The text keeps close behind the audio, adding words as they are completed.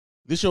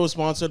This show is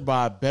sponsored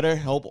by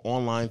BetterHelp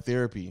Online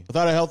Therapy.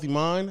 Without a healthy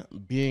mind,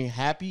 being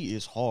happy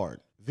is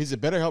hard.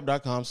 Visit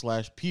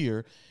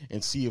BetterHelp.com/peer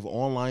and see if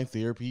online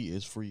therapy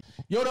is free.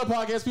 Yo, what up,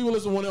 podcast people?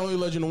 Listen, one and only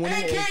legend of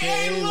winning,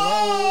 a.k.a.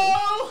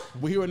 Low.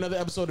 We're here with another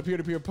episode of Peer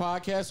to Peer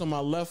Podcast. On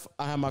my left,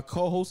 I have my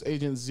co-host,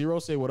 Agent Zero.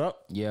 Say what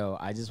up. Yo,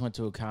 I just went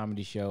to a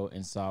comedy show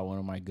and saw one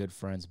of my good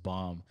friends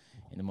bomb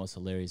in the most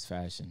hilarious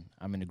fashion.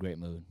 I'm in a great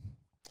mood.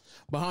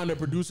 Behind the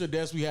producer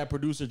desk, we have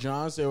producer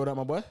John. Say what up,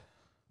 my boy.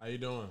 How you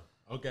doing?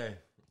 Okay.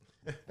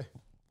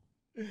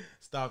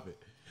 Stop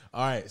it.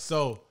 All right,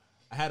 so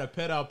I had a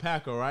pet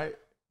alpaca, right?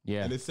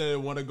 Yeah. And it said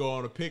it want to go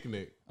on a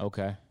picnic.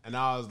 Okay. And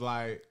I was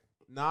like,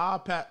 nah, I'll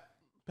pack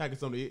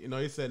something to eat. You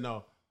know, he said,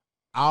 no,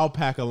 I'll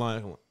pack a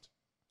lunch.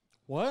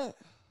 What?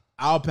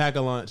 I'll pack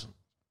a lunch.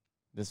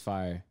 This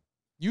fire.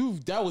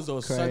 That was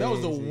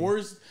the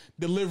worst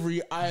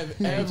delivery I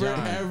have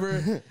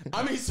ever.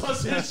 I mean, so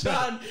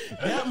John,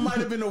 that might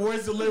have been the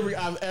worst delivery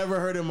I've ever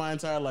heard in my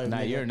entire life.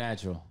 Nah, you're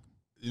natural.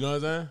 You know what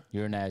I'm saying?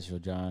 You're natural,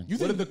 John. You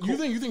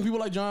think people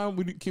like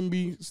John can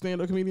be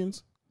stand-up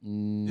comedians?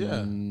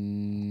 Yeah.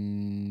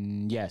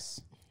 Yes.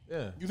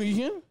 Yeah. You think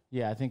he can?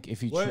 Yeah, I think if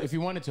he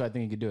wanted to, I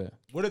think he could do it.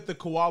 What did the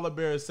koala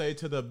bear say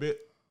to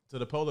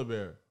the polar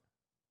bear?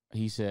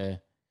 He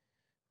said,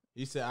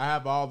 I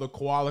have all the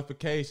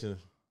qualifications.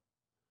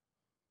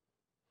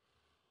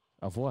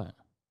 Of what?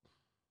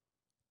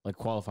 Like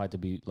qualified to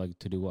be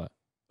to do what?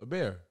 A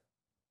bear.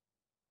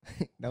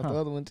 That was the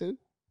other one too?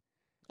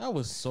 That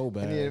was so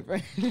bad.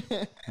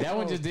 That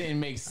one just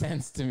didn't make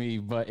sense to me,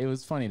 but it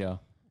was funny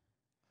though.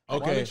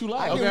 Okay. Why did you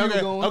lie? Okay,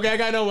 I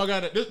got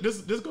it.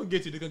 This gonna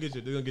get you. This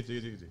gonna get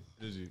you.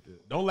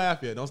 Don't laugh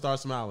yet. Don't start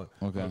smiling.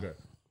 Okay.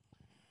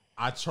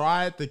 I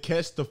tried to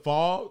catch the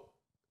fog,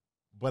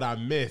 but I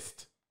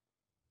missed.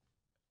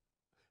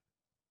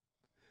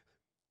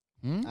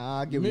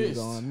 I'll give you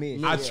going.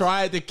 Miss. I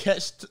tried to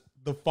catch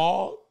the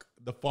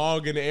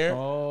fog in the air,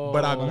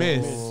 but I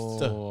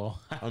missed.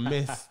 I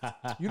missed.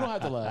 You don't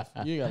have to laugh.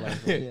 You ain't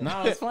got to laugh.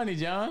 No, it's funny,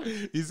 John.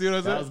 You see what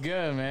I'm saying? That was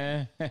good,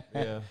 man.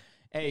 Yeah.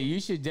 Hey, you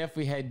should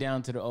definitely head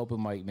down to the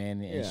open mic,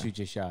 man, and shoot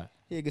your shot.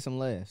 Yeah, get some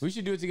laughs. We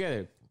should do it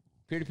together.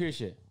 Peer to peer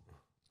shit.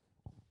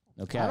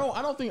 Okay. I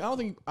don't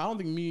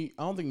think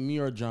me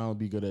or John would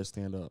be good at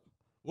stand up.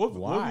 What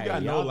Why? you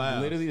got no laughs?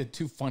 Literally the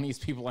two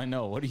funniest people I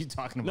know. What are you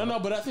talking about? No,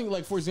 but I think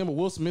like for example,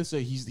 Will Smith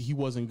said he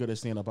wasn't good at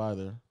stand up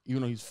either,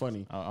 even though he's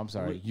funny. Oh, I'm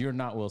sorry. You're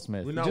not Will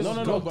Smith. We're not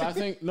No. But I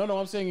think no.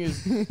 I'm saying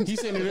is he's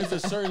saying that there's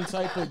a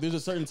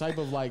certain type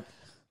of like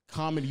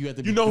comedy you have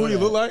to. You know who he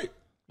look like?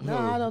 No,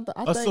 I don't.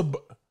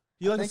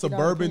 He like a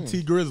suburban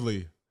T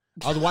Grizzly.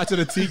 I was watching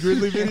a T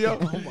Grizzly video,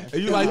 and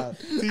you like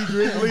T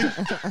Grizzly,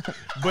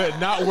 but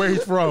not where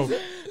he's from.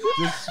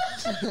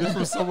 Just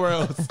from somewhere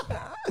else.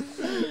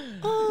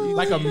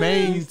 Like a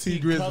Maine T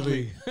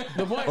Grizzly,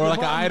 or like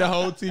an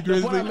Idaho T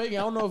Grizzly. What I'm making,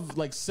 I don't know if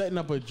like setting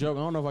up a joke. I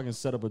don't know if I can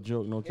set up a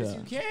joke. No cap. Yes,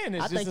 you can.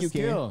 It's I just think a you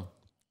skill.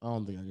 I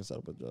don't think I can set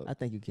up a joke. I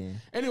think you can.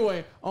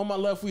 Anyway, on my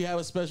left we have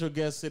a special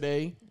guest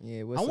today.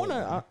 Yeah,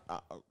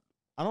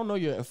 I don't know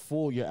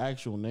your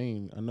actual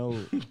name. I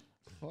know.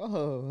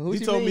 Whoa, what He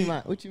you told mean? me.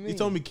 What you mean? He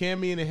told me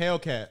Cammy and the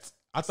Hellcats.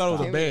 I thought it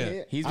was a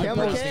band. He's Cama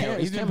been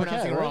Cat.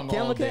 pronouncing it wrong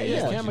all day.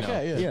 Yeah. Cama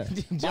Cat, yeah.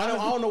 Yeah. I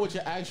don't know what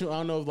your actual. I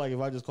don't know if like if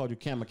I just called you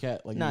Cama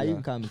Cat. Like Nah, you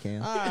can call me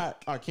Cam. All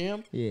right,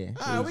 Cam. Yeah.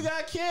 All right, we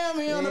got Cam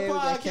here on the Yeah, we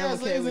got Cam podcast,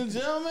 Cat ladies with and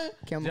gentlemen.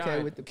 Cam Cat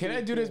John, with the. can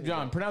I do this,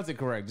 John? Pronounce it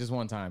correct just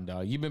one time,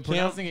 dog. You've been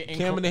pronouncing it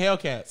Cam and the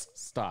Hellcats.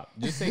 Stop.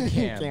 Just say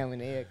Cam. Cam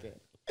and the haircut.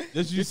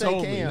 That's you say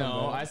told me. Cam. No,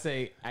 bro. I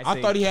say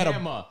thought he had a-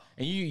 Cama,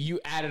 and you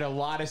added a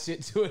lot of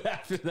shit to it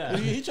after that.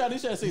 He tried to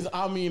say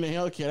I mean the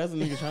Hellcat. That's a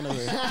nigga trying to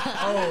say.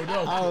 Oh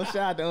no. Oh, shout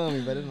out to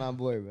Umi, but it's my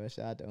boy, bro.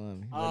 Shout out to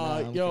Umi.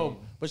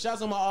 But shout out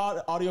to my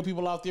audio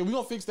people out there. We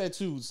gonna fix that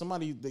too.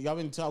 Somebody y'all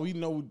been telling. We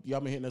know y'all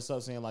been hitting us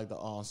up saying like the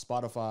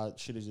Spotify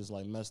shit is just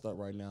like messed up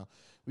right now.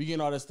 We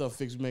getting all that stuff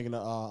fixed. We making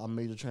a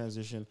major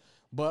transition.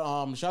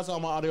 But shout out to all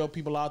my audio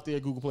people out there,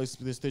 Google Play,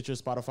 Stitcher,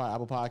 Spotify,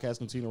 Apple Podcasts,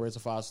 continue to rate us a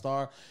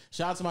 5-star.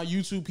 Shout out to my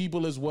YouTube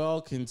people as well.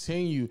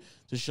 Continue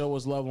to show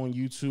us love on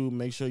YouTube.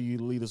 Make sure you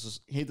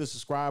hit the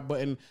subscribe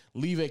button,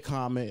 leave a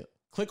comment,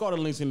 click all the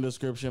links in the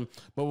description.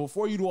 But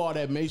before you do all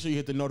that, make sure you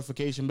hit the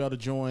notification bell to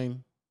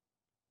join.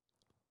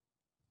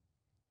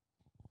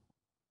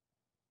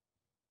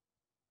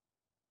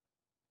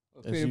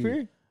 That's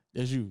you.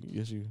 That's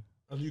you.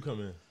 You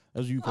come in.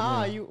 That's you.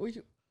 Come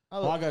in.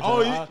 Oh, I got you.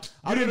 Oh,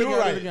 you didn't do it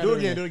right. Do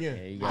it again.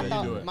 Yeah, you I gotta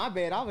thought, do it. my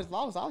bad. I was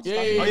lost. I was just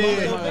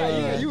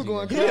Yeah. you were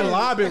going He crazy. didn't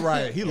lob it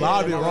right. He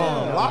lobbed it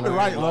wrong. Lob it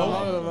right,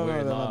 low.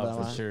 Weird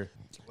lob, for sure.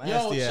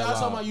 Yo, shout out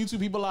to all my YouTube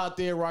people out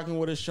there rocking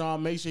with us,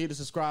 Sean. Make sure you hit the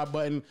subscribe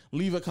button.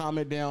 Leave a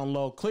comment down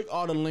low. Click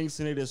all the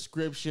links in the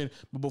description.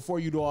 But before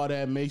you do all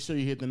that, make sure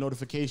you hit the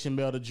notification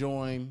bell to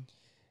join.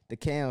 The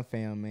Cam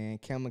fam, man.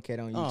 Cam Cat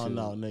on YouTube. Oh,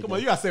 no, nigga. Come on,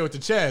 you gotta say it with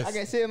your chest. I got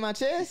to say it in my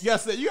chest? You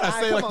gotta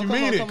say it like you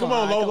mean it. Come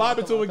on, Lo, lob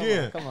it to him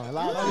again. Come on,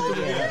 lob it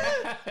to him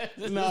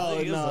again. No.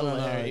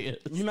 hilarious.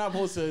 You're not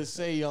supposed to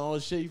say your own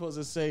shit. You're supposed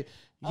to say,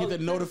 hit the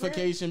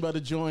notification bell to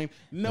join.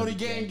 Noti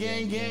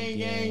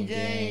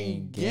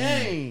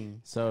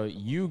gang. So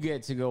you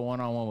get to go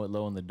one-on-one with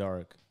Low in the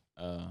Dark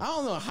I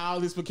don't know how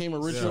this became a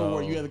ritual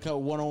where you had to cut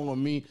one-on-one with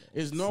me.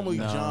 It's normally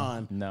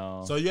John.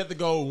 No. So you have to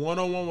go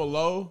one-on-one with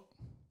Lo,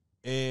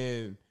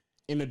 and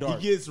in the dark.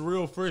 he gets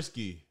real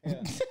frisky.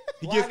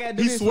 Yeah.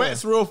 He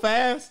sweats real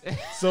fast.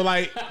 So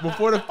like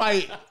before the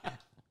fight,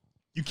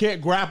 you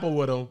can't grapple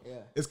with him. Yeah.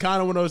 It's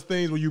kind of one of those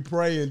things where you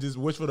pray and just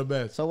wish for the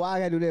best. So why I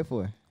gotta do that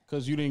for?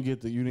 Because you didn't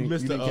catch it live. You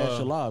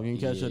didn't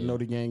catch it. Know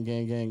the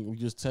gang. We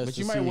just test. But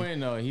you might win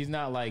though. He's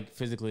not like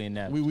physically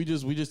inept. We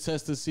just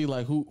test to see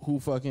like who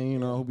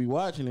fucking who be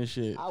watching this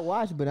shit. I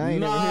watch, but I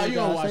ain't. Nah, you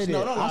don't watch.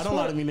 No, don't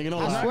lie to me, nigga.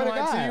 Don't lie. I swear to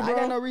God, I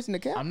got no reason to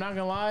care. I'm not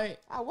gonna lie.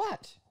 I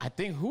watch. I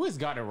think who has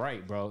got it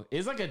right, bro?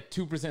 It's like a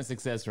 2%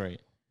 success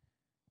rate.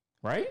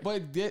 Right?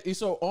 But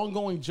it's an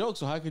ongoing joke,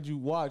 so how could you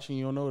watch and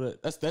you don't know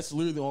that? That's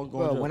literally the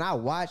ongoing joke. When I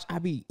watch, I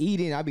be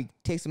eating, I be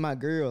texting my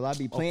girl, I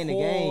be playing the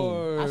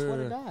game. I swear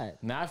to God.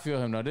 Nah, I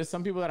feel him though. There's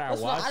some people that I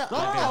watch.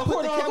 I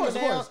put the camera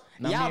down.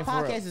 Y'all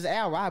podcast real. is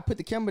hour. I put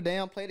the camera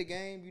down, play the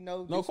game,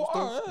 do some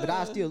stuff, but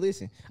I still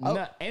listen.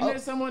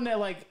 There's someone that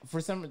like,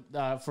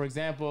 for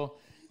example,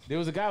 there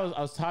was a guy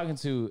I was talking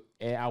to,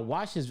 and I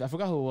watched I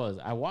forgot who it was.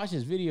 I watched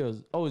his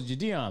videos. Oh, it was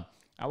Jadeon.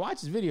 I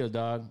watched his videos,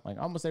 dog, like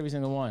almost every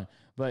single one.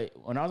 But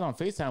when I was on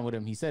FaceTime with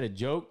him, he said a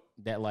joke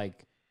that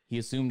like he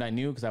assumed I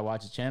knew because I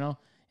watched his channel.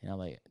 And I'm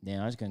like,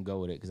 damn, I'm just going to go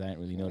with it because I didn't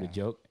really know the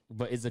joke.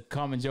 But it's a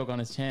common joke on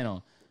his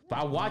channel. But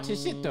I watch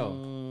his shit though.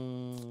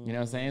 You know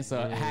what I'm saying?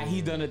 So had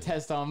he done a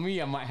test on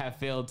me, I might have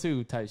failed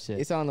too type shit.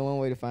 It's only one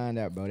way to find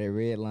out, bro. That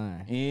red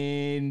line.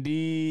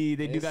 Indeed.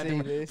 They do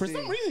that. For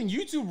some reason,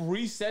 YouTube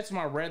resets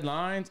my red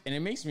lines and it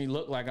makes me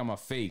look like I'm a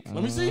fake.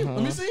 Let me see.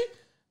 Let me see.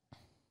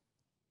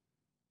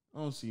 I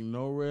don't see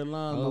no red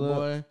line, my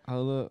boy.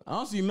 Hold up. I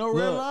don't see no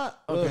red line.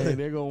 Okay,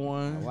 there go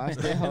one. Watch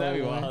that whole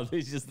That'd be one. wild.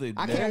 It's just like,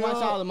 I can't watch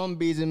all of them. I'm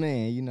busy,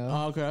 man. You know.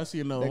 Oh, okay, I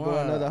see another There one. go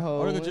another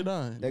whole Look one. at you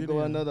done. There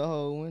go another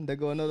whole one. There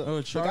go another. Oh,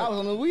 Look, chart. I was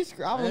on the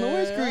windscreen. Come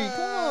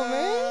on,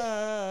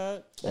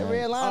 man. That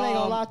red line ain't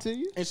gonna lie to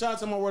you. And shout out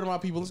to my word of my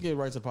people. Let's get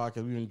right to the podcast.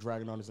 We've been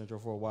dragging on this intro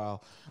for a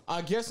while.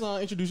 I guess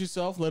introduce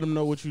yourself. Let them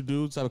know what you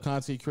do. Type of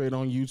content you create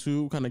on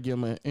YouTube. Kind of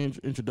give them an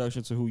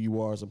introduction to who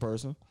you are as a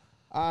person.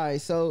 All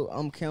right, so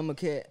I'm Cama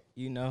Cat.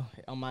 You know,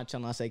 on my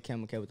channel, I say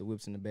Cama Cat with the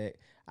whips in the back.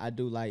 I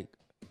do like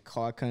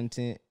car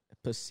content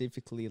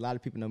specifically. A lot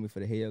of people know me for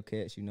the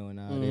Hellcats, you know, and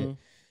all that.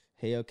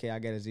 Hellcat, I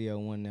got a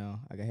Z01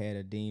 now. Had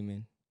a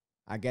demon.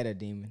 I got a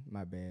demon,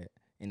 my bad,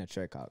 in a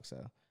Trackhawk.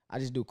 So I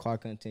just do car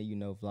content, you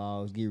know,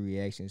 vlogs, give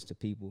reactions to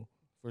people.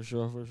 For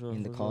sure.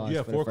 In the cars. You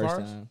have for 4 the first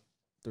cars? time.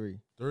 3.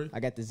 Three? I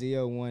got the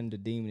Z01, the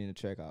demon, and the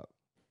Trackhawk.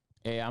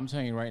 hey, I'm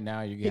telling you right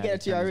now, you're He going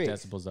got to a turn TRX.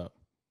 those decibels up.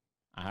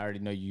 I already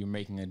know you're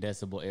making a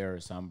decibel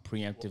error, so I'm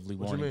preemptively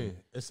What you warning mean?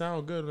 It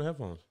sounds good in the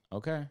headphones.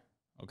 Okay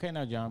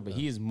now, John, but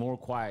he is more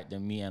quiet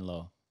than me and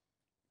Lo.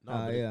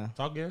 No, yeah.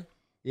 Talk again.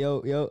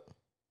 Yo.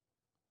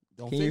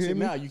 Don't Can you fix hear it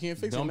me? now. You can't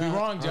fix Don't it be now.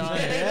 wrong, John.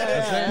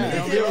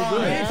 Don't be wrong.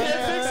 Nigga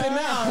can't fix it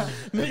now.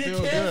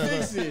 Nigga can't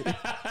fix it.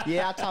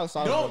 Yeah, I talk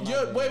soft.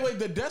 Don't. Wait.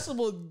 The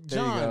decibel, There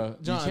you go.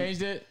 John. You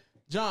changed it?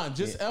 John,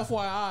 just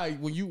FYI,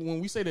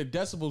 when we say the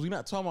decibels, we're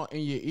not talking about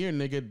in your ear,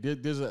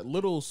 nigga. There's a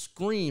little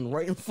screen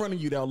right in front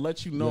of you that'll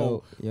let you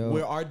know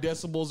where our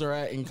decibels are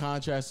at in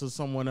contrast to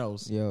someone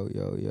else. Yo.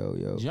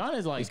 John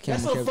is like...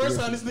 That's the first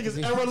time this nigga's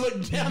ever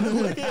looked down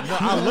and looked at No,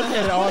 I look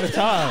at it all the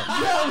time.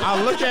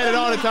 I look at it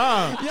all the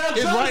time.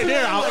 It's right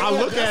there. I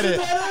look at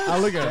it. I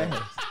look at it.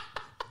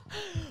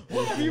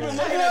 What have you been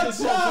looking at this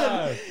whole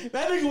time?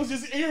 That nigga was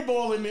just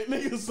earballing it.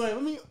 Nigga was like,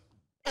 let me...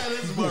 Yeah,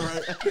 that's about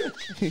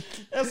right.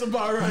 That's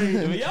about right.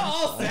 But y'all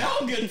all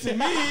sound good to me.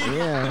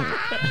 Yeah.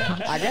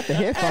 I got the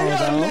Hey, headphones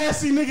y'all on.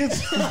 nasty nigga,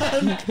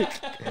 John.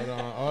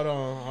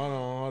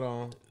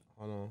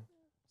 Hold on.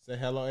 Say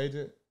hello,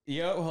 agent.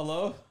 Yo,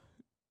 hello.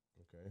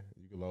 Okay,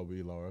 you can low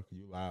be lower because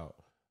you loud.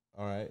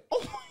 All right.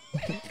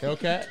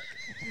 Hellcat.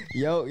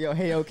 Yo,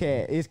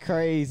 Hellcat. It's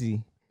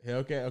crazy.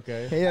 Hellcat.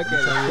 Okay. Hellcat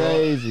is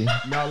crazy.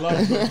 No love.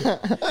 This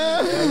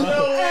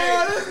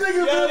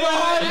nigga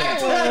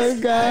Oh,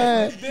 my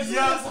God. This is his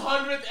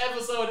 100th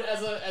episode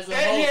as a host.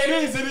 Yeah, it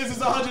is. It's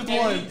the 100th And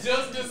one. he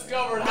just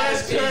discovered how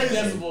That's to change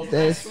crazy. decibels.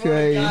 That's I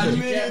swear to God, crazy.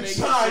 you can't make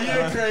John, this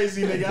you're up.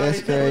 crazy, nigga. I That's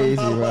ain't never crazy,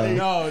 thought about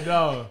bro. it.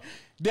 No.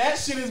 That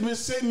shit has been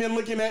sitting there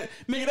looking at,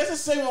 nigga. That's the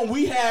same one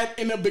we had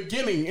in the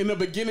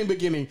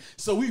beginning.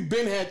 So we've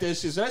been had that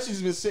shit. So that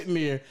shit's been sitting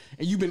there,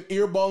 and you've been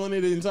earballing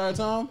it the entire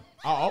time.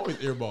 I always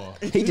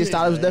earball. He just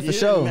thought it was there for You're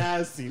show.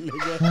 nasty,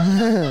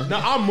 nigga.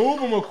 Now I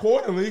move them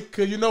accordingly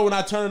because you know when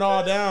I turn it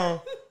all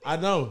down, I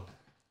know.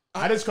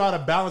 I just try to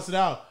balance it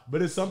out,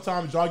 but it's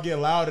sometimes y'all get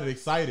loud and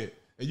excited,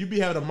 and you be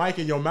having a mic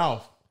in your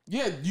mouth.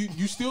 Yeah,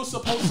 you still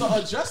supposed to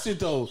adjust it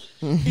though.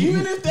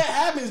 Even if that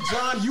happens,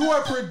 John, you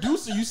are a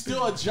producer. You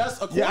still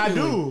adjust accordingly. Yeah, I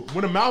do.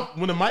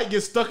 When the mic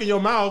gets stuck in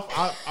your mouth,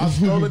 I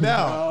scroll it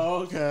down.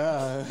 Oh, okay.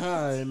 All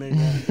right,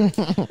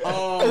 nigga.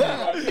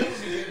 I'm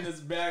getting this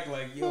back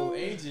like, yo,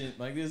 agent,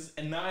 like this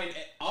 9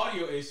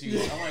 audio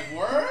issues. I'm like,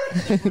 word?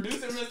 The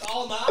producer missed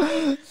all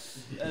 9?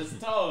 That's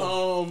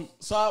tough.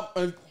 So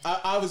I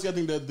obviously I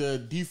think that the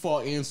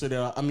default answer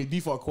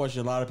default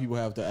question a lot of people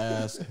have to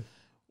ask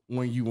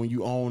when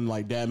you own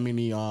like that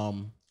many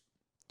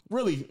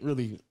really,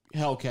 really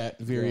Hellcat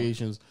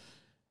variations.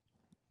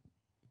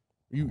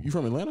 You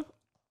from Atlanta?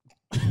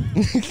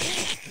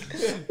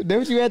 That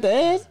what you had to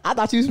ask? I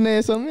thought you was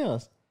saying something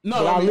else. No,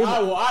 But I live-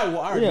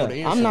 already know the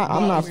answer. I'm not.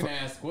 I'm not. I'm gonna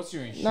ask, what's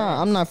your insurance?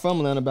 Nah, I'm not from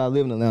Atlanta, but I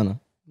live in Atlanta.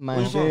 My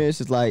Where you from?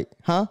 insurance is like,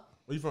 huh?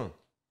 Where you from?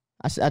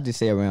 I just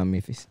say around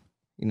Memphis.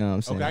 You know what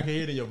I'm saying? Okay, I can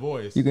hear it in your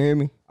voice. You can hear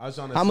me? I was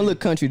trying to I'm a see. little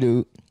country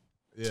dude.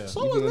 Yeah.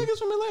 So was niggas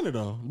from Atlanta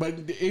though,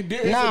 but there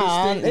is a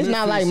Nah, distinct it's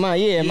not like Memphis-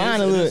 mine. Yeah,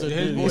 mine a little.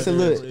 It's a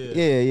little. Yeah.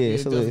 Yeah,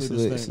 it's a little. It's It's a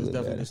little. definitely It's a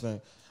little better.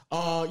 distinct.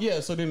 Yeah.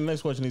 So then the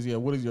next question is,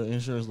 what is your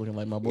insurance looking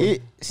like, my boy?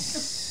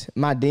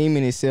 My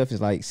demon itself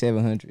is like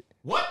 700.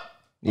 What?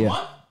 Yeah.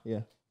 What? Yeah.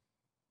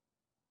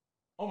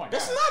 Oh my god.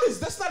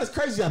 That's not as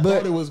crazy as I But-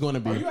 thought it was going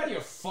to Are be. you out of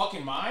your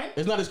fucking mind?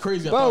 It's not as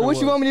crazy. I Bro, thought what it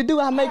you was. want me to do?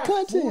 I make I have 4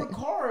 content.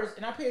 cars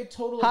and I pay a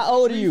total of How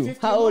old are you? $350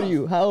 How old a are you?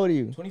 month. How old are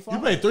you? 25. You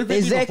pay $350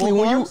 Exactly. for 4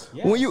 When you cars?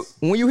 Yes.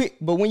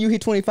 when you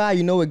hit 25,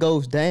 you know it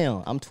goes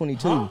down. I'm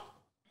 22. Huh?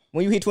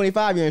 When you hit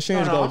 25, your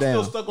insurance No, go I'm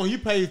down. still stuck on. You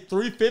pay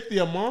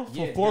 $350 a month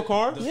for 4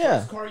 cars. The Yeah.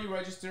 first car you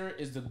register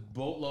is the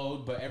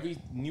boatload, but every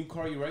new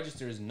car you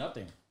register is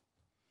nothing.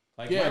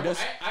 Like Yeah, my- that's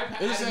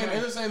it's the same. I-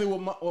 It's the same thing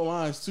with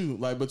mine too.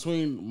 Like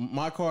between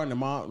my car and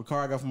the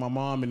car I got from my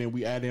mom, and then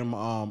we add in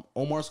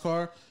Omar's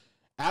car.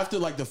 After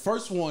like the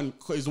first one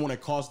is the one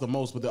that costs the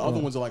most, but the other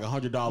ones are like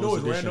 $100 No,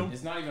 it's addition. random.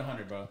 It's not even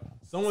 100, bro.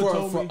 Someone For,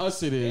 told for me.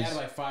 us, it They is. add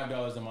like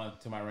 $5 a month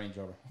to my Range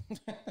Rover.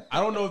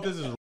 I don't know if this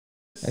is,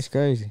 That's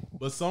crazy.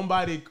 but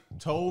somebody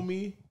told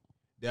me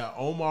that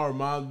Omar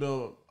reminds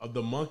me of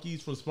the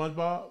monkeys from SpongeBob.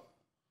 Remember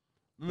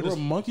There were this?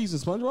 monkeys in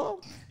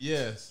SpongeBob.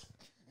 Yes.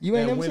 You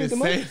ain't That never went seen in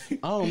the movie?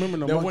 I don't remember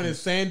no That went in monkeys.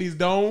 Sandy's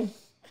dome.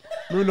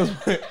 Remember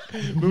those?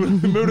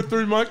 remember the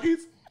 3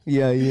 monkeys?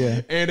 Yeah,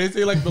 yeah. And they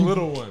say like the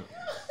little one.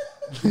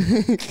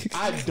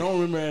 I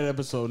don't remember that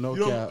episode. No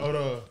You don't, cap. hold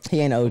on. He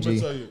ain't I'm OG. gonna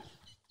tell you.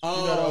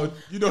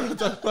 You know what I'm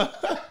talking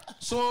about?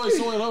 So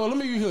let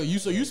me hear you.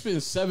 So you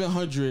spend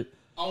 700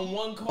 On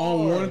one car.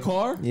 on one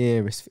car?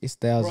 Yeah, it's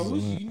Bro,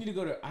 thousands. you need to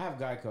go to. I have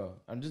Geico.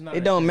 I'm just not.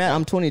 It don't matter.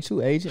 I'm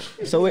 22, agent.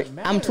 So doesn't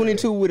I'm matter.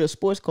 22 with a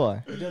sports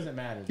car. It doesn't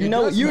matter. You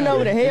know, does you know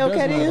what a matter. It does Hellcat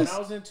matter. When is? I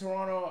was in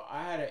Toronto,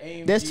 I had an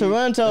AMG. That's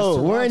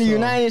Toronto. We're in the Toronto.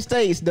 United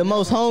States, the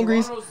most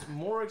hungry. Toronto's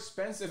more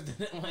expensive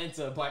than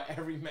Atlanta by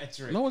every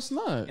metric. No, it's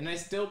not. And I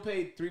still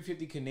paid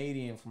 $350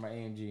 Canadian for my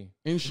AMG.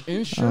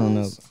 Insurance. I don't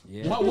know.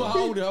 Yeah. How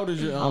old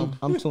is your?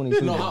 I'm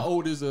 22. No, now. how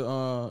old is the?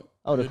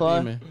 Oh, the your car?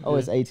 demon? Oh,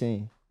 it's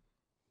 18.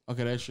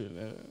 Okay, that shit.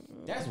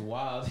 That's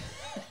wild.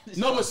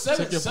 No, but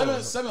Check your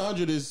phone.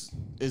 700 is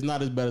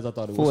not as bad as I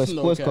thought it For a was.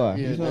 No sports cap. car.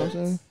 Yeah, You know what I'm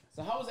saying?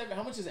 So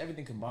how much is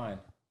everything combined?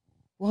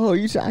 Whoa, I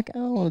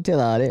don't want to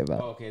tell all that, bro.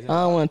 Oh, okay. Is it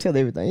I don't want to tell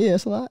everything. Yeah,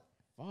 it's a lot.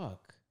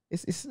 Fuck.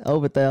 It's over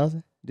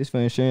 1,000 just for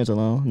insurance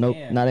alone. Nope,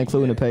 Damn, not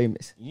including the yeah.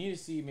 payments. You need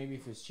to see maybe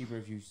if it's cheaper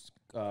if you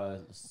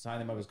sign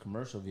them up as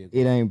commercial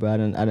vehicles. It ain't,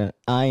 bro.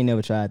 I ain't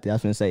never tried that. I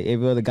was gonna say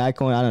every other guy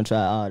coin, I done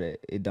tried all that.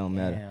 It don't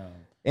matter. Damn.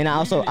 And I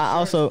You need an insurance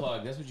also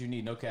plug. That's what you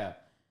need. No cap.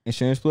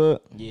 insurance plug.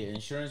 Yeah,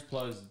 insurance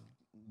plugs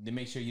to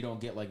make sure you don't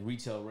get like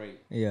retail rate.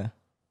 Yeah.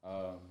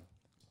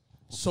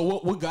 So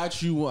what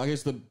got you? I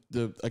guess the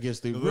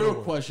real little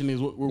one. question is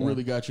what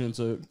really got you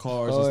into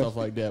cars and stuff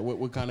like that.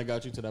 What kind of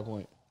got you to that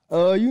point?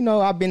 You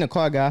know, I've been a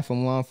car guy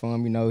from where I'm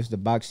from. You know, it's the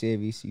box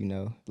Chevys. You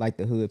know, like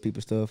the hood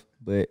people stuff.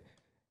 But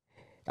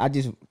I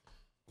just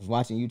was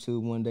watching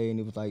YouTube one day, and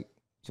it was like,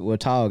 well,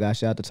 Tall Guy.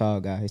 Shout out to Tall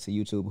Guy. He's a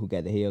YouTuber who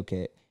got the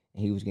Hellcat,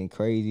 and he was getting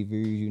crazy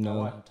views. You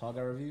know. Tall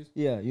guy reviews.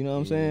 Yeah, you know what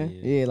I'm saying?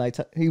 Yeah, like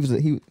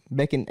he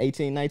back in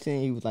 18,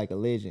 19, he was like a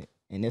legend.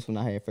 And that's when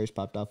I had first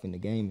popped off in the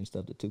game and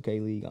stuff, the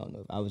 2K League. I don't know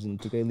if I was in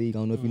the 2K League. I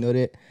don't know if you know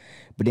that.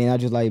 But then I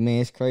just like,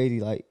 man, it's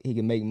crazy. Like, he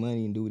can make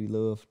money and do what he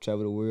love,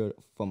 travel the world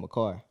from a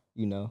car,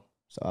 you know?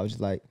 So I was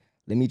just like,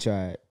 let me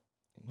try it.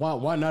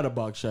 Why not a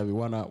box Chevy?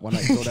 Why not go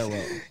that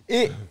route?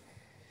 It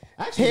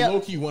Actually, Hell- low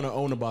key want to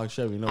own a box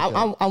Chevy. No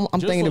I'm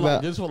Just thinking for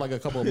about just for like a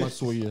couple of months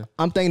to a year.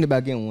 I'm thinking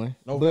about getting one.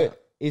 No but cap.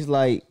 it's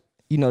like,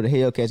 you know, the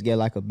Hellcats get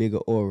like a bigger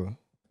aura.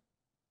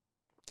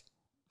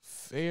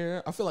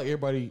 Fair. I feel like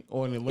everybody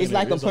on Atlanta. It's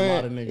like there's a lot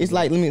of comparing. niggas. It's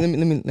like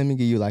let me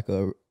give you like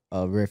a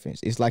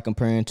reference. It's like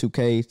comparing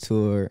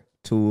 2K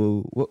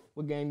to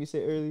what game you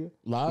said earlier?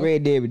 Live?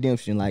 Red Dead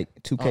Redemption. Like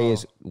 2K Oh.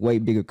 is way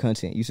bigger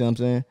content. You see what I'm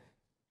saying?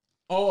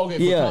 Oh, okay.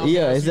 for Yeah, content,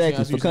 yeah, I see exactly.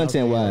 what For you're saying.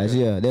 content Okay, wise,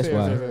 okay. yeah, that's Fair,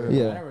 why. fair, fair. I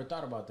Yeah, never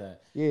thought about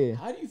that. yeah.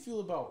 How do you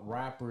feel about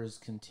rappers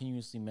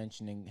continuously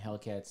mentioning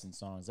Hellcats in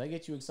songs? Does that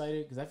get you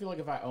excited? Because I feel like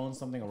if I own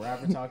something a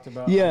rapper talked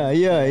about, Yeah, I'd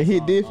yeah, play it that hit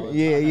song all different. the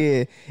Yeah, time.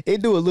 yeah.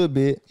 It do a little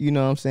bit, you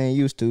know what I'm saying,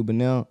 used to, but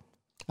now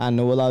I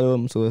know a lot of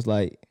them, so it's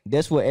like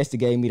that's what Esther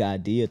gave me the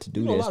idea to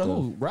do You know a that lot of stuff.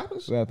 who?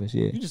 Rappers? Rappers,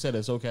 yeah. You just said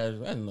that so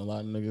casual. I didn't know a lot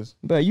of niggas.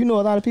 But you know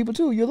a lot of people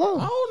too. You're I low.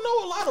 don't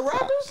know a lot of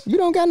rappers. You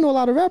don't got to know a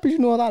lot of rappers. You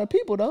know a lot of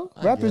people though.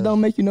 Rappers guess. don't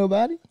make you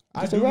nobody.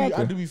 I Just a do, rapper.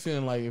 I do be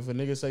feeling like if a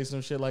nigga say some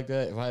shit like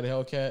that, if I had a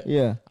Hellcat,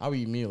 Yeah. I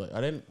be me like, I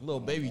didn't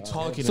little baby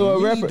talking So to a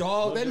me, rapper-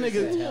 dog. That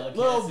nigga, Hellcats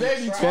little is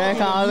baby trash. talking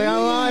Come to me.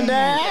 on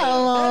down,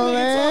 come on, That nigga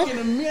man. talking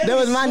to me. That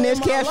was my nigga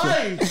next saved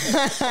caption.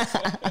 life.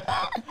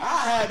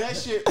 I had that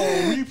shit on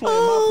replay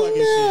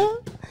my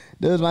fucking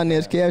That was my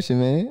next caption,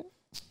 man.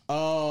 shit.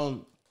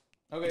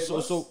 Okay,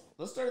 So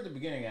Let's start at the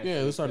beginning. Actually,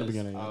 Yeah, let's start at the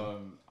because,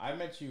 beginning. I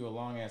met you a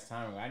long ass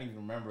time ago. I didn't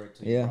even remember it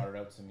till you Yeah. brought it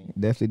up to me.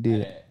 Definitely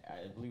did.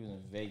 I believe it was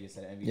in Vegas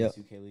at an NBA Yep.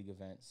 2K League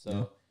event.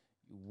 So,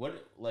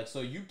 so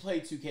you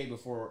played 2K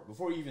before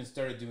you even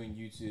started doing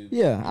YouTube?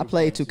 Yeah, You I were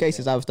played playing 2K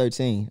since I was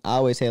 13. I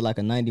always had like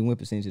a 90 win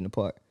percentage in the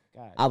park.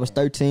 God I was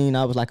damn. 13.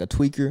 I was like a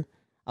tweaker.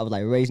 I was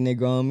like raising that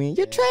grown men.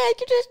 You're trash.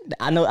 You just.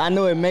 I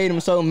know. It made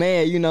him so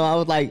mad. You know. I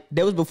was like,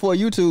 that was before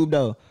YouTube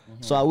though.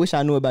 So I wish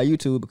I knew about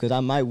YouTube because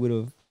I might would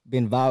have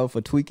been viral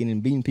for tweaking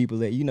and beating people.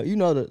 That you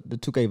know the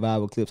 2K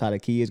viral clips how the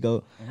kids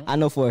go. I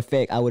know for a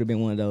fact I would have been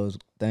one of those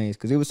things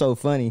because it was so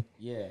funny.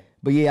 Yeah.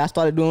 But yeah, I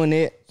started doing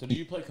that. So do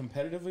you play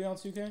competitively on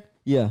 2K?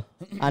 Yeah,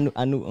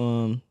 I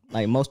knew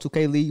like most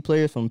 2K League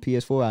players from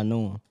PS4. I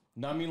knew them.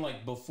 No, I mean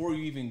like before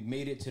you even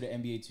made it to the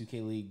NBA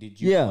 2K League, did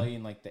you Yeah. play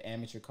in like the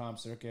amateur comp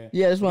circuit?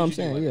 Yeah, that's what Did I'm you do,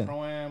 saying. like, Yeah,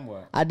 Pro-Am,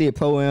 what? I did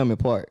Pro-Am in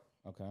park.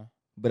 Okay.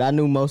 But I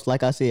knew most,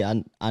 like I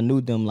said, I knew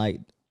them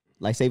like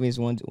say this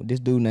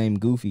dude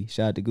named Goofy,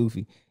 shout out to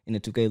Goofy, in the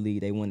 2K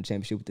League. They won the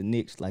championship with the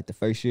Knicks like the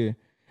first year.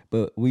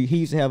 But he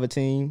used to have a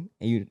team,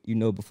 and you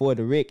know before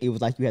the rec, it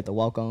was like you had to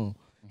walk on.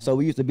 So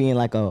we used to be in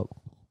like a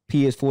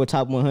PS4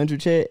 top 100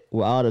 chat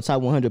where all the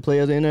top 100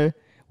 players in there.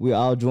 We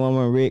all join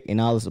one rec and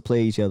all of us to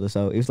play each other.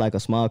 So it's like a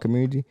small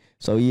community.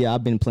 So yeah,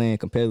 I've been playing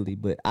competitively,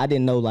 but I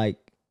didn't know like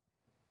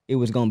it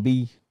was gonna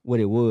be what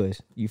it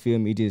was. You feel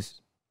me? It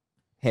just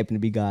happened to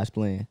be guys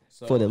playing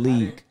So for the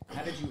league.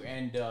 How did you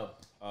end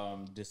up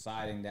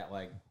deciding that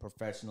like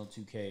professional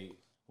 2K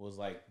was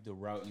like the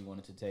route you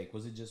wanted to take?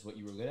 Was it just what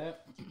you were good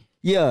at?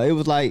 Yeah, it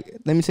was like,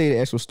 let me tell you the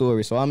actual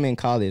story. So I'm in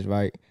college,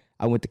 right?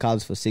 I went to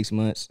college for 6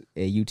 months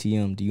at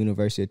UTM, the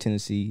University of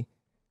Tennessee,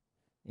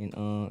 and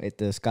at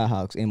the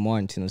Skyhawks in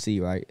Martin, Tennessee,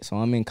 right? So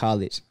I'm in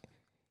college,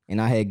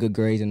 and I had good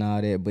grades and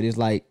all that, but it's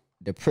like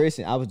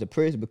depressing. I was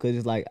depressed because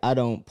it's like I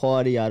don't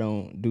party, I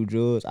don't do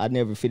drugs. I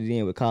never fitted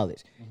in with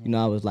college. You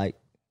know, I was like,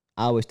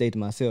 I always stayed to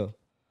myself.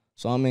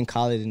 So I'm in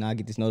college, and I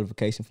get this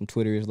notification from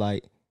Twitter. It's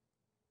like,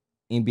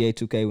 NBA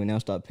 2K will now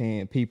start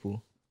paying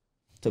people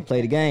to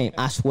play the game.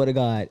 I swear to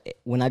God,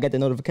 when I got the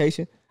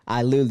notification,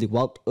 I literally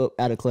walked up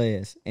out of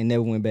class and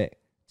never went back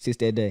since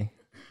that day.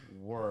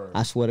 Word.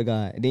 I swear to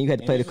God. And then you had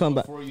to And play the this was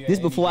comeback. before you had This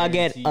any before I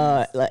got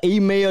guarantees. like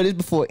email. This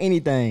before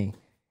anything.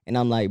 And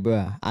I'm like,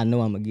 bruh, I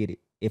know I'm gonna get it.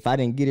 If I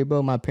didn't get it,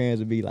 bro, my parents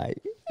would be like,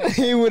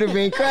 it would have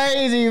been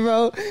crazy,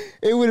 bro.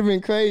 It would have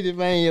been crazy if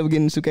I ain't ever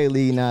getting the 2K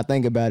League. Now I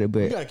think about it,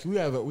 but We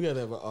have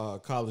a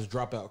college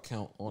dropout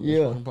count on this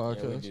Yeah. fucking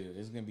Yeah, we podcast. do.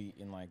 It's gonna be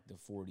in like the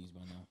 40s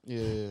by now.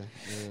 Yeah.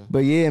 but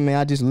yeah, man,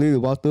 I just literally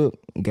walked up,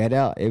 got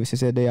out. Ever since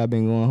that day, I've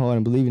been going hard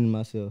and believing in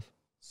myself.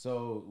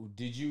 So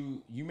did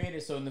you made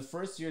it? So in the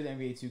first year of the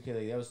NBA 2K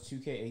League, that was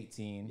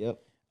 2K18. Yep.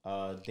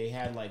 They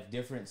had like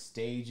different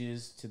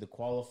stages to the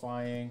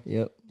qualifying.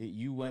 Yep. That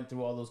you went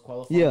through all those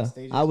qualifying Yeah,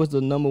 stages. I was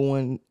the number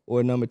 1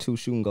 or number 2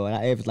 shooting guard.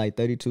 I averaged like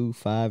 32,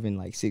 5, and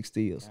like 6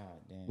 steals God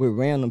damn. with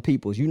random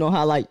peoples. You know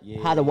how like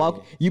how to walk.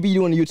 Yeah. You be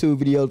doing the YouTube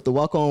videos, the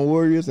walk on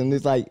Warriors, and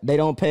it's like they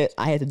don't pass.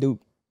 I had to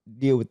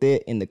deal with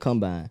that in the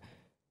combine.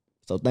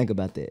 So think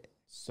about that.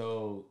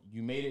 So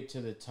you made it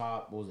to the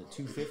top. What was it,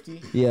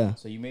 250? Yeah,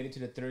 So you made it to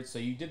the third. So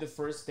you did the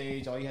first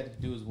stage. All you had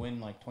to do was win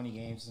like 20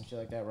 games and shit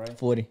like that, right?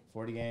 40.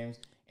 40 games.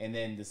 And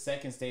then the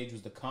second stage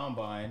was the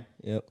combine.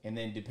 Yep. And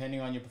then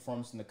depending on your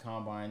performance in the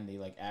combine, they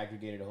like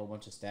aggregated a whole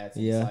bunch of stats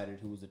and Yeah. decided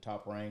who was the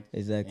top ranked.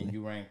 Exactly. And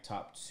you ranked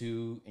top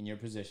 2 in your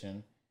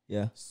position.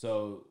 Yeah.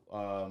 So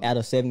Out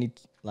of 70,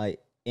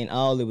 like in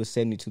all, it was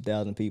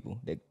 72,000 people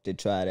that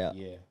tried out.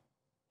 yeah.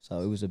 So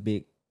it was a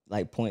big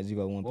like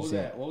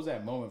 0.01%. What was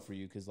that moment for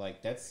you? Because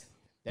like that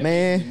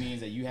Man. basically means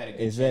that you had a good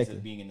chance Exactly.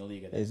 of being in the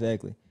league at that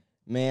Exactly.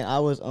 Man, I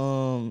was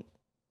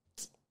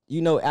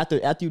you know, after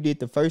you did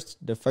the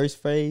first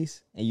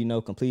phase and you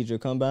know completed your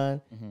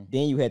combine,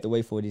 then you had to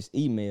wait for this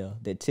email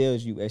that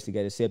tells you actually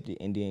got accepted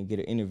and then get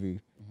an interview.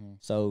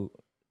 So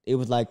it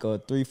was like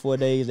 3-4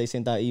 days they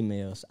sent out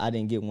emails. I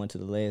didn't get one to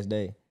the last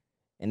day.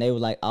 And they were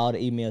like, all the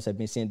emails have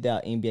been sent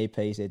out. NBA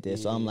page said that.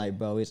 So I'm like,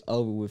 bro, it's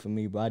over with for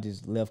me, bro. I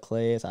just left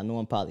class. I know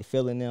I'm probably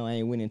feeling now. I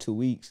ain't winning 2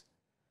 weeks.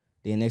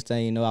 Then next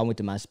thing you know, I went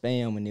to my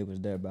spam and it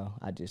was there, bro.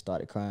 I just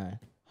started crying.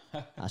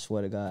 I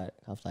swear to God.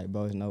 I was like,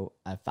 bro, no,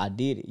 if I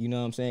did it, you know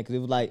what I'm saying? Because it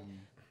was like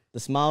the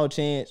small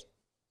chance,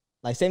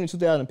 like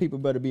 72,000 people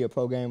better be a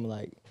pro gamer.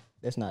 Like,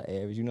 that's not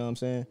average, you know what I'm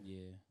saying? Yeah.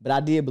 But I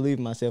did believe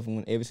in myself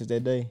and ever since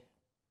that day,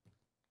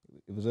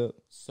 it was up.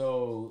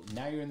 So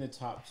now you're in the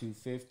top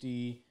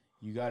 250.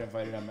 You got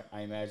invited,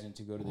 I imagine,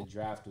 to go to the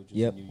draft, which was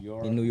Yep. in New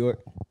York. In New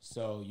York.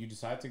 So you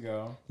decide to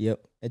go. Yep.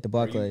 At the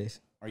Barclays.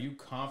 Are you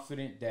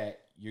confident that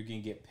you're gonna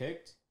get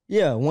picked?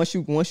 Yeah, once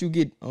you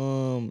get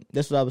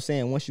that's what I was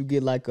saying. Once you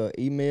get like a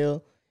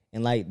email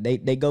and like they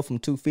go from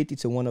 250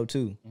 to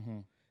 102.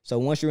 So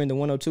once you're in the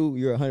 102,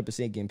 you're 100%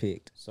 getting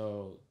picked.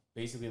 So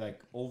basically, like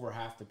over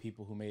half the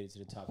people who made it to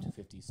the top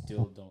 250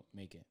 still don't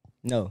make it.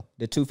 No,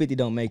 the 250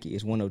 don't make it.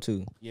 It's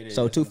 102. Yeah, So that's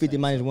what I'm 250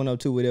 saying. minus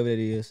 102, whatever that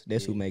is,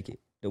 that's who make it.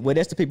 Well,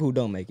 that's the people who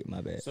don't make it. My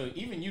bad. So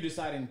even you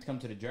deciding to come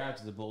to the draft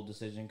is a bold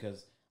decision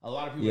because a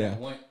lot of people Yeah. that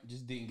went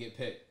just didn't get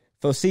picked.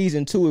 For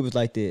season 2, it was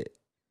like that.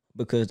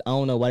 because I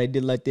don't know why they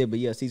did it like that, but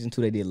yeah, season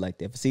 2 they did it like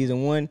that. For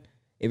season 1,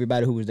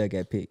 everybody who was there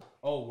got picked.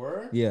 Oh,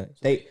 word? Yeah,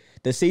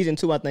 the season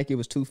 2 I think it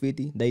was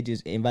 250. They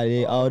just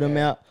invited all them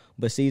out,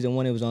 but season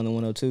 1 it was on the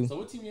 102. So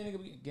what team you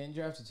nigga getting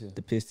drafted to?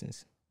 The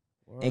Pistons.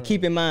 Word. And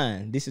keep in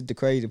mind, this is the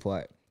crazy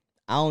part.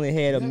 I only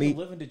had a meet.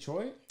 Live in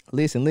Detroit?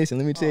 Listen, let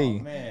me tell you.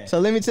 Man. So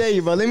let me tell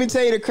you, bro. Let me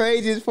tell you the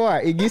craziest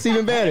part. It gets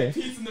even better.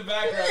 Pete's in the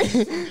background.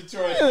 He's from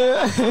Detroit.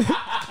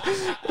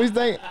 We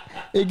think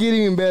it get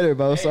even better,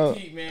 bro. Hey, So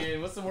Pete,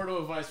 man, what's the word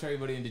of advice for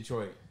everybody in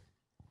Detroit?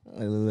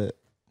 look.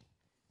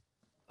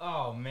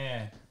 Oh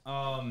man,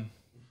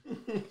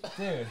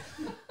 dude,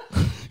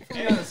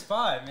 get on the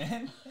spot,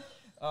 man.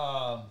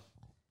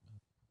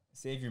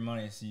 Save your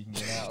money so you can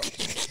get out.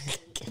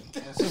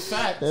 That's a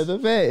fact. That's a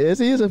fact. That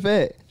is a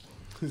fact.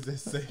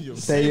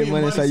 Save your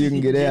money so you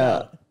can get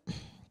out.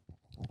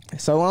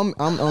 So I'm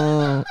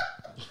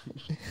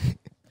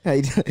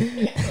hey,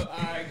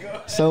 Alright,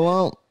 go.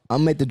 so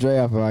I'm at the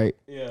draft, right?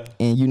 Yeah.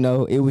 And you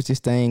know, it was this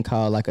thing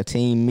called like a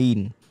team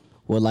meeting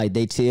where like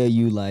they tell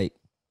you like,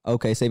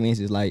 okay, say for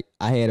instance, like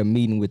I had a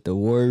meeting with the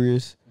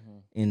Warriors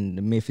and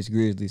the Memphis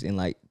Grizzlies and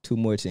like 2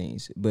 more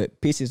teams. But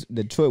Pistons,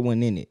 Detroit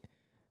wasn't in it.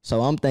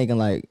 So I'm thinking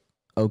like,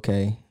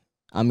 okay,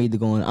 I'm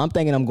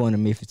thinking I'm going to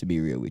Memphis, to be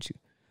real with you.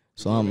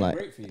 So I'm like,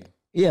 Great for you.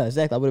 yeah,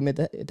 exactly. I would have met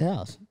at the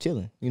house,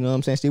 chilling. You know what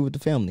I'm saying? Still with the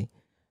family.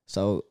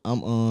 So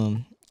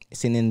I'm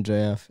sitting in the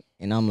draft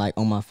and I'm like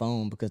on my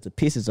phone because the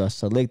Pistons are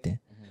selecting.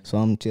 So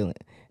I'm chilling.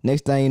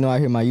 Next thing you know, I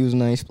hear my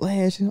username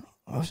splash. You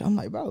know? I'm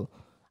like, bro.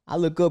 I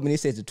look up and it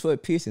says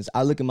Detroit Pistons.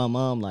 I look at my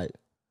mom like,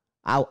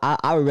 I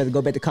would rather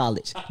go back to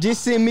college.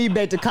 Just send me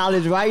back to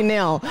college right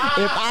now.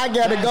 If I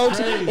gotta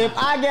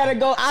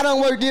go, I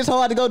don't work this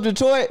hard to go to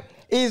Detroit.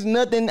 It's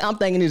nothing. I'm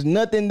thinking there's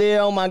nothing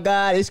there. Oh my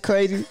God, it's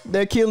crazy.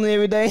 They're killing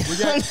every day.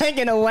 I'm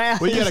thinking a while.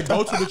 Well, you gotta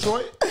go to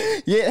Detroit?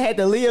 Yeah, had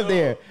to live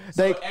there.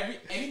 So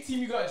any team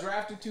you got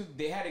drafted to,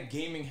 they had a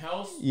gaming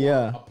house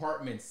Yeah. or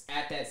apartments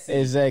at that city.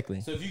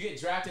 Exactly. So if you get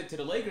drafted to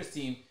the Lakers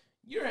team,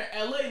 you're in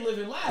LA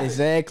living lavish.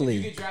 Exactly.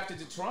 If you get drafted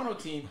to Toronto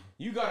team,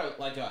 you got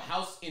a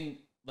house in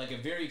like a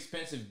very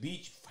expensive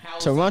beach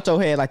house. Toronto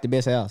had like the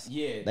best house.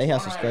 Yeah. They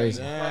house Toronto was had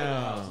crazy. an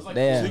incredible house. It's like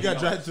Damn. So you got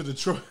drafted to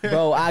Detroit.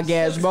 Bro, I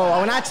guess, bro.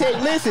 When I take,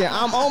 listen,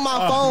 I'm on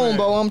my phone, man.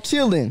 bro. I'm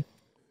chilling.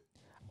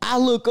 I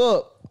look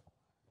up.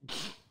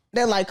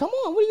 They're like, come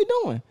on, what are you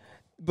doing?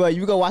 But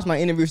you go watch my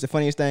interview. It's the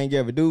funniest thing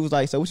ever. Dude was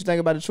like, so what you think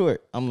about Detroit?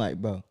 I'm like,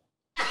 bro,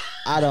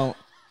 I don't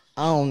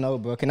know,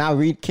 bro. Can I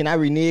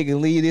renege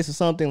and leave this or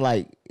something?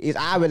 Like,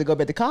 I'd rather go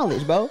back to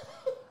college, bro.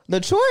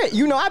 Detroit,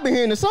 you know, I've been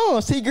hearing the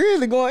songs. T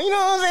Grizzly going, you know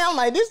what I'm saying? I'm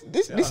like,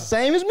 this the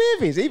same as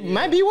Memphis. It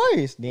might be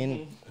worse.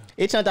 Then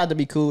it turned out to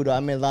be cool though. I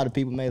met a lot of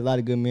people, made a lot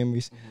of good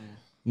memories.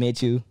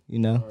 Met you, you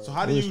know. So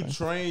how do you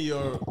train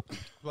your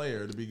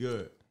player to be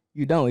good?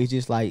 You don't. It's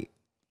just like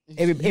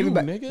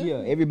everybody. nigga?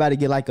 Yeah, everybody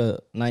get like a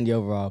 90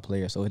 overall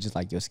player, so it's just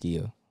like your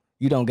skill.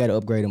 You don't got to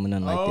upgrade them or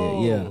nothing like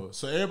that. Yeah,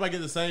 So everybody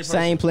get the same person?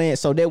 same plan.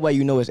 So that way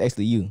you know it's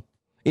actually you.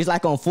 It's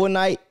like on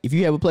Fortnite. If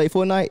you ever played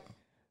Fortnite,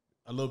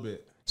 A little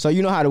bit. so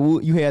you know how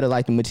you had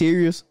like the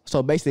materials.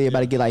 So basically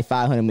everybody get like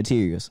 500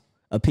 materials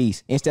a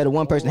piece instead of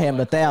one person having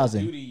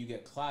 1,000. Duty, you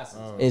get classes.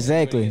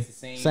 Exactly. Everybody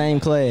gets the Same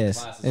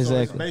class. classes.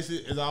 Exactly. So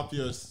it's off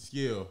your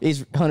skill. It's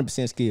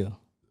 100% skill.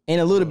 And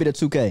a little bit of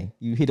 2K.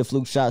 You hit a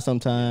fluke shot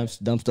sometimes.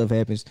 Dumb stuff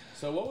happens.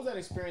 So what was that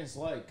experience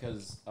like?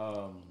 Because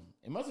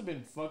it must have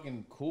been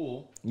fucking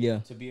cool. Yeah.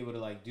 To be able to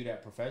like do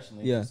that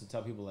professionally. Yeah. Just to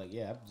tell people like,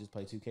 yeah, I just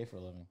play 2K for a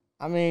living.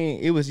 I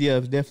mean, it was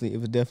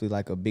definitely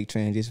like a big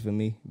transition for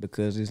me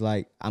because it's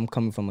like I'm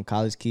coming from a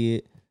college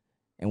kid,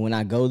 and when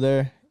I go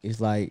there,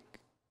 it's like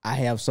I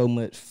have so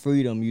much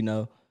freedom, you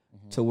know,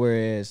 to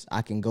whereas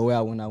I can go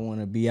out when I want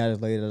to, be out as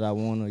late as I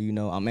want to, you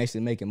know. I'm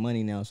actually making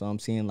money now, so I'm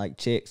seeing like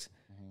checks.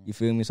 You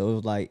feel me? So it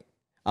was like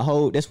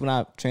that's when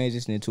I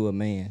transitioned into a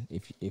man,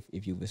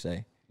 if you would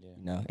say,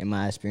 you know, in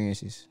my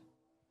experiences.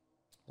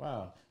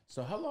 Wow.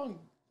 So how long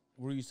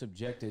were you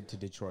subjected to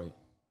Detroit?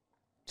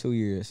 2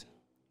 years.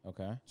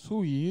 Okay.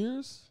 2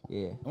 years?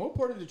 Yeah. And what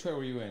part of Detroit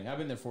were you in? I've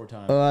been there 4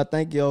 times. I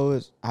think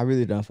I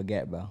really don't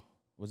forget, bro.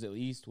 Was it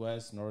east,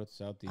 west, north,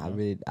 south? I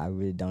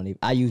really don't even.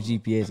 I use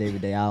GPS every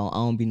day. I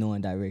don't be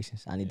knowing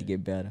directions. I need to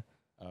get better.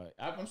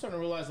 I'm starting to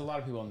realize a lot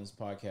of people on this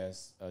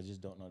podcast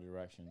just don't know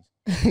directions.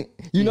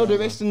 You know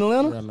directions in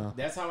Atlanta? Yeah, no.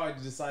 That's how I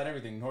decide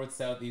everything. North,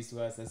 south, east,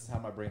 west. That's how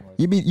my brain works.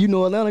 You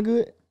know Atlanta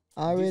good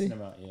already?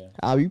 Decent amount,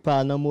 yeah. You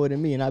probably know more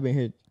than me, and I've been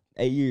here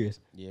 8 years.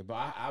 Yeah, but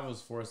I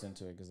was forced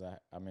into it because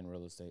I'm in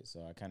real estate,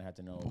 so I kind of had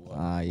to know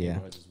what Yeah.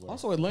 neighborhoods is where.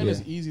 Also,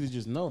 Atlanta's easy to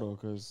just know though,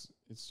 because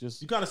it's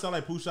just You kind of sound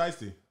like Pooh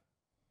Shiesty.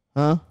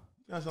 Huh?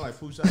 You kind of sound like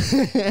Pooh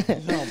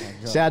Shiesty. oh my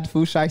god. Shout out to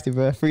Food Shiesty,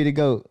 bro. Free to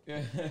go.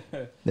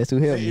 That's who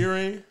helped Say me.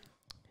 earring.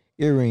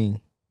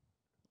 Earring.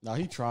 No,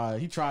 he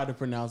tried to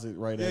pronounce it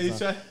right. Yeah, that he time.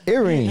 tried.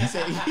 Earring. He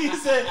said earring. He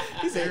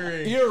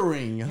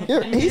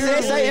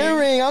said say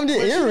earring. I'm just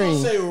But you earring.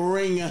 don't say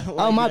ring. Like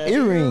Oh, my that.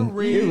 earring.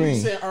 You Earring.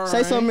 said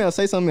Say something else.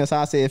 Say something else.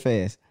 I'll say it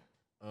fast.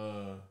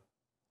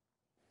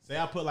 Say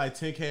I put like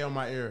 10K on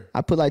my ear.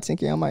 I put like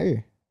 10K on my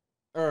ear.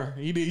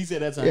 He did. He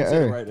said that time. Yeah, he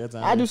said it right that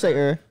time. I do say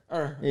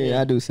Yeah.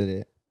 Yeah, I do say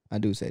that. I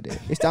do say that.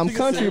 It's I'm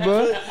country,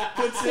 bro.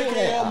 Put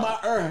 10K on my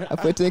ear. I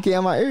put 10K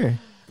on my ear.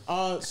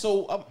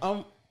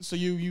 So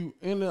you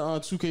in the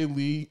 2K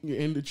league. You're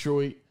in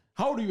Detroit.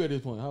 How old are you at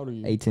this point? How old are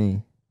you?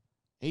 18.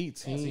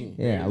 18.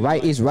 Yeah,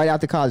 right. It's right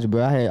after college,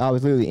 bro. I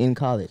was literally in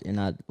college and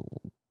I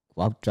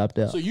dropped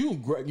out. So you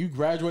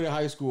graduated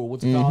high school,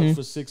 went to college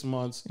for 6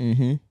 months,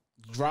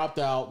 dropped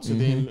out to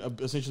then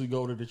essentially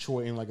go to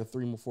Detroit in like a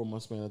 3 or 4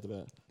 month span after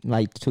that.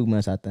 Like 2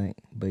 months, I think.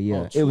 But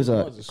yeah, 2 it was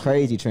a months,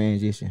 crazy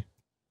transition.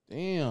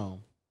 Damn.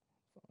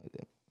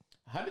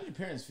 How did your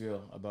parents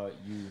feel about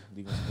you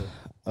leaving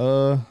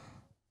school?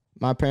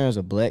 My parents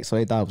are black, so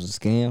they thought it was a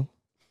scam.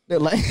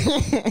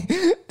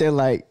 They're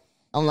like,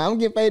 I'm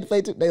getting paid to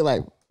play too. They're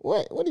like,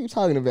 what are you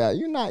talking about?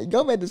 You're not,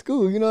 go back to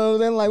school. You know what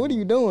I'm saying? Like, what are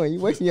you doing? You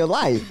wasting your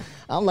life.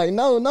 I'm like,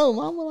 no,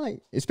 mama.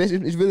 Like,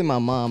 especially, it's really my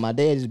mom. My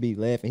dad just be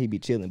laughing. He be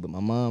chilling. But my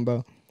mom,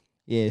 bro,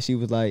 yeah, she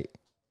was like,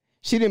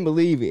 she didn't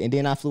believe it. And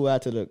then I flew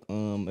out to the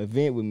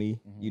event with me,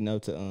 you know,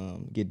 to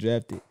get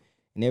drafted.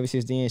 And ever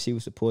since then, she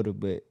was supportive.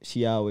 But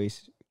she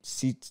always,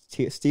 still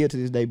to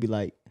this day, be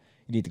like,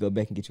 you need to go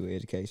back and get your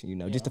education, you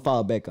know, just to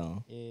fall back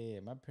on. Yeah,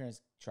 my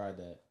parents tried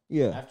that.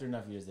 Yeah. After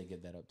enough years, they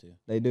get that up too.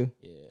 They do?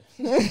 Yeah.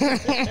 You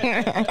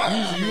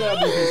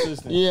gotta be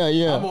consistent.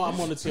 Yeah. I'm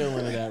on the tail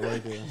end of that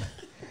right there.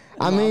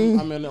 I'm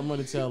on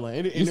the tail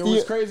end. And it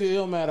was crazy. It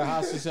don't matter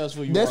how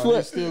successful you that's are. What.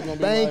 It's still gonna be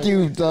Thank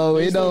you, though.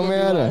 It don't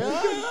matter.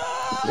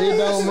 It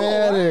don't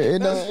matter. It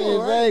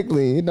don't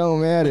exactly. It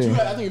don't matter.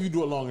 I think if you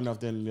do it long enough,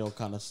 then they'll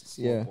kind of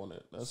slow up on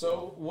it.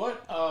 So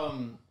what?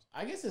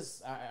 I guess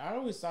it's. I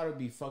always thought it'd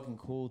be fucking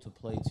cool to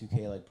play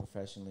 2K like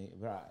professionally,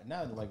 but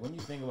now like when you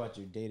think about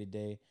your day to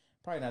day,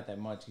 probably not that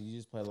much because you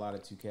just play a lot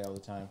of 2K all the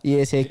time. Yeah,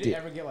 it's hectic. Did it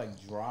ever get like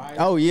dry?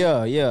 Oh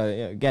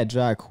yeah. Got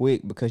dry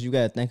quick because you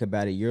gotta think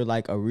about it. You're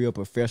like a real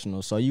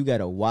professional, so you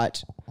gotta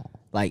watch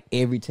like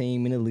every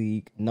team in the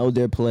league, know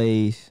their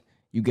plays.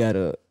 You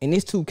gotta, and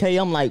it's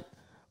 2K. I'm like,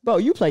 bro,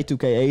 you play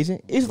 2K,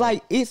 Asian. It's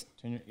like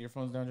Turn your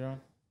earphones down,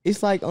 John.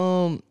 It's like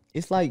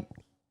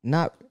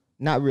not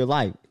real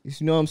life.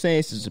 You know what I'm saying?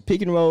 It's just a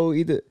pick and roll.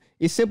 Either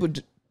it's simple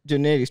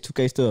genetics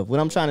 2K stuff. What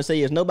I'm trying to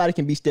say is nobody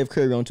can beat Steph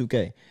Curry on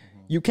 2K.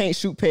 You can't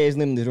shoot past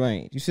limited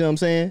range. You see what I'm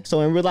saying?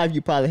 So in real life,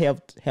 you probably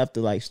have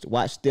to like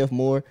watch Steph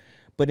more.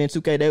 But in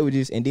 2K, they would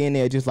just, and then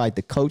they're just like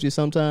the coaches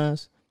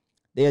sometimes.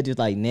 They'll just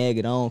like nag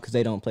it on because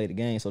they don't play the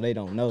game, so they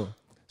don't know.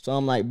 So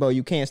I'm like, bro,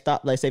 you can't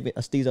stop. Like say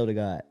a Steezo the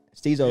guy.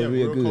 Steezo is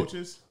real good.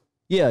 Coaches?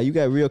 Yeah, you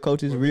got real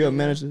coaches, real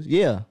managers.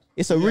 Yeah,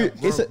 it's a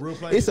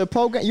it's a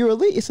program. You're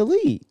elite. It's a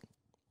league.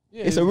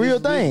 Yeah, it's a real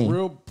thing.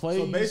 Real plays.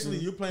 So basically,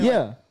 you're playing.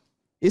 Yeah,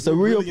 it's a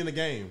real really in the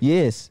game.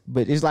 Yes,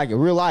 but it's like a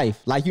real life.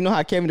 Like you know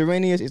how Kevin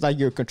Durant is. It's like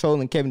you're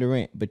controlling Kevin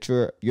Durant, but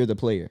you're the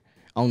player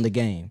on the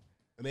game.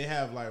 And they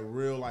have like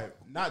real like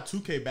not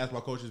 2K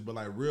basketball coaches, but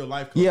like real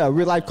life coaches. Yeah,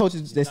 real life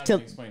coaches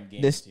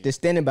that's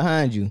standing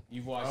behind you.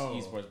 You've watched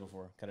esports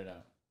before. Cut it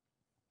out.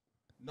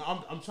 No,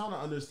 I'm trying to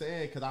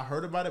understand because I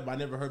heard about it, but I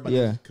never heard about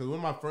Yeah. it. Because one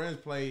of my friends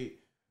played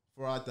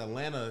for like the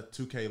Atlanta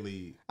 2K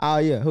league. Oh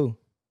yeah, who?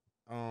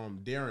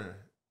 Darren.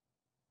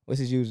 What's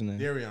his username?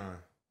 Darion.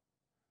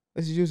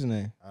 What's his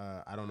username?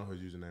 I don't know his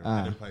username.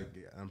 I didn't play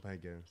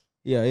games.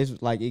 Yeah,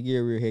 it's like it get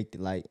real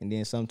hectic. Like, and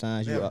then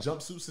sometimes They you have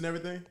jumpsuits and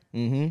everything.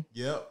 Mm-hmm.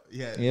 Yep.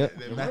 Yeah. Yep.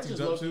 They The matching merch is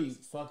low-key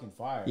jumpsuits. fucking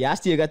fire. Yeah, I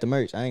still got the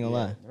merch. I ain't gonna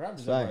lie. The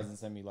Raptors Fire. Enterprise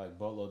send me like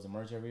boatloads of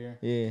merch every year.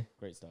 Yeah,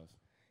 Great stuff.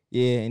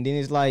 yeah, and then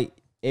it's like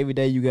every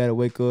day you gotta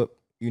wake up.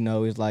 You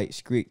know, it's like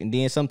strict, and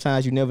then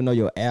sometimes you never know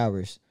your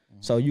hours.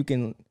 So you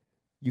can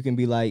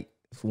be like,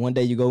 if one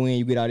day you go in,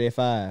 you get out there at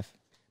 5,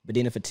 but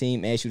then if a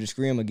team asks you to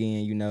scrim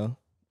again, you know,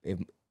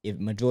 if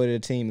majority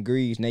of the team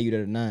agrees, now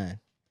you're at 9.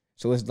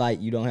 So it's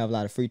like you don't have a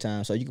lot of free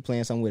time. So you can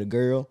plan something with a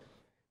girl.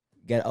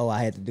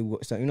 I had to do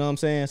something. You know what I'm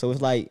saying? So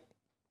it's like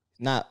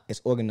not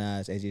as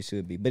organized as it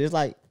should be, but it's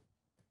like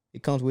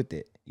it comes with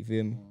it. You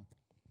feel me?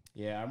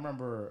 Yeah, I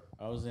remember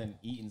I was in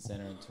Eaton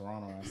Center in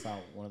Toronto and I saw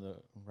one of the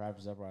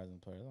Raptors Uprising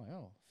players. I'm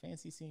like, oh,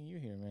 fancy seeing you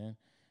here, man.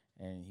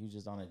 And he was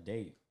just on a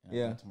date.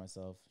 And I thought to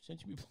myself,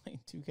 shouldn't you be playing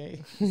 2K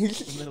in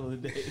the middle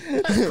of the day?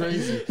 That's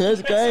crazy.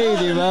 That's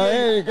crazy,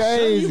 bro. That's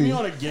crazy. You be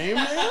on a game,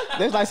 man?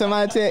 That's like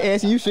somebody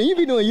asking you, shouldn't you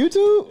be doing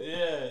YouTube?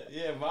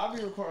 Yeah, but I'll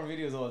be recording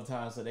videos all the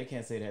time, so they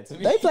can't say that to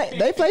me. They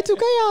play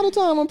 2K all the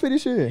time, I'm pretty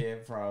sure. Yeah,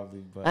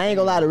 probably. But I ain't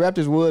gonna lie, the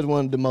Raptors was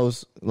one of the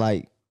most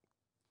like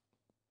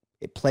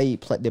they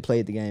played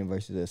the game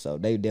versus us, so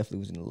they definitely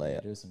was in the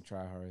lab. There's some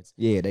tryhards.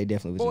 Yeah, they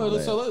definitely was in the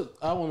lab. So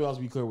I want to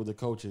also be clear with the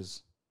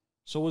coaches.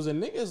 So was the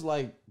niggas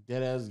like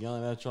dead ass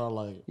yelling at y'all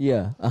like?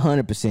 Yeah, He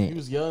 100%.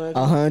 was yelling at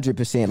you?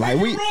 100%. Like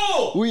we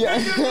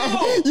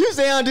you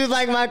sound just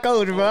like my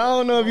coach, bro. I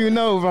don't know if you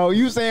know, bro.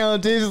 You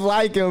sound just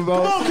like him,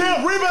 bro. Come on,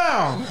 Cam,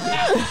 rebound.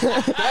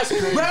 That's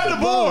crazy. Grab the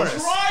boards.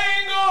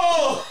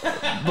 Triangle!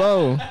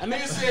 Bro, A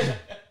nigga said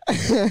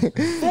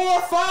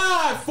 4,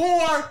 5,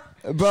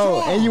 4.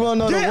 bro, and you wanna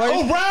know Get the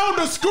worst? around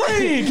the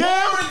screen,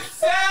 Cam.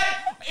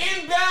 Set,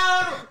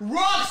 inbound,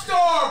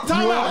 rockstar.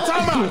 Time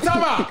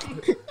out.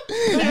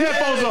 Put your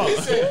headphones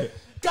on.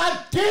 God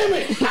damn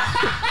it!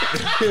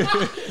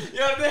 Yo,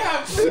 Yeah, they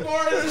have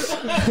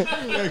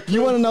clipboards.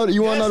 You want to know?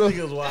 You want to know the?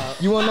 Niggas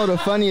wild. You want to know the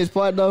funniest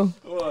part though?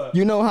 What?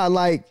 You know how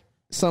like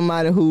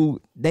somebody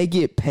who they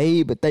get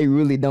paid, but they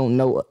really don't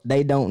know.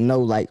 They don't know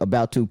like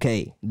about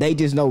 2K. They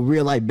just know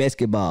real life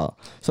basketball.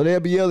 So they'll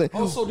be yelling.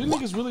 Oh, so these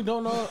niggas really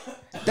don't know?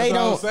 They what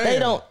I'm don't.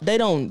 saying. They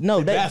don't know.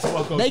 They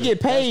basketball coaches. they get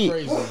paid.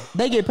 That's crazy.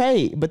 They get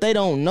paid, but they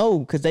don't know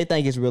because they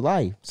think it's real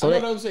life. So I know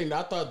they, what I'm saying.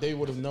 I thought they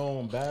would have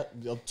known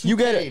 2K, You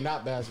gotta-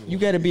 not basketball. you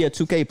got to be a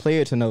 2K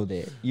player to know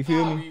that. You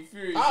feel me?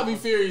 I'll be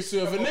furious too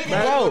if a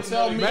nigga Bro, would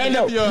tell me. man,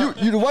 no,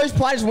 you the worst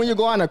part is when you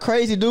go on a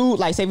crazy dude,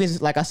 like say, for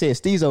instance, like I said,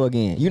 Steezo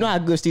again. You know how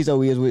good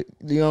Steezo is with,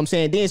 you know what I'm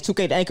saying? Then it's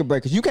 2K the anchor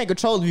breakers. You can't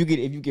control if you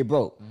get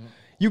broke.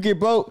 You get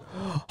broke.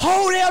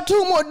 Hold there,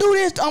 two more. Do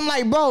this. I'm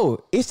like,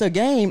 bro, it's a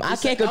game. I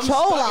can't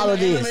control all of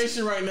this.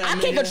 Right now, I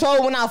can't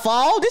control when I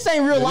fall. This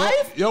ain't real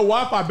life. Your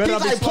Wi-Fi better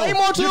He's not be like, slow. play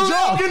more to You the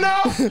jogging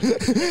now?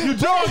 You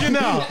jogging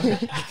now?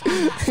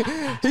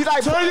 He's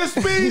like, Turn your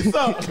speeds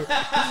up.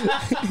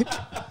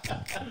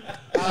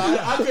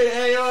 I could,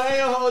 hey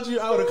yo, hold you.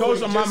 I would have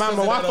Coach, my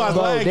Wi-Fi's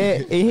bro, lagging.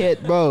 that it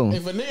hit, bro.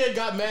 If a nigga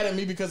got mad at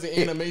me because of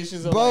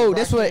animations, I'm Bro, like,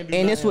 that's I what, can't do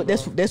and that's what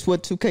nothing, that's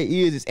what 2K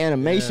is. It's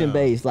animation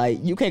based. Like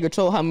you can't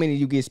control how many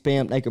you get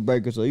spammed like a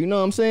burger. So you know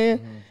what I'm saying,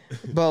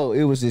 bro?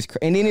 It was just,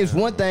 and then it's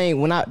one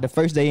thing when the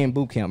first day in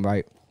boot camp,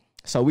 right?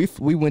 So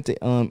we went to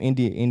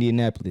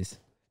Indianapolis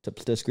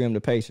to scrim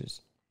the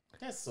Pacers.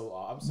 That's so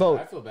odd. I'm Bro. sorry.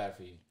 I feel bad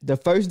for you. The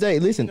first day,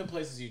 listen, The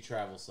places you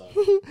travel suck.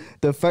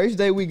 the first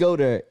day we go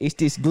there, it's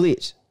this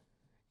glitch.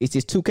 It's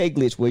this 2K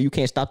glitch where you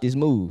can't stop this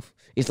move.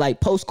 It's like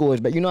post scores,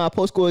 but you know how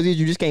post scores is,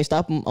 you just can't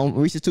stop them on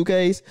reaches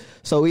 2Ks.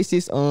 So it's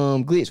this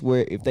glitch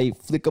where if they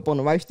flick up on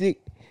the right stick,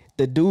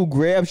 the dude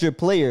grabs your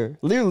player.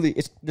 Literally,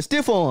 it's the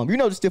stiff arm. You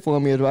know what the stiff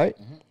arm is, right?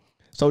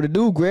 So the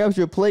dude grabs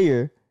your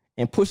player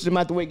and pushes him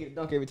out the way, get a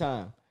dunk every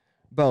time.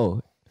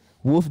 Bro,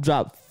 Wolf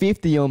dropped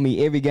 50 on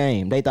me every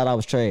game. They thought I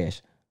was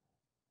trash.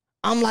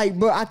 I'm like,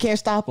 bro, I can't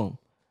stop him.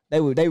 They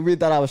really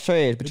thought I was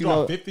trash, but You you know,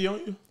 dropped 50 on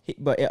you?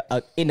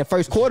 but in the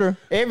first quarter,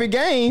 every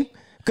game,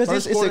 because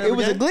First it quarter,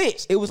 was every a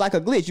glitch. It was like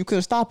a glitch. You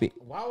couldn't stop it.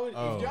 Why would if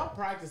y'all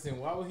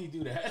practicing? Why would he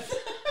do that?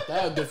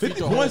 That would defeat 50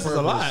 the whole points is a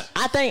purpose. lot.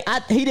 I think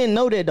he didn't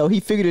know that though. He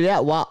figured it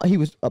out while he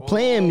was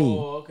playing me.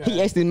 okay.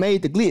 He actually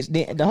made the glitch.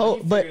 Then the whole,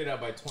 He but figured it out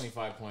by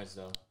 25 points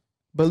though.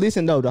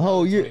 listen though, the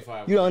whole year,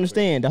 25 you don't was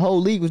understand. The whole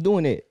league was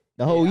doing it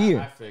the whole Yeah, year.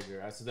 I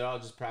figure. So they're all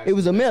just practicing. It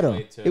was a That's meta.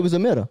 way to- It was a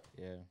meta.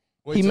 Yeah.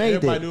 Wait, He so made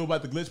everybody that. knew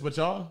about the glitch but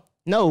y'all?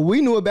 No, we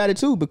knew about it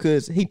too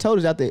because he told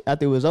us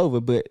after it was over.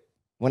 But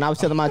when I was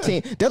telling my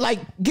team, they're like,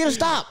 "Get a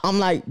stop." I'm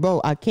like, "Bro,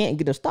 I can't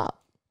get a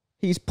stop."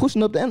 He's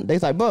pushing up the end. They're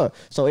like, "Bro."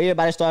 So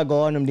everybody started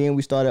guarding him. Then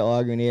we started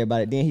arguing.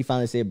 Everybody. Then he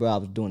finally said, "Bro, I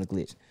was doing a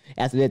glitch."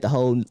 After that, the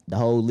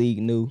whole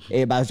league knew.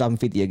 Everybody was dropping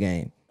 50 a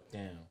game.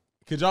 Damn.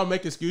 Could y'all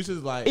make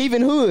excuses like,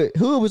 Even Hood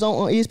was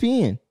on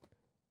ESPN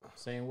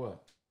Saying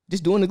what?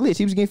 just doing the glitch.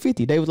 He was getting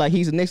 50. They was like,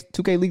 "He's the next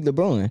 2K league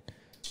LeBron."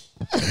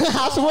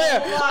 I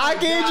swear, I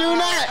kid you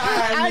not.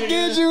 I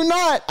kid you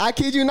not. I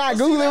kid you not.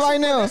 Google it right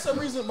now. That's the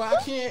reason why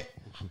I can't.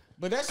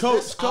 But that's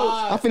Coach, that's Coach,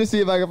 odd. I'm finna see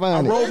if I can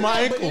find rolled it. my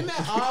But ankle. isn't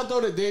that odd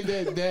though that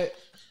that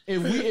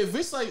if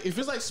it's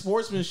like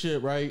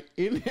sportsmanship, right?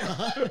 Could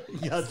could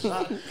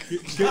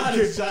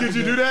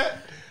you do that?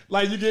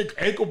 Like you get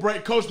ankle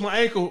break, coach, my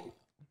ankle,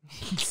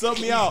 sub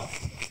me out.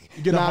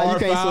 You get a Nah, you hard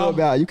can't foul. sub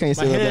out. You can't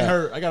My sub head out.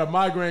 hurt. I got a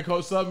migraine,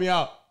 coach. Sub me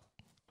out.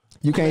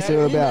 You can't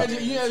sub out. You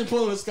imagine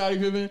pulling a Scottie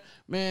Pippen,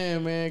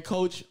 man,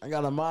 coach, I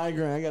got a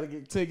migraine. I gotta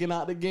get taken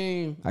out the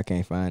game. I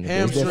can't find it.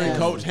 Hamstring,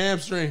 coach.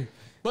 Hamstring.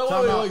 But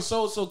Time out. wait,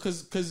 so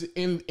because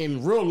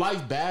in real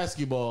life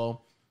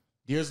basketball,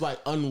 there's like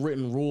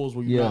unwritten rules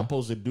where you're Yeah. not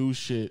supposed to do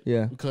shit.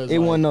 Yeah, because it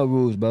like, wasn't no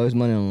rules, bro. It's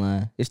money on the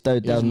line. It's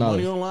there's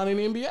money $30,000. on the line in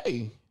the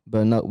NBA.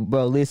 But no,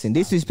 bro. Listen,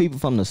 this is people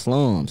from the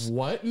slums,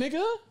 What,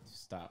 nigga?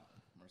 Stop.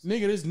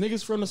 Nigga, there's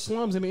niggas from the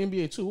slums in the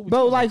NBA too. What we bro.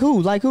 talking Like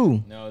who? Like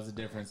who? No, it's a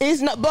difference.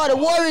 It's not. Bro, the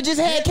Warriors just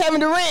had Kevin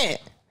Durant.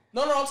 about?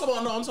 No, I'm talking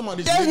about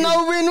this. There's niggas-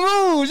 no written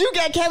rules. You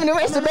got Kevin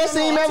Durant. It's the best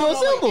team I'm ever talking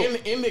about, assembled.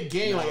 like, in the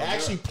game, like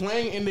actually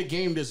playing in the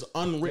game, there's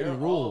They're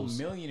unwritten all rules.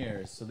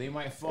 millionaires, so they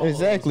might follow.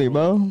 Exactly, those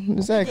rules. bro.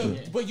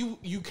 Exactly. But you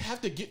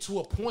have to get to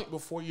a point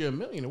before you're a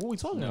millionaire. What are we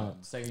talking No, about?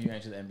 the second you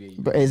enter the NBA, you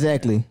But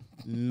exactly.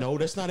 No,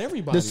 that's not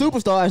everybody. The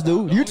superstars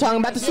do. You talking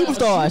about the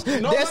superstars?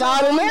 That's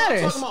all that I'm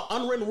matters. talking about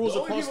unwritten rules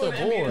the only across people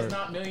the in the NBA board. that's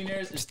not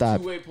millionaires is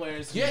Stop. two-way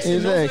players. Yes, and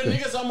those are the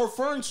Exactly. niggas I'm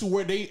referring to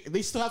where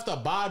they still have to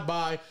abide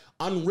by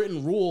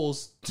unwritten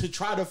rules to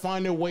try to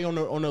find their way on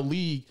the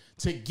league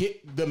to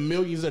get the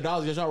millions of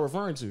dollars that y'all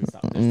referring to.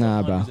 Stop. There's Nah,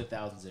 still bro. hundreds of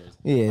thousands there.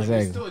 Yeah, Like, exactly.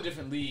 It's still a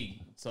different league.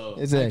 So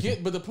I Exactly.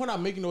 get, but the point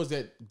I'm making though is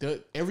that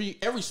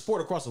every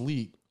sport across the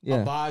league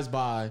Yeah. abides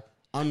by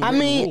I unwritten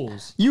mean,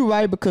 rules. you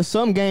right because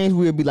some games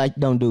will be like,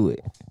 don't do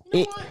it.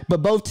 know what?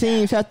 But both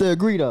teams have to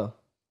agree though.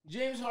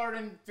 James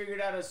Harden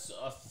figured out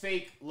a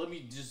fake, let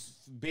me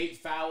just bait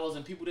fouls,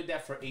 and people did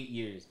that for 8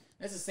 years.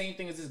 That's the same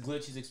thing as this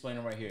glitch he's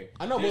explaining right here.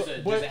 I know,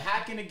 there's but a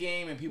hack in the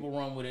game, and people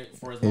run with it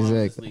for as long as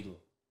it's Exactly. legal.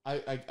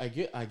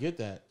 I get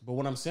that, but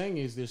what I'm saying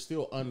is there's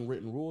still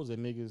unwritten rules that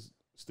niggas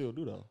still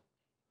do though.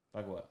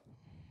 Like what?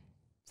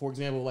 for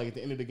example, like at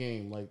the end of the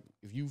game, like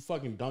if you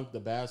fucking dunk the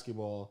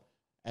basketball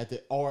at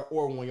the or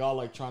when y'all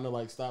like trying to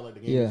like stop like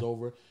the game is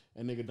over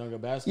and nigga dunk a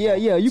basketball.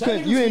 Yeah, you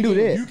didn't do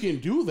that. You can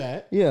do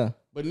that. Yeah.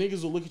 But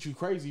niggas will look at you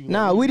crazy.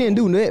 Nah, like, we didn't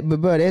do that.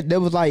 But bro, that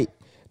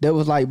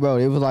was like,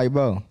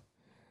 bro.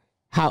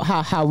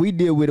 How we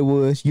deal with it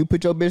was you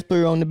put your best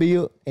player on the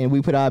field and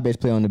we put our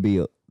best player on the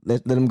field.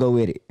 Let them go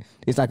with it.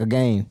 It's like a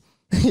game.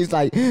 It's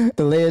like the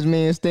last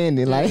man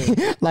standing,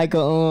 like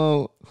a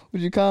what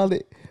you call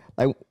it?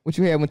 Like what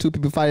you had when two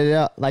people fight it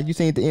out. Like you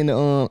seen at the end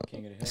of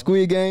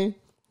Squid Game.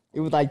 It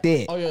was like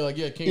that. Oh yeah, like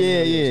King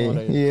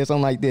yeah,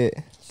 something like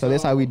that. So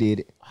that's how we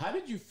did it. How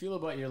did you feel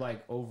about your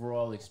like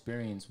overall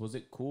experience? Was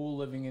it cool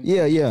living in?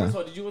 Yeah. First of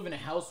all, did you live in a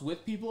house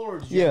with people or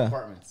did you have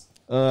apartments?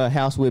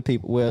 House with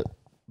people. Well,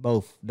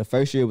 both. The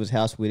first year was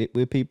house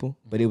with people,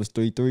 but it was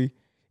 3-3.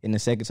 And the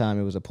second time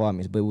it was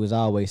apartments, but it was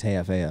always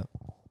half. How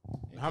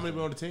many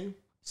people on the team?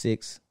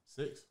 6.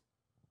 6.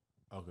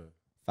 Okay.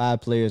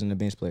 5 players and a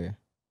bench player.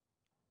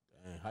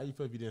 Dang, how you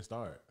feel if you didn't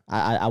start?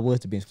 I was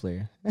the bench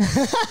player.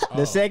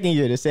 The second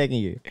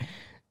year.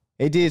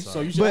 It did.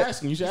 So you should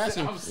ask him. You should ask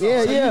him.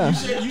 Yeah.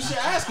 You should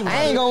ask him.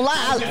 I ain't gonna lie.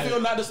 How did it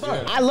feel not to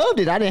start? I loved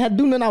it. I didn't have to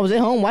do nothing. I was at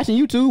home watching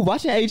YouTube,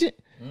 watching Agent,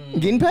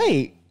 getting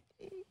paid.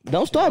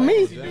 Don't start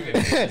me.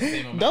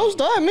 Don't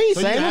start me.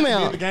 So Same you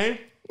amount. in the game?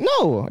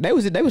 No, they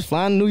was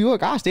flying to New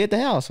York. I stay at the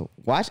house,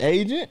 watch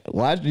Agent,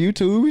 watch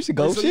YouTube. We should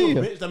go So chill. you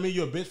a bench? I mean,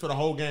 you're a bench for the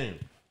whole game.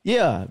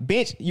 Yeah,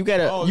 bench. You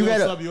gotta. Oh, you they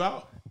gotta sub you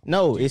out.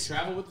 No, You it's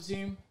travel with the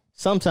team?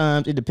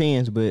 sometimes it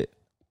depends, but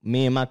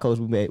me and my coach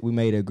we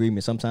made an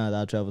agreement. Sometimes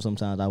I'll travel,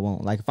 sometimes I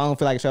won't. Like if I don't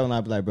feel like traveling,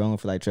 I'll be like, bro, I don't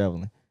feel like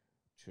traveling.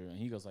 True. And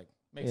he goes like,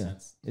 makes Yeah,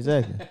 sense.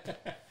 exactly.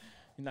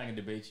 He's not gonna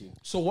debate you.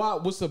 So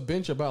what's the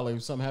bench about? Like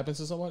if something happens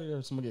to somebody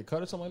or somebody get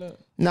cut or something like that?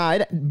 Nah,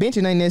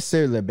 benching ain't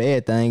necessarily a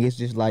bad thing. It's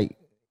just like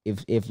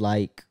if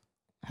like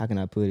how can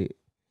I put it?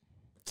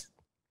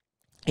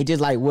 It's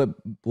just like what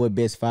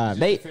best five. Just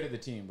They the fit of the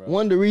team, bro.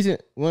 one of the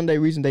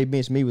reason they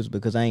benched me was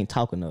because I ain't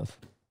talk enough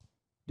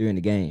during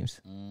the games.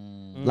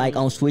 Like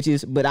on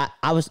switches, but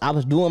I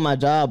was doing my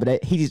job,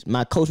 but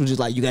my coach was just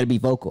like, you got to be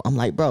vocal. I'm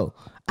like, bro,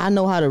 I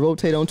know how to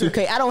rotate on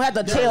 2K. I don't have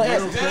to tell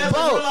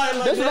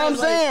bro. That's what I'm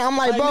saying. I'm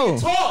like, bro,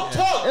 Talk.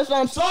 that's what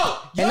I'm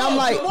Talk. And I'm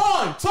like, come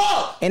on,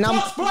 talk. And I'm-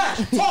 talk,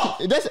 splash, talk.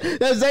 that's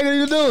exactly what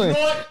you're doing. You know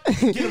what?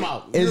 Get him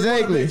out.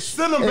 Exactly.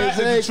 Send them back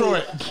to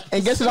Detroit.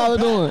 And guess what I was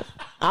doing?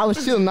 I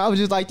was chilling. I was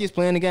just like this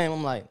playing the game.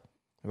 I'm like,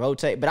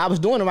 rotate. But I was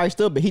doing the right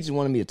stuff, but he just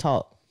wanted me to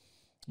talk.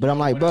 But I'm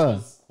like,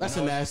 bro, That's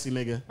a nasty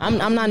nigga. I'm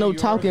not no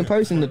talking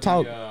person to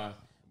talk.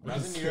 When I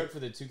was in New York for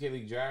the 2K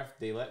League draft,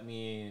 they let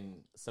me in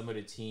some of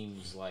the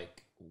teams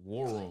like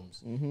war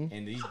rooms,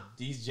 and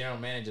these general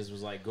managers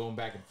was like going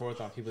back and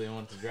forth on people they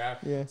wanted to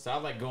draft. Yeah. So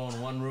I'd like go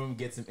in one room,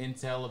 get some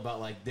intel about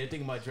like they're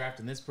thinking about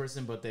drafting this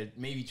person, but they're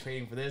maybe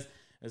trading for this.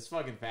 It's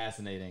fucking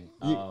fascinating.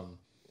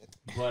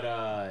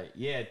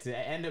 Yeah, to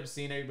end up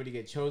seeing everybody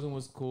get chosen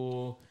was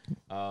cool.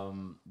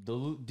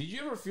 Did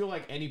you ever feel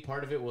like any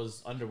part of it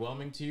was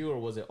underwhelming to you, or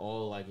was it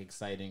all like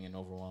exciting and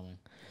overwhelming?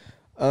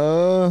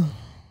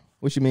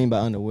 What you mean by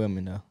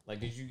underwhelming though? Like,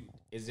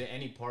 is there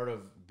any part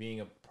of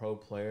being a pro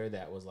player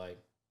that was like,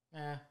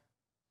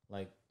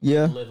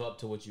 Yeah. live up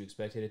to what you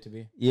expected it to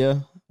be? Yeah.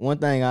 One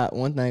thing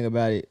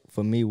about it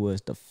for me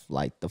was the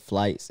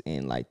flights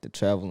and like the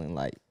traveling.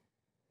 Like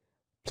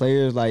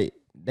players like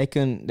they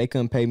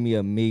couldn't pay me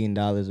 $1 million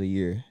a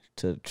year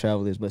to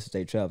travel as much as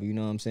they travel. You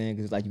know what I'm saying?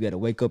 Because like you got to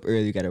wake up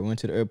early, you got to run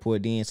to the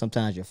airport. Then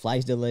sometimes your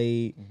flight's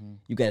delayed.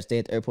 You got to stay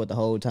at the airport the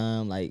whole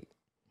time. Like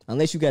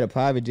unless you got a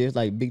private jet,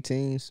 like big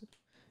teams.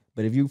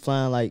 But if you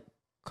flying like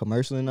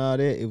commercial and all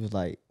that, it was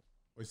like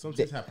Wait, some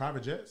teams have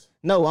private jets?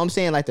 no. I'm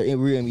saying like the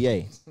real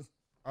NBA.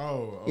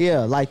 Oh, okay. Yeah,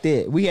 like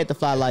that. We had to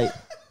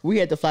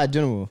fly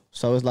general.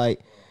 So it's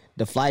like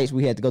the flights,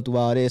 we had to go through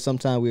all this.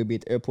 Sometimes we'd be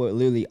at the airport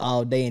literally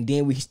all day, and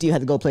then we still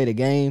had to go play the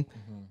game.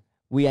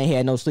 We ain't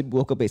had no sleep. We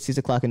woke up at 6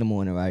 o'clock in the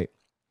morning, right?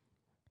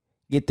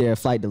 Get there,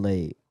 flight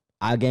delayed.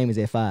 Our game is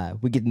at 5.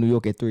 We get to New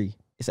York at 3.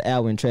 It's an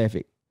hour in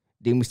traffic.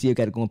 Then we still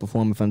got to go and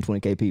perform in front of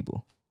 20K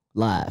people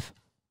live.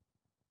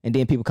 And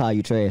then people call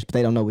you trash, but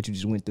they don't know what you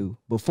just went through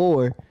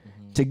before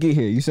to get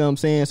here. You see what I'm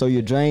saying? So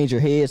your drains,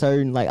 your head's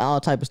hurting, like all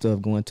type of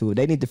stuff going to it.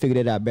 They need to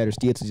figure that out better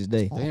still to this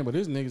day. Damn, but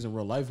there's niggas in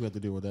real life who have to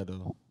deal with that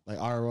though. Like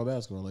IRL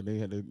basketball, like they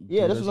had to.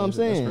 Yeah, that's what I'm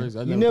saying. That's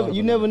crazy.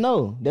 You never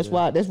know. That's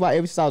why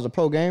ever since I was a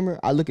pro gamer,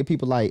 I look at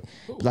people like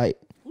Who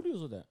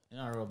deals with that in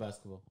RL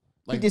basketball?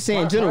 Like just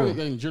saying private,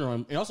 in general,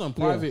 and also in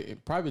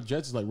private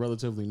jets is like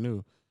relatively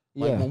new.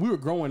 Like when we were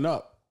growing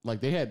up, like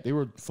they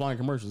were flying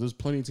commercials. There's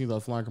plenty of teams that were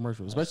flying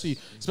commercials, especially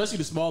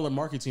the smaller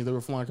market teams. They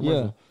were flying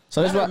commercials. Yeah.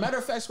 So that's matter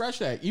of fact, scratch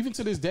that. Even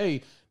to this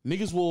day,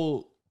 niggas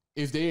will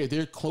if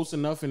they're close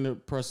enough in the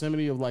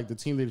proximity of like the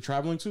team they're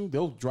traveling to,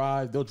 they'll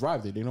drive there.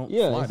 They don't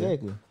fly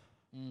exactly.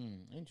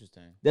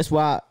 Interesting. That's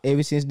why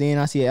ever since then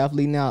I see an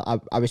athlete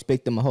now, I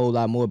respect them a whole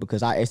lot more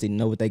because I actually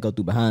know what they go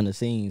through behind the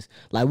scenes.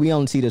 Like we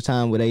only see the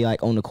time where they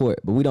like on the court,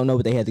 but we don't know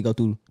what they had to go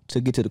through to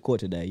get to the court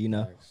today, you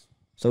know?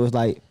 So it's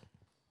like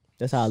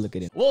That's how I look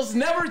at it. Well, it's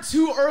never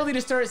too early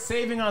to start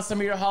saving on some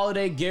of your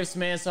holiday gifts,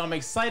 man. So I'm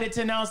excited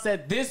to announce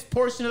that this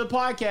portion of the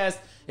podcast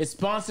is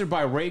sponsored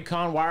by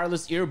Raycon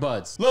wireless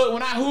earbuds. Look,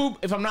 when I hoop,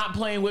 if I'm not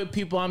playing with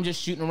people, I'm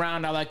just shooting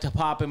around, I like to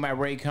pop in my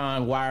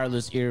Raycon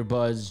wireless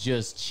earbuds,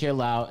 just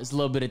chill out. It's a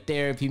little bit of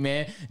therapy,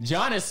 man.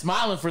 John is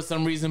smiling for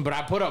some reason, but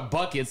I put up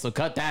buckets, so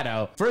cut that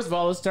out. First of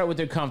all, let's start with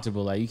they're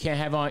comfortable. Like, you can't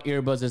have on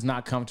earbuds that's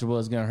not comfortable.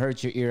 It's gonna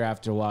hurt your ear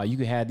after a while. You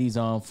can have these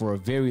on for a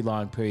very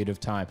long period of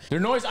time. They're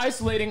noise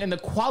isolating and the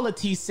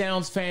quality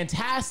sounds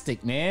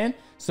fantastic, man.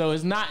 So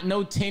it's not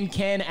no tin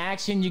can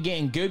action. You're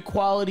getting good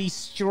quality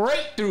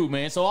straight through,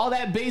 man. So all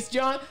that bass,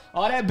 John,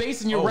 all that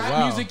bass in your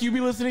rap music you be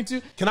listening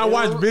to. Can I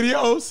watch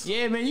videos?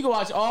 Yeah, man, you can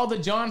watch all the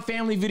John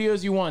family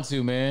videos you want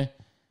to, man.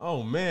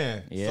 Oh,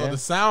 man. Yeah. So the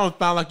sound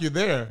sound like you're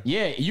there.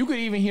 Yeah, you could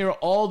even hear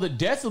all the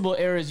decibel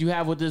errors you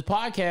have with this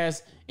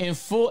podcast in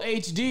full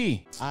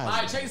HD. All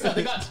right, check this out.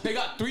 They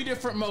got 3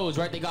 different modes,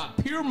 right? They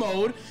got pure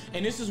mode,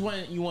 and this is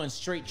when you want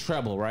straight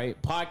treble, right?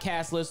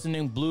 Podcast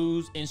listening,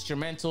 blues,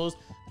 instrumentals,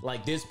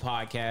 like this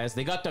podcast.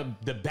 They got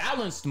the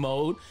balanced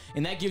mode,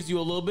 and that gives you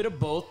a little bit of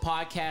both: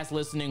 podcast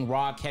listening,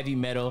 rock, heavy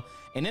metal.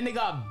 And then they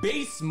got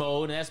bass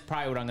mode, and that's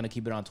probably what I'm gonna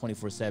keep it on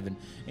 24/7.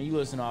 And you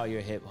listen to all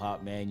your hip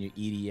hop, man, your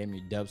EDM,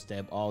 your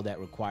dubstep, all that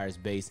requires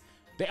bass.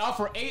 They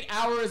offer 8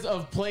 hours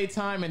of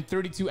playtime and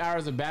 32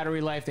 hours of battery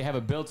life. They have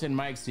a built-in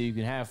mic so you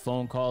can have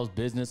phone calls,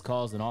 business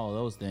calls, and all of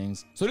those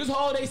things. So this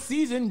holiday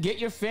season, get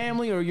your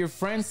family or your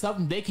friends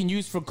something they can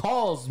use for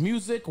calls,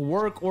 music,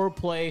 work, or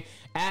play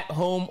at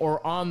home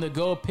or on the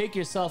go. Pick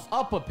yourself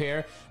up a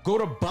pair. Go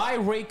to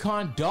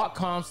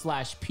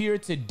buyraycon.com/peer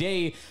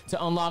today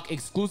to unlock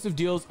exclusive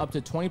deals up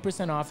to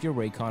 20% off your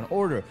Raycon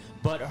order.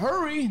 But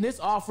hurry, this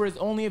offer is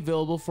only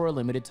available for a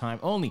limited time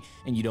only,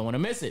 and you don't want to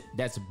miss it.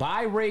 That's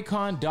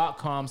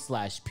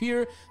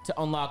buyraycon.com/peer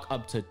to unlock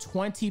up to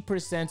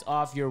 20%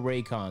 off your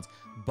Raycons.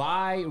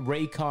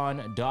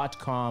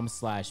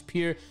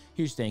 Buyraycon.com/peer.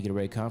 Huge thank you to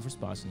Raycon for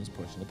sponsoring this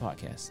portion of the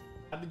podcast.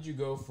 How did you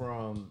go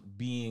from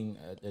being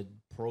a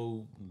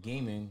pro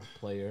gaming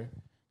player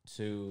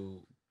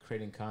to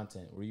creating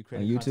content? Were you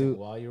creating On content YouTube?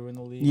 while you were in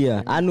the league?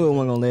 Yeah, I knew it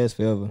wasn't gonna last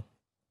forever,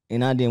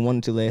 and I didn't want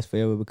it to last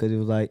forever because it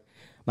was like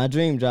my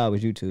dream job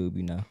was YouTube,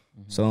 you know.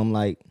 Mm-hmm. So I'm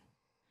like,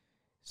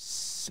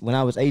 when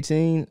I was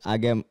 18, I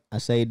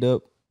saved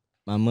up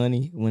my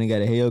money, went and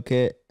got a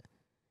Hellcat,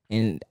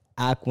 and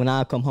when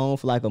I come home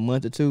for like a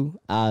month or two,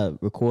 I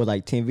record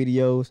like 10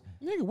 videos.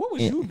 Nigga, what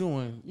was you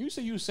doing? You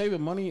said you was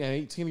saving money at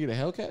 18 to get a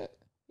Hellcat?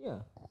 Yeah.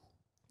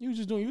 You was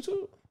just doing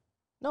YouTube?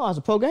 No, I was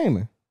a pro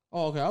gamer.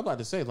 Oh, okay. I was about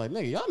to say, like,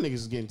 nigga, y'all niggas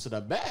is getting to the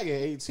bag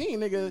at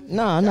 18, nigga.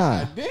 Nah.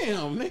 God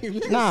damn,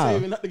 nigga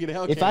saving up to get a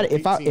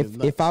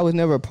Hellcat. If I was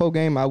never a pro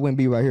gamer, I wouldn't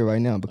be right here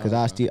right now because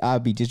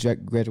I'd be just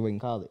graduating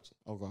college.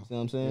 Okay. You know what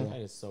I'm saying?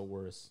 That is so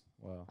worse.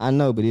 Wow. I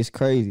know, but it's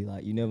crazy.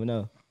 Like, you never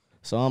know.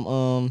 So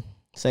I'm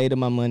saved up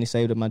my money,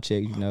 saved up my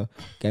checks, you know,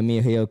 got me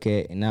a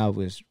Hellcat, and I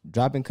was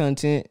dropping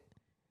content.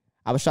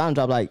 I was trying to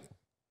drop like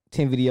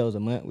 10 videos a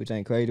month, which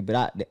ain't crazy,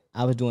 but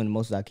I was doing the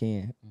most I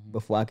can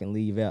before I can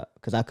leave out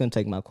because I couldn't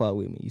take my quad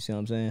with me. You see what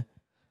I'm saying?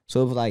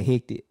 So it was like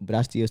hectic, but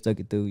I still stuck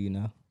it through, you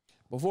know.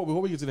 Before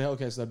we get to the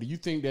Hellcat stuff, do you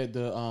think that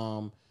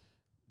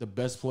the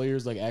best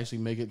players like actually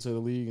make it to the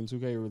league in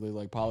 2K, or are they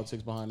like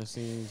politics behind the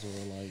scenes, or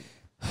like?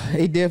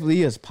 It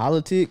definitely is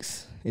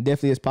politics.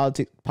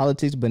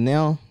 Politics, but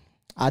now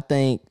I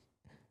think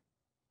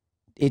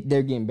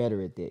they're getting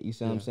better at that. You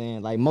see what I'm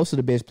saying? Like most of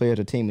the best players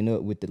are teaming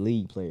up with the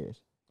league players.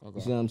 Okay.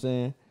 You see what I'm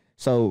saying?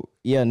 So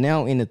yeah,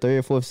 now in the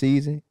 3rd, 4th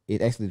season,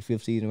 it's actually the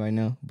 5th season right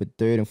now. But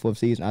 3rd and 4th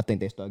season, I think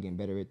they start getting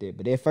better at that.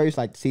 But at first,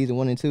 like season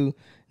 1 and 2,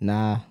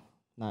 nah,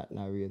 not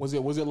really. Was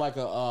it like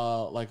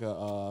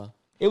a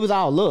It was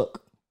all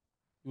luck.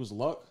 It was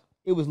luck.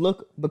 It was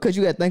luck because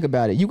you got to think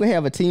about it. You can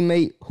have a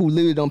teammate who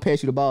literally don't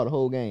pass you the ball the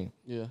whole game.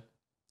 Yeah.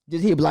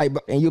 Just he'll be like,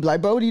 and you'll be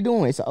like, bro, what are you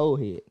doing? It's an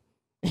old head.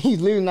 He's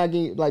literally not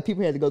getting, like,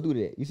 people had to go through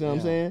that. You see what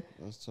I'm saying?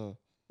 That's tough.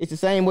 It's the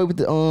same way with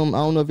the I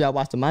don't know if y'all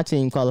watched My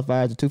Team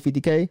qualifiers, the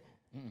 250K.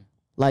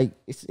 Like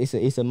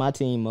it's a My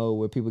Team mode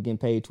where people getting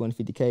paid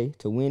 $250K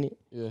to win it.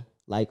 Yeah.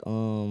 Like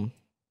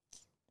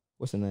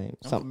what's the name?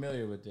 I'm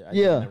familiar with it. I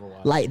yeah. never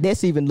watched like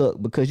that's even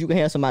look because you can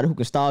have somebody who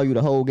can stall you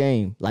the whole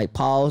game. Like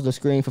pause the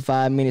screen for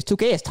 5 minutes.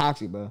 2K is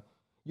toxic, bro.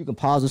 You can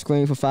pause the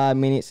screen for 5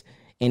 minutes,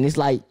 and it's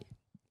like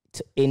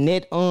in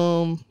that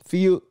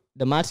field.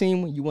 My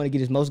team, you want to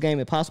get as most game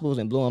as possible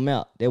and blow them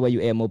out. That way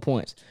you add more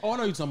points. Oh, I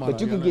know you're talking about.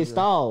 But you can get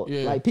stalled.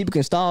 Yeah. Like people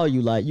can stall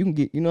you. Like you can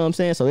get, you know what I'm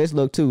saying? So it's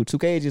luck too.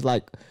 2K is just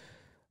like,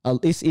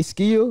 it's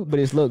skill, but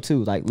it's luck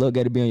too. Like luck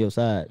got to be on your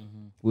side.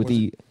 With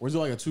was it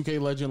like a 2K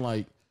legend?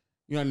 Like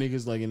you know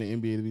niggas like in the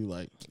NBA to be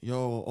like,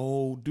 yo,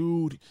 old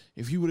dude,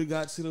 if he would have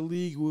got to the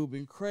league, it would have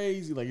been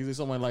crazy. Like is there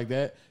someone like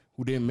that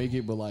who didn't make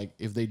it, but like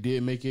if they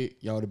did make it,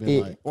 y'all would have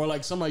been like, or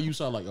like somebody you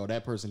saw like, oh,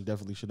 that person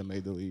definitely should have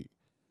made the league.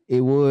 It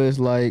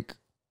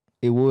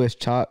was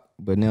Chalk,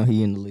 but now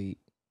he in the league.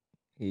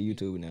 He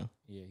YouTube now.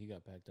 Yeah, he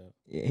got packed up.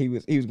 Yeah, he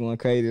was going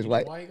crazy. It's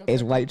Why he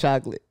got white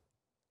chocolate.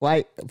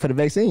 White for the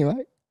vaccine,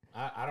 right?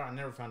 I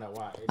never found out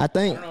why. I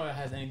think- I don't know if it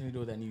has anything to do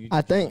with that new YouTube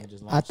I channel think he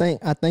just I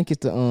launched. think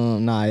it's the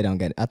Nah, I don't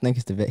get it. I think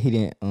it's the he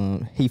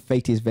didn't he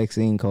faked his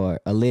vaccine card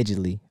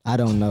allegedly. I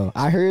don't know.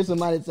 I heard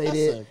somebody say That's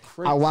that. a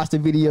crazy- I watched the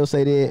video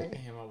say that.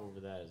 Backing him up over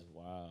that is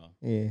wild.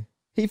 Yeah,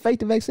 he faked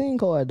the vaccine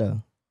card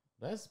though.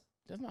 That's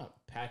not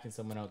packing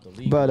someone out the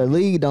league. Bro, the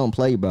league don't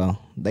play, bro.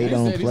 They They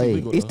don't said it's play.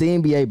 illegal, It's though. the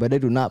NBA, but they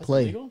do not That's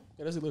play. illegal?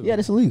 Yeah, that's illegal. Yeah,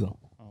 that's illegal.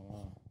 Oh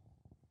wow.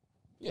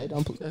 yeah, they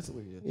don't pl- that's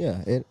illegal.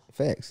 Yeah,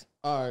 facts.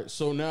 All right,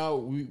 so now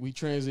we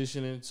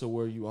transitioning to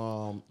where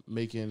you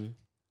making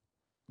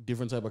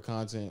different type of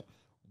content.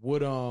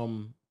 What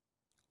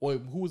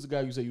wait, who was the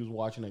guy you said you was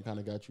watching that kind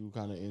of got you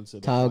kind of into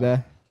the Tall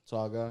guy.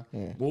 Tall guy.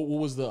 Yeah. What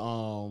was the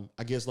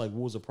I guess like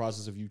what was the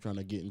process of you trying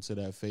to get into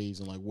that phase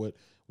and like what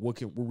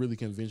really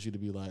convinced you to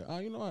be like,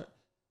 you know what,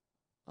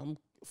 I'm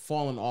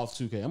falling off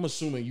 2K. I'm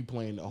assuming you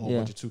playing a whole Yeah.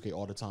 bunch of 2K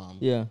all the time.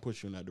 Yeah.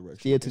 push you in that direction.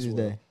 Still to as this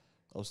well. day.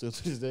 Oh, still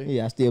to this day.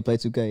 Yeah, I still play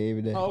 2K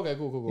every day. Oh, okay,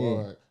 cool. Yeah.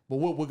 All right. But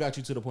what got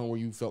you to the point where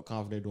you felt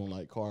confident doing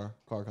like car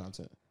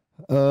content?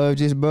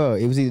 Just bro,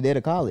 it was either that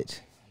or college.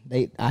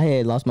 I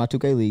had lost my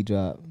 2K league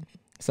job.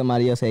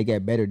 Somebody else had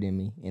got better than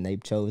me, and they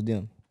chose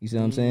them. You see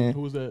what I'm saying?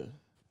 Who was that?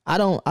 I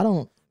don't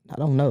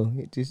know.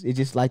 It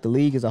just like the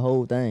league is a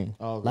whole thing.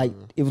 Oh, okay, like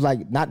okay. it was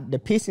like not the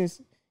Pistons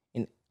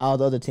and all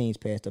the other teams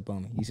passed up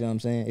on me. You see what I'm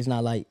saying? It's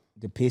not like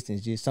the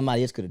Pistons. Just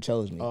somebody else could have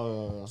chose me.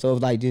 Oh, So it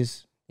was like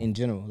just in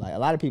general. Like a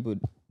lot of people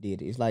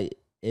did it. It's like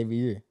every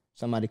year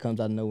somebody comes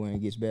out of nowhere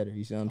and gets better.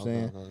 You see what I'm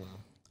saying? okay.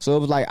 So it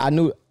was like I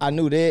knew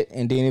that,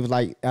 and then it was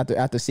like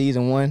after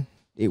season 1,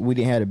 we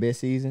didn't have the best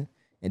season,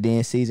 and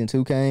then season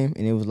 2 came,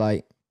 and it was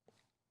like,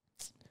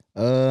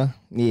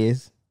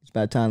 it's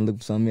about time to look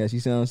for something else. You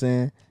see what I'm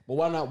saying? But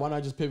why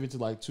not just pivot to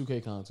like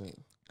 2K content?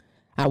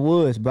 I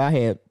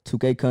had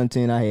 2K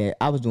content.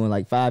 I was doing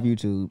like 5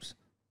 YouTubes.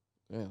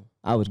 Yeah.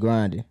 I was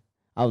grinding.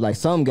 I was like,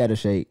 something got to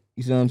shake.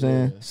 You see what I'm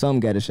saying? Yeah. Something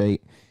got to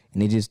shake,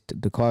 and it just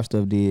the car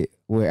stuff did.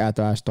 Where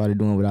after I started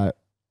doing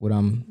what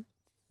I'm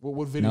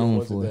What video known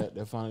was for it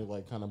that finally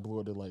like kind of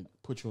blew it to like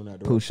put you in that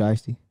direction? Pooh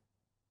Shiesty.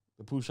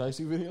 The Pooh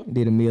Shiesty video?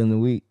 Did $1 million a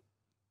week,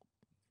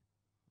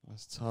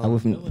 That's I tough.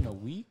 went from- Mill in a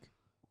week?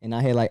 and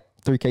I had like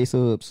 3K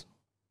subs.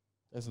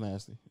 That's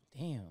nasty.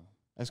 Damn.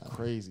 That's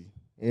crazy.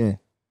 Yeah.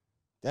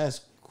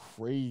 That's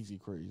crazy.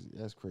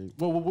 That's crazy.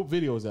 What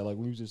video is that? Like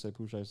when you just say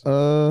Pooh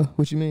Shiesty?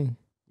 What you mean?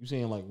 You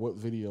saying like what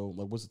video?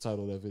 Like what's the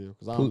title of that video?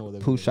 Because I don't know what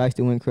that Pooh video is.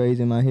 Shiesty went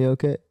crazy in my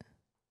Hellcat.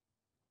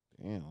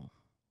 Damn.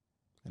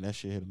 And that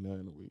shit hit $1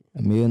 million a week.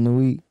 $1 million a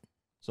week.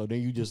 So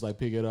then you just like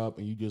pick it up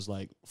and you just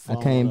like. I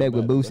follow came it back up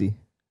with back to Boosie. back.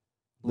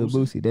 Lil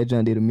Boosie. That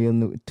John did $1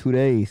 million in 2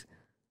 days.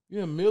 You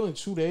had $1 million in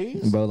 2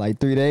 days? Bro, like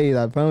 3 days,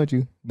 I promise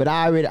you. But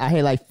I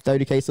had like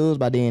 30K subs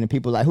by then, and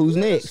people like, who's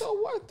next? So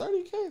what?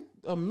 30K?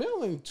 $1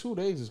 million in 2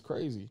 days is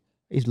crazy.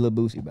 It's Lil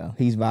Boosie, bro.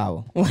 He's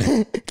viral.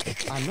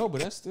 I know, but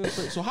that's still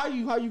crazy. So how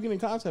you get in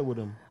contact with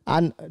him?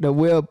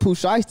 Pooh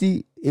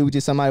Shiesty, it was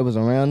just somebody was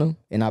around him,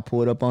 and I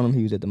pulled up on him.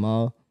 He was at the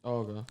mall, Oh,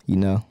 okay. you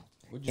know.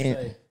 What'd you And-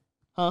 say?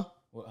 Huh?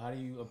 How do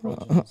you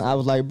approach him? I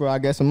was like, bro, I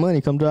got some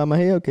money. Come drive my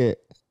Hellcat.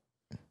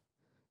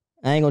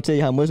 I ain't gonna tell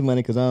you how much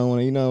money because I don't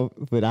want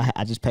to, but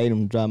I just paid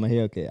him to drive my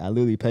Hellcat. I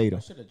literally paid I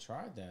him. should have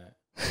tried that.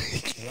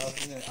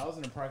 'Cause I was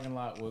in the parking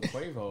lot with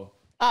Quavo.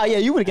 Oh yeah,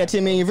 you would have got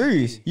 10 million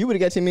views. You would have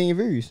got 10 million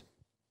views.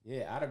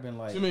 Yeah, I'd have been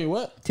like, You mean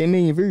what? 10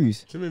 million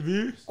views. Too many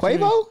views?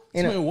 Quavo?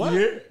 You mean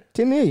what?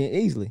 10 million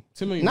easily.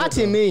 10 million. Not what,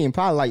 10 though? million,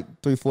 probably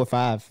like 3, 4,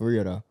 5 for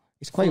real though.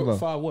 It's Quavo.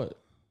 5 what?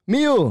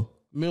 Mil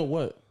Mil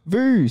what?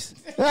 views.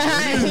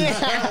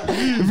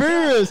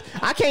 Views.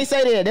 I can't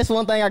say that. That's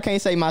one thing I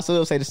can't say. My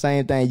subs say the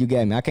same thing you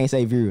got me. I can't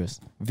say views.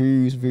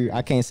 Views.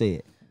 I can't say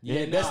it.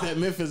 Yeah, that's that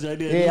Memphis right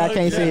there. Yeah, I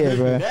can't say it,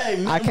 bro.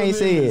 That I can't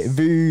say it.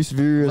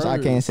 Views. I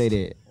can't say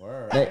that.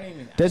 word. That- I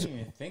that's- didn't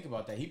even think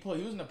about that. He was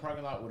in the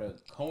parking lot with a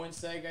Cohen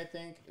seg, I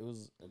think. It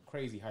was a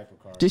crazy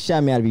hypercar. Just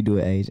shout me out to be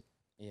doing agent.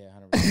 Yeah,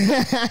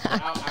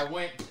 100%. I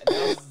went.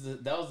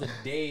 That was the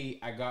day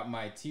I got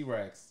my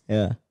T-Rex,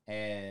 Yeah.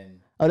 and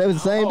Oh, that was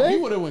the same Oh, day?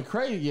 you would have went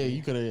crazy. Yeah,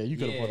 you could have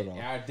put it on.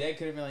 Our dad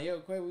could have been like, "Yo,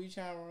 Quay, what you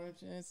trying to run?"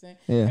 You know what I'm saying?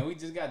 Yeah. And we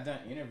just got done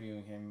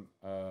interviewing him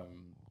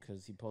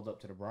because he pulled up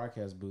to the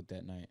broadcast booth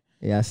that night.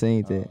 Yeah, I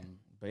seen that.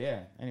 But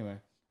yeah, anyway,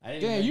 I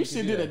didn't. Damn, even know you could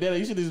should do do that.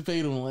 You should just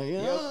paid him like, Yo,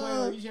 Quay, yeah.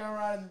 what you trying to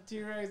ride the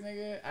T-Rex,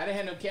 nigga? I didn't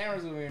have no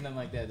cameras with me or nothing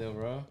like that though,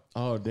 bro.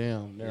 Oh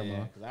damn, never Yeah,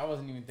 mind. because I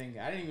wasn't even thinking.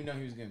 I didn't even know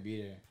he was gonna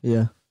be there.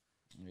 Yeah.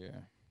 Yeah.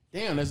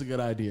 Damn, that's a good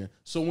idea.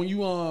 So when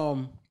you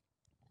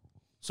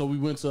so we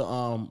went to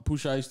Pooh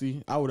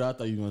Shiesty. I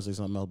thought you were gonna say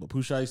something else, but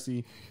Pooh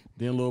Shiesty,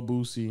 then Lil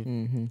Boosie.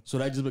 Mm-hmm. So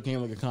that just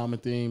became like a common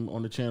theme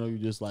on the channel. You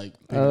just like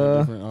picking up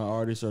different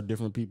artists or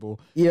different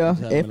people. Yeah,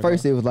 Just having at a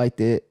first it was like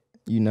that,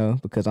 you know,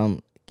 because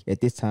I'm at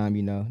this time,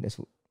 you know, that's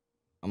what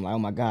I'm like, oh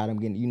my God, I'm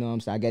getting, you know what I'm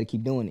saying? I got to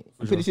keep doing it.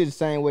 I'm pretty sure the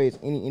same way as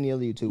any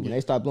other YouTube. When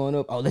they start blowing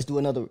up, oh, let's do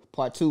another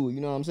part 2, you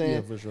know what I'm saying?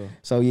 Yeah, for sure.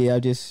 So yeah, I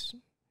just,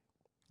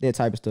 that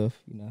type of stuff,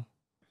 you know.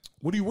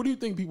 What do you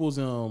think people's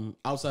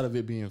outside of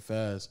it being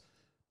fast?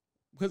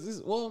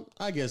 Because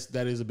I guess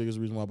that is the biggest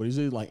reason why. But is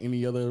it like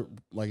any other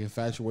like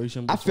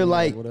infatuation? I feel between,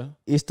 like whatever?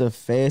 it's the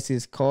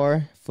fastest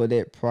car for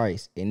that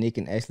price, and it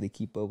can actually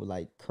keep up with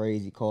like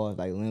crazy cars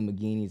like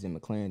Lamborghinis and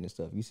McLaren and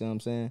stuff. You see what I'm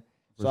saying?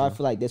 So I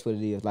feel like that's what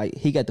it is. Like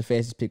he got the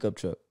fastest pickup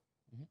truck.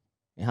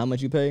 And how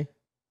much you pay?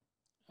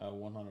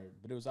 100,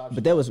 but it was optional.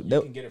 But that was you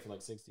that, can get it for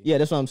like 60. yeah,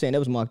 that's what I'm saying. That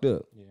was marked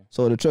up. Yeah.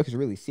 So the truck is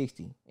really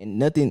 60, and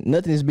nothing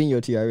has been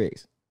your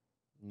TRX.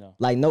 No.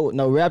 Like no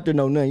Raptor,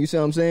 no none. You see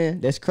what I'm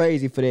saying? That's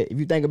crazy for that. If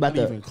you think about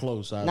Not that, even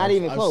close. not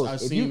even close. I've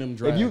seen them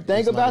drive. If you think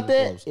It's not about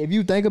even that, close. if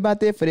you think about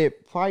that for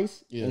that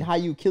price Yeah. and how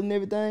you killing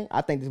everything,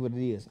 I think that's what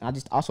it is. I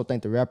just also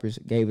think the rappers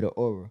gave it an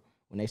aura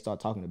when they start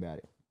talking about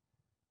it.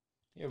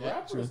 Yeah,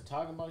 rappers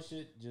talking about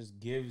shit just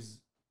gives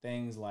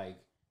things like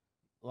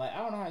I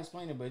don't know how to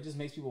explain it, but it just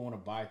makes people want to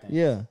buy things.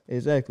 Yeah,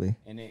 exactly.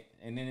 And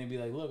then it'd be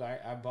like, look,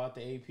 I bought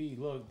the AP.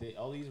 Look,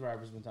 all these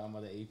rappers been talking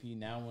about the AP.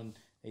 Now when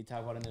they talk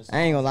about it in their I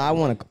ain't gonna lie.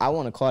 songs, I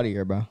want a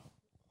Cartier, bro.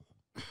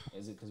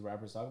 Is it because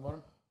rappers talk about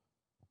them?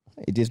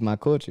 It's just my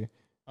culture.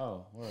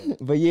 Oh, word.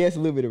 But yeah, it's a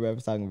little bit of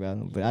rappers talking about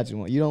them. But I just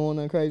want, you don't want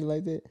nothing crazy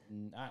like that?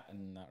 Not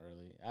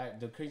really.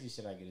 The crazy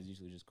shit I get is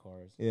usually just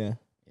cars. Yeah.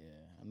 Yeah,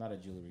 I'm not a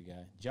jewelry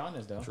guy. John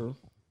is though. True.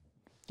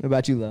 What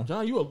about you, Lo?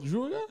 John, you a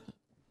jewelry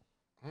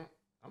guy?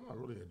 I'm not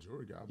really a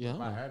jewelry guy. Yeah, If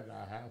I I'm had it,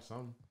 I have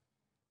some.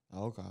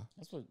 Oh, okay.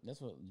 That's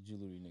what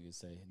jewelry niggas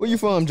say. Where you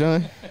from,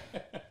 John?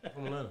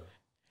 From Atlanta.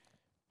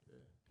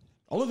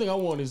 Only thing I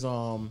want is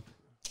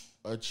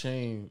a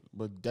chain,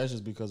 but that's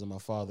just because of my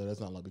father. That's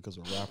not like because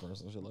of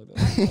rappers and shit like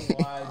that.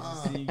 Why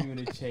just seeing you in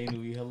a chain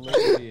would be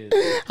hilarious.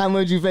 How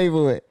much you pay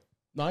for it?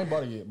 No, I ain't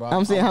bought it yet. But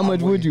I'm saying, how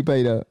much would you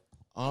pay though?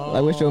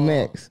 Like, what's your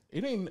max?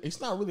 It ain't. It's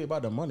not really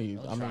about the money.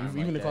 I try mean, 'em even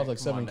like if it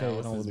costs that. like Come on 7K, now, it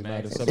what's don't his really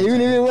max? matter.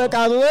 Even if it work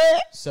out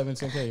what?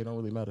 7-10K, it don't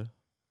really matter.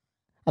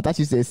 I thought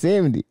you said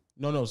 70.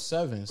 No,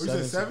 7. You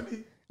said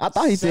 70? I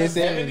thought he said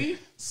 70.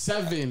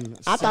 7.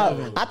 I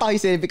thought he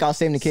said if it cost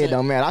 70K, it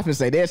don't matter. I was gonna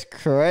say that's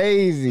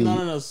crazy.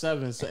 No,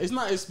 7. So it's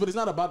not. But it's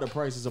not about the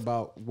price. It's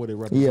about what it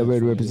represents. Yeah, what it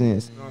for you.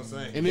 represents. You know what I'm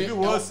saying? And if it it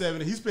was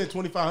 70, he spent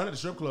 $2,500 at the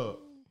strip club.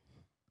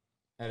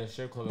 At a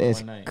strip club That's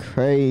one night.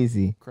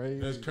 crazy. Crazy.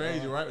 That's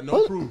crazy, right?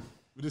 No proof.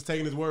 We're just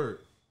taking his word.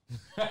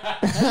 Have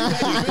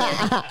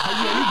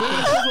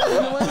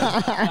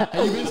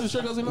you been to the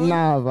strip clubs in Atlanta?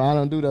 Nah, but I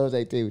don't do those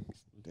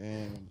activities.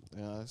 Damn.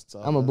 Yeah, that's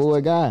tough. I'm a That's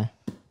bored guy.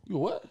 tough. You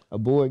what? A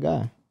bored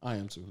guy. I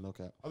am too. No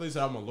cap. I think he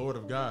said I'm a lord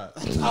of God.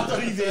 I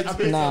thought he did.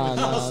 Nah.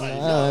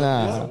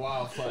 That's a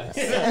wild flex.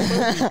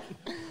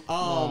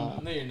 Um,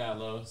 No, you're not,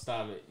 Lo.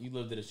 Stop it. You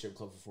lived at a strip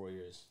club for 4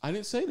 years. I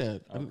didn't say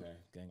that. Okay,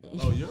 gang go.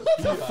 Oh, your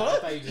I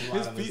thought you just lied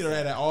his on this. feet are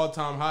at an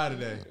all-time high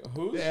today.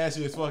 Who? They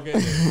ashy as fuck. Ain't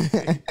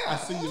they? I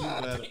see you looking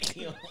at it.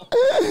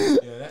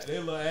 Yeah, they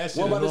look ashy.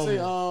 What than about to say?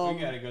 normal. We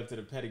gotta go to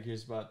the pedicure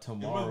spot It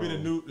tomorrow. must be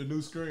the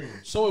new screen.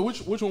 So wait,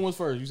 which one was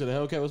first? You said the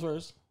Hellcat was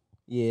first.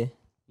 Yeah.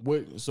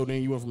 What? So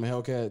then you went from a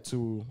Hellcat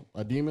to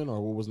a Demon,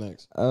 or what was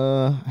next?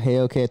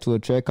 Hellcat to a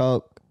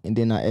Trackhawk, and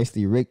then I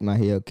actually rigged my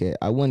Hellcat.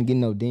 I wasn't getting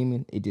no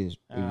Demon. It was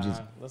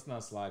just. Let's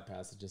not slide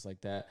past it just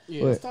like that.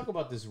 Yeah. Let's talk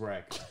about this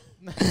wreck.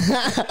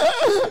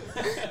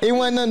 It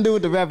wasn't nothing to do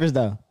with the rappers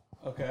though.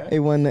 Okay. It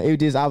wasn't. It was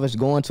just I was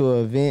going to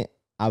an event.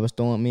 I was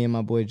throwing me and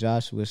my boy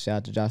Josh. Shout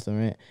out to Josh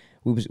Laurent.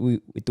 We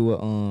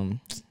threw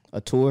a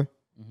tour,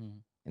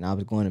 and I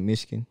was going to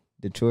Michigan,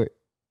 Detroit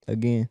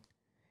again.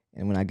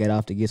 And when I got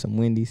off to get some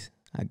Wendy's,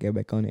 I got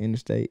back on the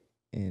interstate,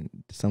 and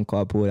some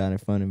car pulled out in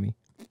front of me,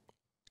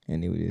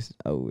 and it was just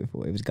over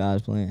for. It was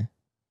God's plan.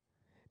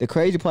 The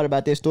crazy part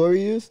about that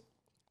story is,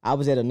 I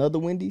was at another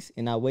Wendy's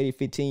and I waited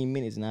 15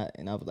 minutes, and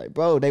I was like,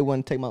 bro, they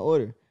wouldn't take my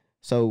order.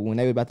 So when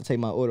they were about to take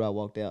my order, I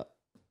walked out,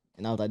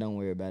 and I was like, don't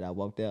worry about it. I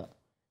walked out.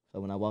 So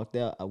when I walked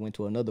out, I went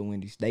to another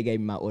Wendy's. They gave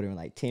me my order in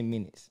like 10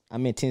 minutes. I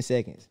meant 10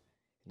 seconds,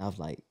 and I was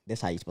like,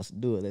 that's how you supposed to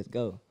do it. Let's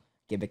go.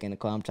 Get back in the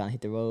car. I'm trying to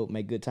hit the road,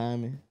 make good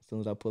timing. As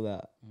soon as I pull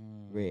out,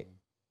 wreck.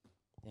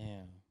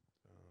 Damn.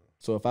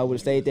 So if I would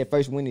have stayed at that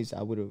first Wendy's,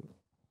 I would have.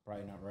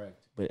 Probably not wrecked.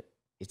 But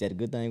is that a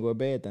good thing or a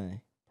bad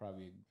thing?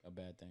 Probably a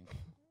bad thing.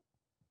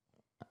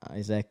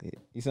 Exactly.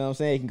 You see what I'm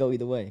saying? It can go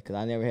either way. Because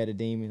I never had a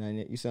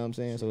demon. You see what I'm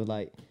saying? So it's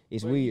like,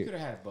 it's But You weird. could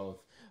have had both.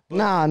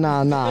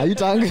 Nah. You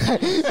talking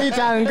you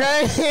talking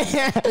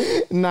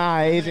crazy? Nah,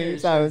 Adrian, you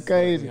talking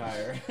crazy.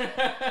 Higher.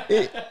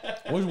 Which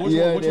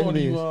Yeah, one that do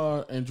you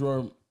is.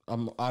 enjoy?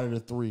 Out of the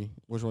three,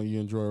 which one you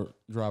enjoy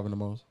driving the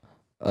most?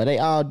 They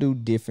all do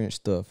different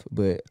stuff,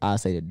 but I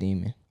say the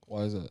demon.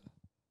 Why is that?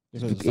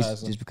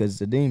 It's just because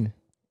it's a demon.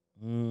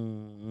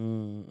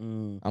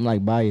 I'm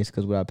like biased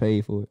because what I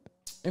paid for it.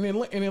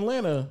 in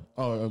Atlanta,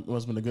 oh, it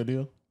must have been a good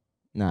deal.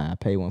 Nah, I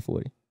paid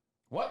 140.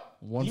 What?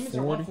 140? Demons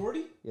are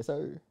 140? Yes,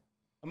 sir.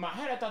 In my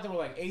head, I thought they were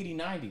like 80,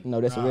 90. No,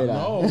 that's a red eye.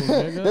 No,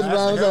 nigga. That's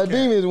why I'm saying Hellcat.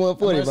 demon is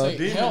 140, I'm bro. gonna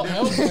say,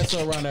 Hellcats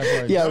are around that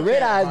price. Yeah,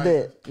 red eye is Hellcat,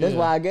 that. That's yeah.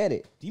 why I get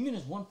it. Demon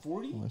is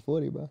 140?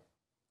 140, bro.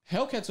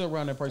 Hellcats are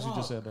around that price you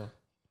just said though.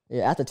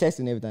 Yeah, after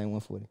testing everything,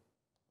 140.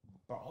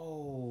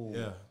 Bro.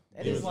 Yeah. That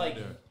is Demons like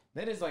right there.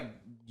 that is like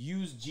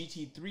used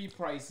GT3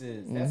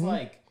 prices. That's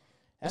like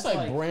That's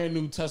like brand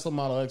new Tesla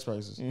Model X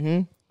prices.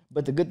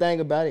 But the good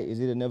thing about it is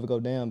it'll never go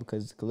down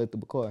because it's a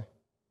collectible car.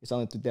 It's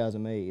only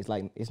 3,000 made. It's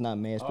like it's not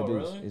mass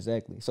produced. Really?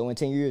 Exactly. So in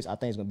 10 years, I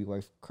think it's gonna be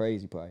worth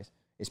crazy price.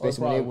 Especially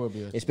Especially will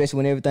be. especially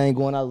when everything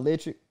going out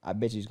electric. I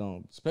bet you it's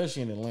gonna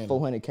Especially in Atlanta.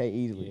 400K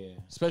easily. Yeah.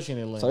 Especially in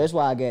Atlanta. So that's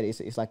why I got it.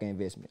 It's like an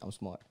investment. I'm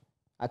smart.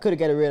 I could have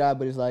got a red eye,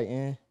 but it's like,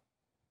 You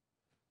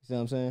see what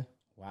I'm saying?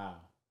 Wow.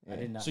 I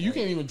did not. so you know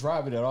can't even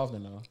drive it that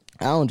often though.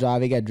 I don't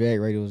drive. It got drag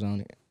radios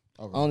on it.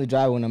 Okay. I only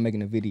drive when I'm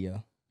making a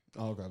video.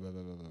 Okay.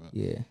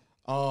 Yeah.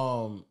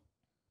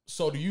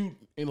 So do you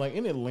in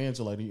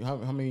Atlanta like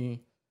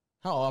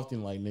how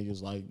often like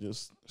niggas like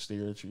just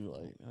stare at you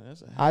like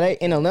that's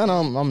In Atlanta,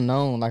 I'm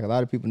known. Like a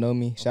lot of people know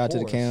me. Shout out to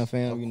the Cam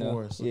fam.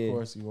 Of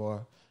course you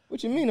are.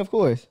 What you mean? Of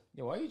course.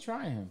 Yeah, why are you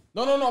trying him?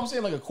 No. I'm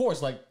saying like of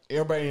course like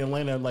everybody in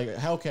Atlanta like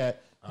Hellcat.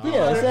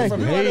 Yeah, exactly.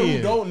 For people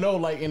who don't know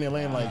like in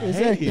Atlanta like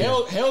Exactly.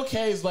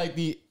 Hellcat is like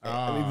the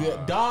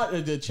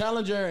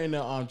Challenger and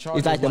the Charger.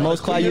 It's like the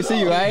most car you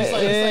see, right? It's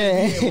like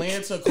the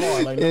Atlanta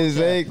car. Like no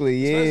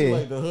Exactly. cap. Especially Yeah.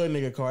 like the hood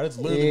nigga car. That's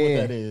literally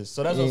what that is.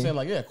 So that's what I'm saying.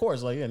 Like of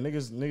course. Like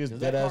niggas Does dead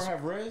that ass car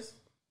have res?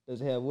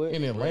 Does it have what?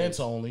 in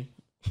Atlanta only.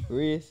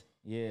 Riz?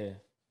 Yeah.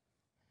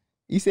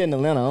 You said in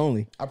Atlanta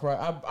only. I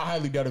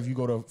highly doubt if you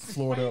go to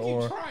Florida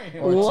or. Trying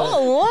him. or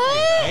Whoa,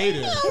 what?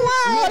 Haters.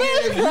 Wow,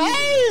 that's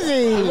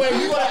crazy. Wait,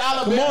 you go to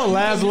Alabama? Come on, you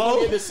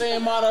Laszlo. get the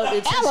same amount of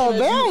attention as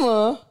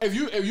Alabama. If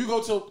you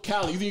go to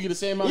Cali, you think you get the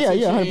same amount Yeah, of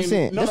yeah, attention?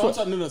 100%. No, That's I'm what-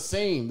 talking the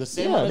same. The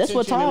same Yeah, amount of that's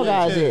what attention tall in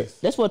guys Atlanta.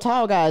 at. That's what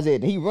tall guys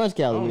at. He runs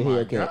Cali Oh with a my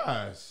haircut.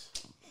 gosh.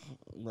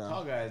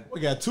 Oh, guys.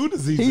 We got two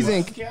diseases. He's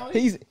in. Cali?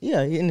 He's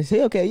in his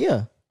Hellcat.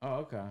 Yeah.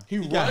 Oh, okay. He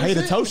got runs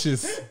it?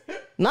 hatatocious.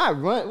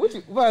 Not run. What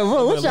y'all on,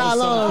 bro? What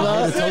y'all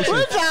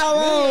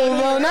on,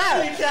 bro?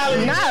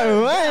 Not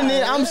running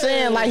it. I'm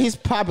saying like his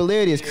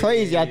popularity is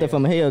crazy out there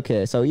from a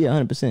Hellcat. So yeah,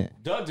 100%.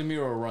 Doug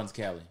DeMuro runs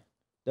Cali.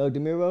 Doug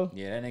DeMuro.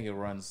 Yeah, that nigga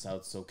runs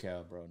South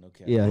SoCal, bro. No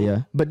cap.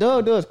 Yeah. But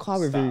Doug does car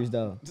reviews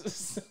though.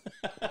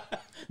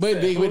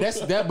 But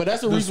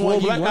that's the reason why swole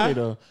he black run guy? it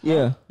though.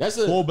 Yeah. That's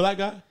a Full black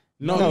guy.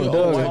 no, No, he a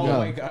Doug, white Oh guy.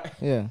 my god.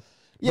 Yeah.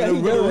 But Yeah. the,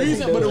 he but the does,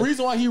 reason, he but the does.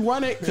 reason why he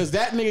run it, because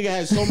that nigga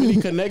has so many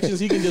connections,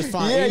 he can just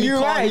find Yeah, any you're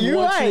car right. he You're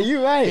wants right. to,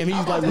 You're right. and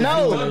he's like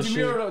No. reviewing Doug that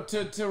shit.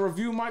 DeMuro to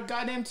review my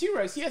goddamn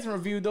T-Rex. He hasn't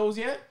reviewed those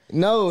yet.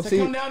 No, So see,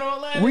 come down to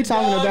Atlanta. we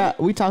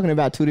dog. talking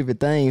about two different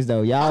things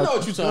though, y'all. I know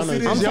what you're talking see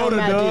about. I'm this talking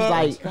Yoda, about just dog.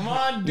 like Come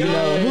on, you dude.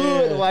 know,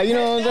 hood, like you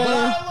know what I'm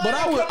saying. But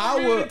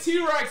I would- The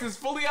T-Rex is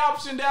fully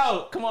optioned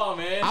out. Come on,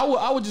 man.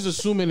 I would just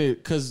assuming it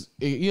because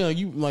you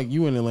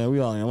in Atlanta, we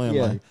all in Atlanta.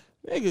 Yeah. Like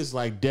niggas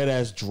like dead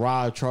ass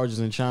drive Chargers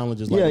and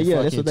Challenges like Yeah, the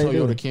yeah, that's fucking what they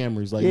Toyota do.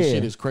 Camrys. Like Yeah. this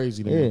shit is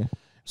crazy to me. Yeah.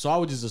 So I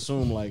would just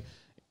assume like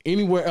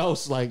anywhere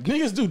else, like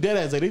niggas do dead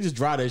ass like they just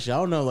drive that shit. I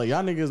don't know, like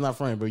y'all niggas not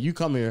friends, but you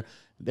come here.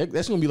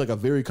 That's gonna be like a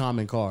very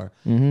common car,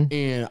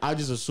 and I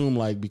just assume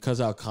like because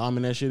how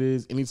common that shit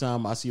is.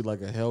 Anytime I see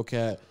like a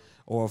Hellcat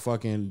or a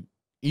fucking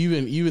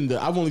even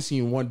the I've only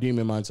seen one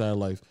demon in my entire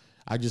life.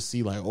 I just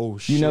see like oh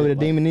shit. You know what a like,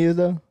 demon is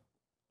though?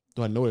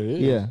 Do I know what it is?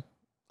 Yeah.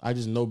 I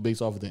just know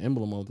based off of the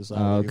emblem on the side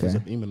Oh, like, if it's a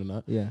okay. demon or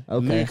not. Yeah.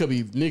 Nigga Okay.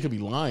 could be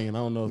lying. I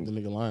don't know if the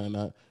nigga lying or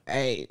not.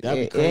 Hey, That'd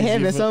be it crazy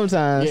happens if it-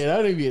 sometimes. Yeah,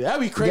 that'd be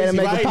You crazy. gotta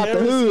make if I him ain't pop the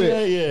never seen hood.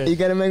 that, yeah. You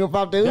gotta make him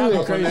pop the That'd be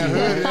hood. crazy. That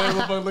hood, that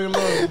motherfucker looking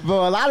low.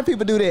 But a lot of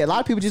people do that. A lot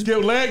of people just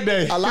Skip leg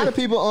day. a lot of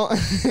people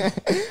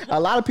a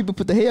lot of people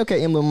put the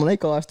Hellcat emblem on their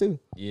cars too.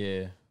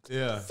 Yeah.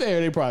 Yeah.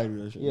 Fair, they probably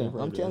do that shit. Yeah,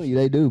 I'm telling you,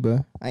 they do,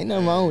 bro. Ain't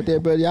nothing wrong with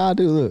that, bro. Y'all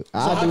do. Look, So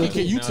I how do.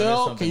 can you No, there's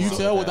tell? something Can you wrong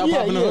tell with without Yeah,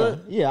 popping the yeah, hood?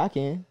 yeah. I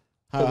can.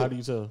 How do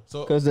you tell?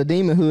 So Cause the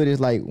demon hood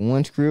is like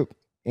one script,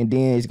 and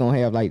then it's gonna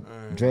have like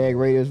drag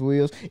radius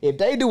wheels. If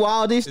they do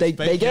all this, they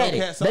fake got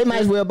Hellcats it. They out might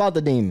as there? well about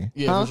the demon.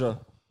 Yeah, Huh? for sure.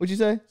 What you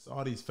say? it's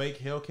all these fake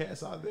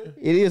Hellcats out there.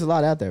 It is a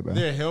lot out there, bro.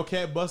 They're a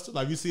Hellcat buster.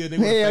 Like you see a nigga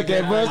with a fake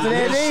Hellcat Hellcat. busting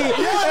that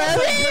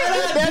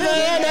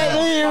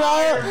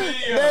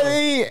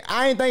is.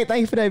 I ain't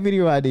thank you for that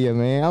video idea,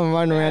 man. I'm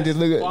running around just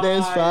looking.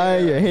 That's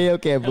fire.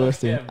 Hellcat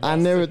busting. Hellcat I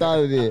never thought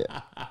of it.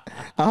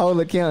 A whole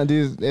account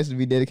just that should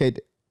be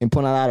dedicated and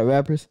put out a lot of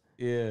rappers.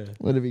 Yeah.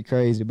 Would be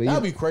crazy? But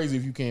That'd be crazy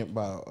if you can't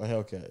buy a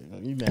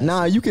Hellcat. You nasty.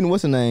 nah, you can.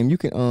 What's the name? You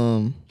can.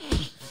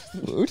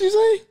 What you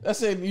say? I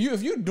said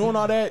if you doing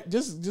all that,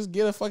 just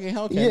get a fucking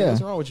Hellcat. Yeah.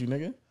 What's wrong with you,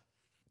 nigga?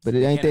 But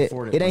it ain't can't that.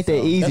 afford it It ain't that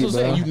myself. easy, That's what I'm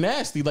bro. saying. You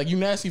nasty. Like you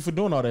nasty for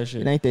doing all that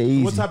shit. It ain't that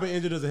easy. What type of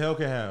engine does a Hellcat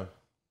have?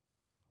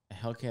 A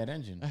Hellcat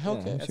engine. A Hellcat.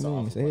 What That's you mean?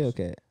 an It's a awful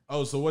Hellcat.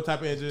 Oh, so what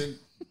type of engine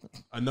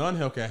a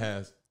non-Hellcat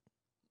has?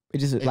 It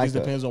just It like just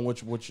depends on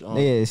which. yeah,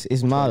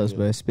 it's models, yeah.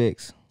 bro.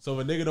 Specs. So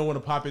if a nigga don't want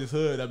to pop his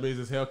hood, that means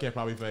his Hellcat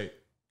probably fake.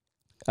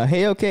 A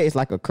Hellcat is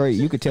like a crate.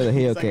 You could tell a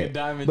It's like a Hellcat.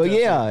 diamond But tester.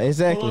 yeah, Pull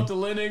exactly. up the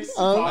Linux.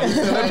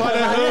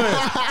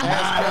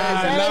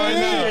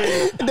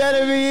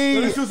 That'll be.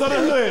 Let me see what's on the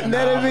hood.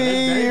 That'll be,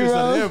 it's dangerous bro.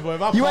 out there, boy.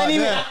 If I You pop ain't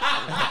even.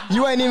 that,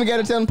 You ain't even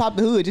gotta tell them pop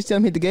the hood. Just tell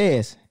them hit the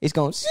gas. It's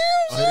going hit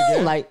the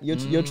gas? like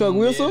your truck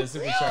whistle. the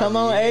supercharger. Come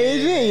on,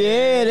 agent.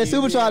 Yeah, the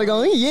supercharger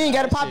going. You ain't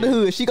gotta pop the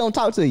hood. She gonna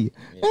talk to you.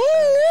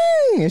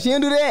 If she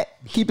don't do that,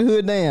 keep the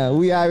hood down.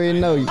 We already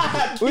know you.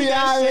 We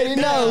already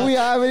know. We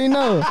already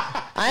know.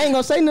 I ain't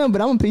gonna say nothing,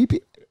 but I'm gonna peep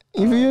it.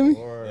 You feel me?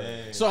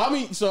 So how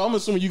many? So I'm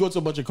assuming you go to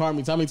a bunch of car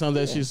meets. How many times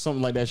that shit,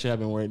 something like that shit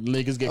happen where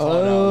niggas get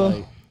called out?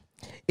 Like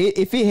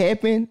If it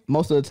happened,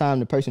 most of the time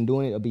the person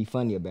doing it will be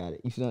funny about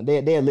it. You feel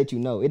they'll let you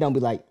know. It don't be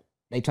like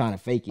they trying to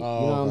fake it. You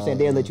know what I'm saying?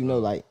 They'll let you know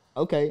like,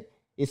 okay,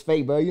 it's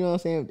fake, bro. You know what I'm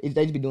saying?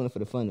 They just be doing it for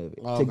the fun of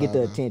it to get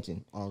the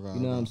attention. You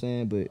know what I'm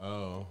saying? But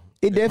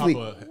it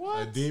definitely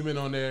a demon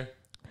on there.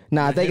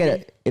 Nah,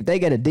 if they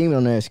get a demon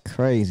on there, it's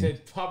crazy. They're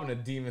popping a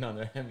demon on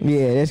there.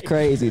 Yeah, that's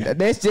crazy.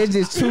 That's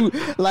just too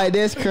like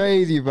that's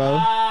crazy, bro.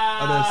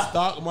 On the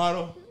stock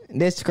model.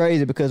 That's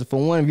crazy because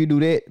for one, if you do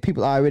that,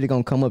 people are already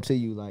gonna come up to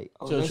you like,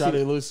 oh, So try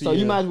to look, so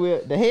you might as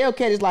well. The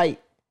Hellcat is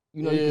like,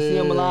 you know, you can see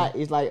him a lot.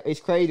 It's like it's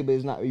crazy, but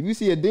it's not. If you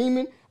see a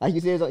demon, like you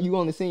said, you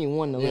only seen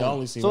one.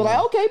 Only seen so one. like,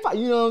 okay,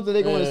 you know, so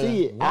they gonna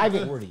see it.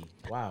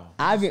 Wow.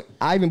 I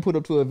even put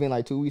up to an event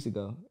like 2 weeks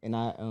ago, and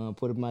I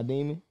put up my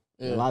demon.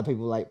 And a lot of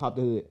people like pop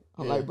the hood.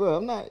 I'm like, bro,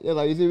 I'm not. They're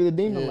like, is it really a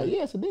demon? I'm like,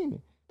 yeah, it's a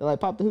demon. They're like,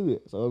 pop the hood.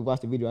 So we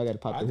watch the video. I got to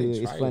pop the hood.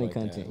 It's funny like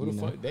content. Who the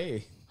fuck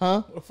they?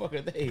 Huh? Who the fuck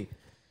are they?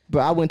 But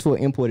I went to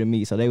an imported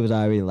meat, so they was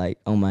already like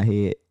on my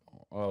head.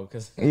 Oh,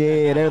 cause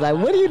yeah, they were like,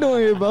 "What are you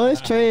doing here, bro?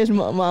 It's trash." I'm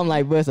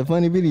like, "Bro, it's a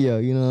funny video."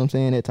 You know what I'm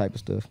saying? That type of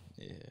stuff.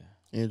 Yeah.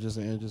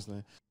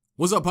 Interesting.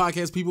 What's up,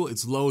 podcast people?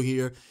 It's Lo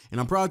here, and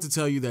I'm proud to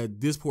tell you that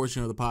this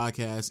portion of the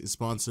podcast is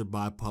sponsored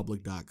by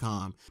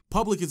Public.com.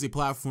 Public is a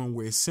platform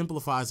where it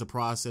simplifies the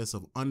process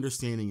of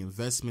understanding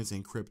investments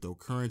in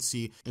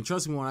cryptocurrency, and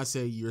trust me when I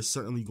say you're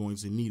certainly going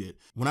to need it.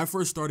 When I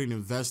first started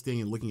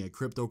investing and looking at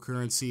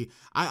cryptocurrency,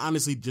 I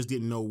honestly just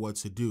didn't know what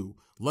to do.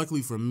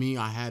 Luckily for me,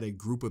 I had a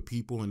group of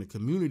people in the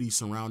community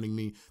surrounding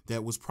me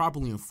that was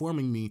properly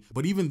informing me,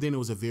 but even then it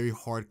was a very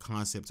hard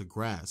concept to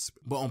grasp.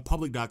 But on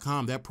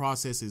Public.com, that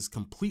process is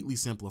completely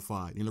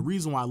simplified, and the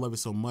reason why I love it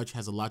so much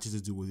has a lot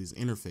to do with its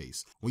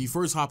interface. When you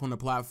first hop on the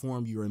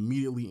platform, you're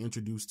immediately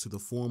introduced to the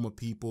form of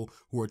people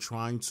who are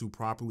trying to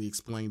properly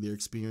explain their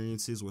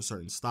experiences with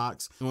certain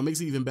stocks. And what makes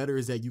it even better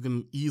is that you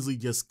can easily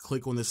just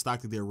click on the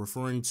stock that they're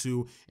referring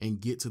to and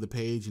get to the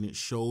page, and it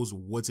shows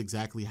what's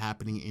exactly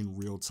happening in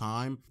real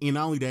time. And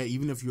not only that,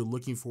 even if you're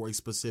looking for a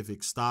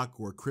specific stock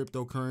or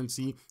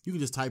cryptocurrency, you can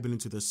just type it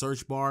into the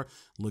search bar,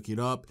 look it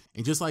up,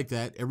 and just like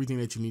that, everything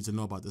that you need to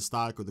know about the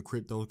stock or the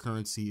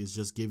cryptocurrency is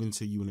just given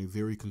to you in a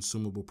very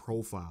consumable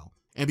profile.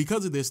 And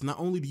because of this, not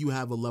only do you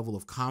have a level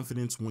of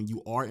confidence when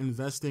you are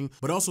investing,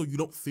 but also you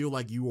don't feel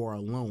like you are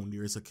alone.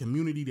 There is a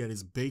community that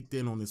is baked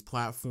in on this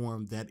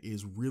platform that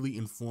is really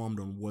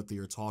informed on what they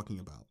are talking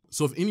about.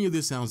 So if any of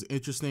this sounds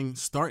interesting,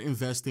 start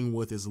investing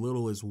with as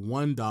little as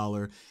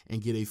 $1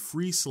 and get a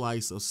free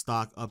slice of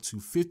stock up to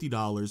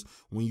 $50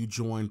 when you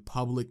join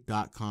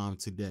Public.com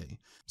today.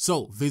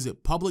 So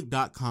visit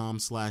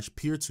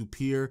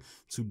Public.com/peer-to-peer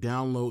to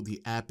download the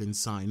app and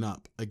sign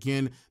up.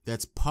 Again,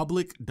 that's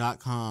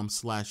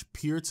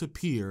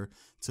Public.com/peer-to-peer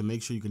to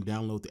make sure you can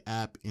download the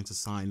app and to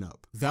sign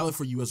up. Valid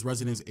for U.S.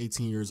 residents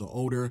 18 years or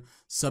older,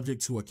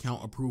 subject to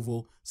account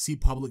approval. See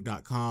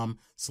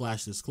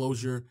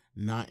Public.com/disclosure,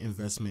 not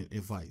investment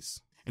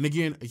advice. And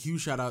again, a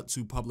huge shout out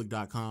to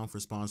Public.com for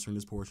sponsoring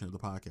this portion of the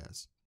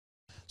podcast.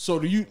 So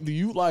do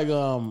you like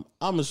I'm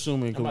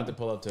assuming I'm about to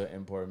pull up to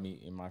import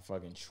meat in my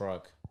fucking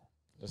truck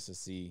just to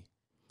see.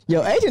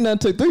 Yo, Agent done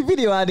took 3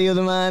 video ideas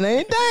of mine,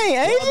 ain't dang,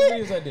 What Agent? other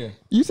videos I do?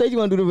 You said you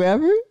want to do the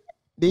rapper?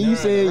 Then you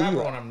said the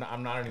rapper one,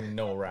 I'm not even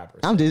know a rapper.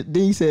 I'm just.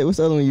 Then you said what's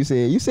the other one you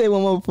said? You said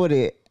one more before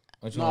that.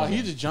 No,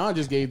 John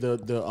just gave the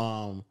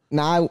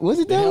Nah, was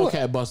it the that?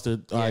 Hellcat Buster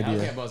idea.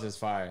 Hellcat Buzz is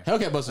fire.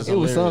 Hellcat Buster's It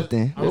was hilarious.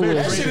 something.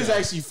 That shit is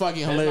actually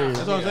fucking hilarious.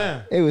 That's what I'm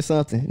saying. It was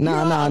something.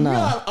 Nah. You know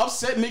how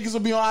upset niggas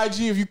will be on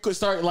IG if you could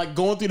start like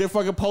going through their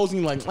fucking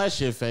posting like that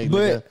shit fake.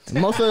 But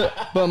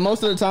nigga.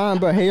 most of the time,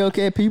 bro,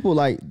 Hellcat people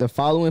like the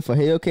following for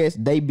Hellcats.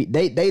 They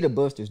the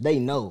busters. They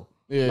know.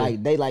 Yeah.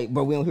 Like they like,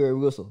 bro. We don't hear a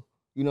whistle.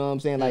 You know what I'm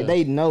saying? Like Yeah.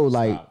 they know.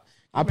 Like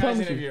I Imagine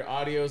promise if you. your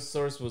audio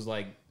source was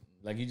like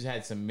you just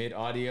had some mid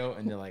audio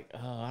and they're like,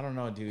 oh, I don't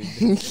know, dude.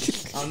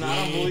 I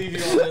don't believe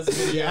you on this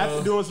video. Yeah,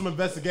 after doing some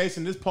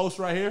investigation, this post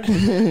right here,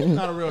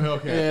 not a real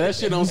Hellcat. Yeah, that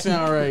shit don't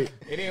sound right.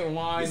 It didn't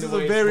whine. This the is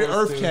way a very it's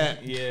supposed Earth to.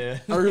 cat. Yeah.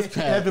 Earth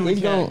cat.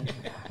 Heavenly cat.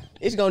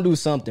 It's gonna do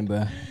something,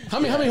 bro. How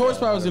many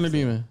horsepower is in the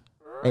Demon?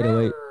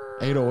 808.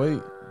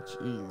 808.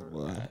 Jeez,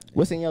 boy.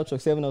 What's in your truck?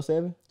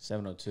 707?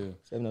 702.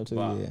 702.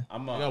 But Yeah.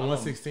 I'm I got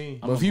 116.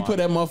 But if you put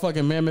that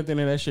motherfucking mammoth in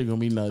there, that shit gonna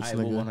be nuts, I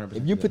will nigga. 100%.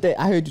 If you put that,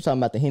 I heard you talking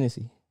about the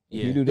Hennessy. If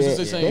Yeah. you do This that, is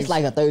the same- that's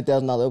like a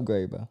 $30,000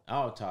 upgrade, bro.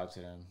 I'll talk to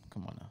them.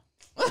 Come on now.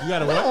 You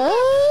got a what?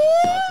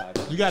 I'll talk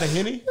to them. You got a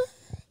Henny?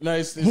 No,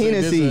 it's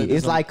Hennessy,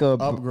 it's like a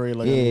upgrade,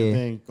 like yeah. a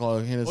thing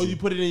called Hennessy. Oh, you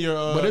put it in your.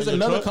 but there's your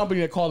another truck?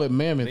 company that call it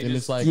Mammoth, They and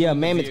just- it's like, Yeah, the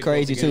Mammoth's vehicle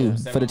crazy together, too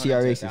for the 700 to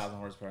TRXs. 1,000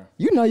 horsepower.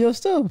 You know your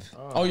stuff.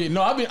 oh yeah,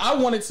 no, I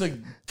wanted to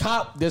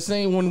cop the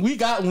same when we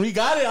got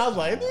it. I was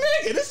like,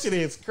 nigga, this shit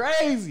is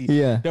crazy.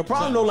 Yeah. The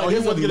problem though, like, Oh, you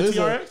this want to get a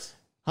Lizzo- TRX?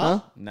 Huh?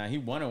 Nah, he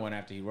wanted one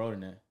after he rode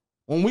in it.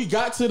 When we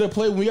got to the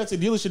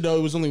dealership though,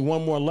 it was only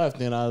one more left.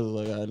 Then I was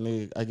like,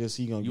 nigga, I guess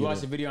he gonna You get watched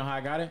it. the video on how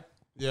I got it?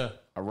 Yeah.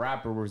 A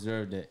rapper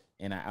reserved it,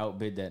 and I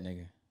outbid that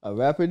nigga. A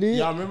rapper did?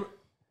 Y'all remember?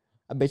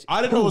 I bet you.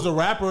 I didn't know it was a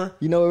rapper.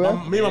 You know a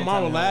rapper? Me and my Yeah, mom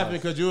tell were me how it laughing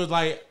was. because you was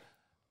like,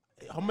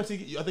 how much? I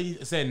think he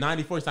said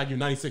 94. It's like you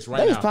 96 right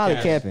They now. was probably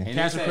cash. capping. And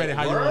Cash he or said, credit,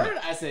 how you want "Word?"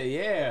 it? I said,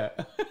 yeah.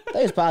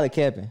 They was probably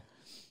capping.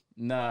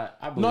 Nah,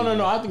 I believe No.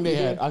 that. I think they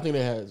had. I think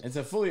they had. It's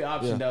a fully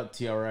optioned out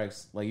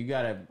TRX. Like you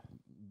gotta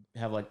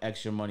have like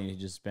extra money to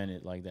just spend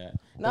it like that.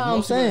 No, If I'm most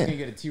people saying- that's gonna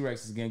get a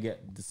T-Rex is gonna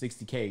get the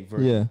 60K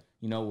version. Yeah.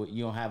 You know,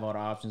 you don't have all the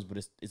options, but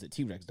it's a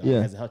T-Rex dog. Yeah.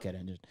 It has a Hellcat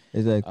engine.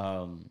 Exactly.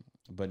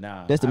 But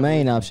nah, That's the I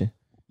main believe- option.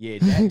 Yeah,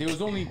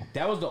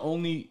 that was the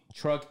only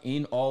truck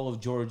in all of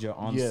Georgia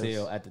on Yes.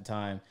 sale at the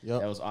time Yep.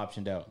 that was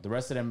optioned out. The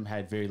rest of them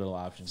had very little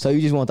options. So you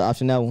just want the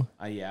option that one?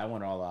 Yeah, I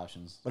wanted all the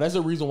options. But that's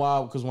the reason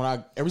why. Because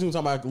when every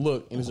single time I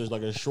look and it's just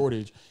like a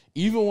shortage.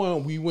 Even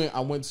when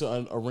I went to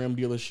a Ram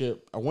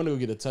dealership. I wanted to go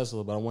get a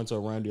Tesla, but I went to a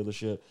Ram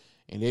dealership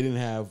and they didn't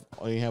have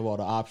all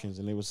the options,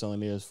 and they were selling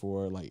theirs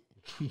for like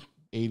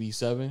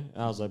 87.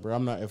 And I was like, bro,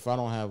 I'm not. If I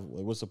don't have,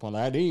 like, what's the point?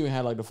 Like, I didn't even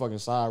have like the fucking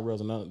side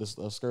rails and none of this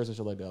skirts and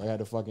shit like that. Like, I had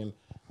to fucking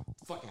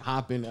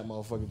hop in that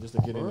motherfucker just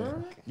to get in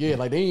there. Yeah,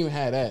 like they didn't even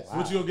have that. So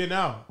what you gonna get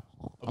now?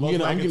 I'm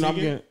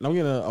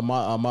getting a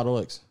Model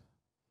X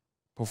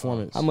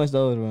Performance. How much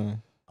those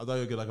run? I thought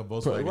you'd get like a Right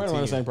Volkswagen. around the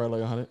Tiguan. same price, like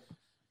 100.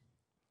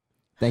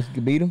 Think you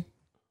could beat them?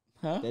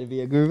 Huh? That'd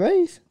be a good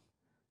race.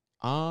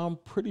 I'm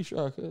pretty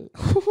sure I could.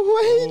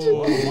 Wait, you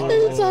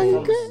Model talking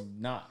X good? is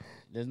not.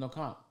 There's no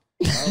comp.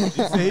 He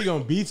said he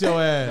gonna beat your No,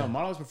 ass.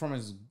 Model S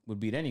performance would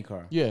beat any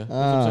car Yeah. that's what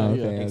Ah, I'm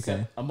saying, okay.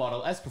 except a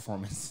Model S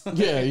performance.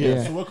 Yeah.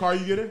 Yeah. So what car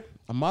you getting?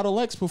 A Model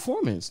X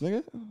Performance,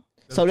 nigga.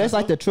 So that's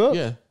like the truck.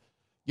 Yeah.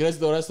 Yeah, that's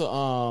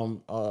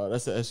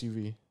the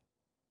SUV.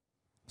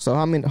 So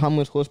how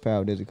much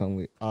horsepower does it come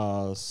with?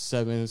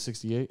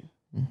 768.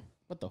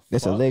 What the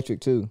That's fuck? electric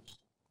too.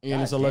 And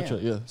it's God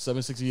electric, yeah.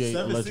 768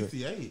 electric.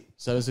 768.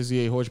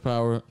 768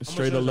 horsepower,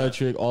 straight does that?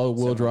 electric, all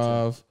wheel 702.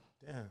 drive.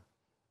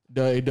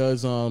 Damn. It does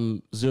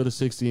 0 to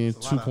 60 in That's a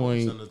lot of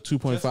horse on the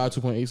 2.5,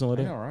 2.8, something like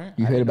I that. know, right?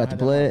 You I heard didn't about know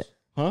the it had that plaid?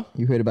 much. Huh?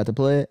 You heard about the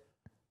plaid?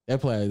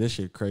 That plaid, that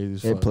shit crazy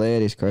as That fuck.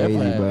 plaid is crazy,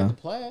 plaid- bro. The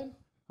plaid?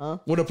 Well,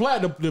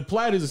 the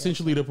plaid is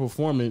essentially the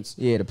performance,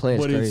 Yeah, the plaid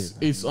is but crazy.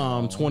 it's the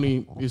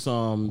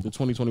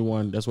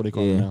 2021. That's what they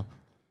call Yeah. it now.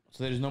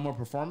 So there's no more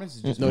performance?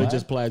 It's just No, plaid? it's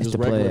just plaid, It's just the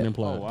regular plaid. and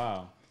plaid. Oh,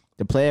 wow.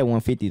 The plaid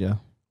 150 though.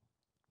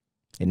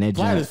 And that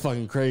Plaid jump. is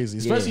fucking crazy,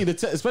 Yeah.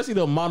 especially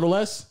the Model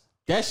S.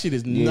 That shit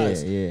is Yeah,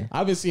 nuts. yeah.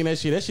 I've been seeing that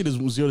shit. That shit is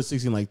 0 to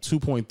 60 in like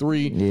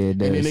 2.3. Yeah, it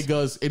And then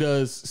does. it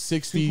does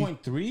 60,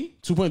 2.3?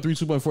 2.3,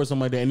 2.4,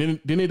 something like that. And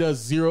then it does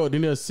 0,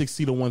 then it does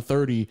 60 to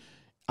 130.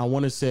 I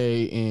want to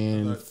say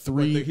in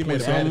think he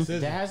made a bad 3.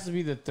 decision. That has to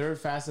be the third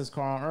fastest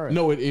car on Earth.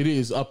 No, it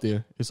is up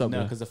there. It's up No,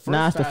 there. because the first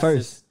Nah, it's the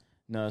fastest- first.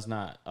 No, it's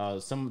not.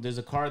 There's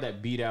a car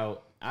that beat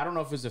out. I don't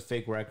know if it's a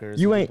fake record.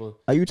 You Some ain't. people-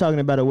 Are you talking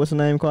about a what's the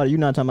name car? You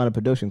not talking about a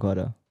production car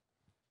though?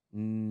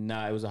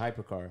 Nah, it was a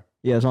hypercar.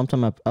 Yeah, so I'm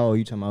talking about. Oh,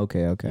 you talking about?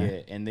 Okay.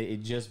 Yeah, and it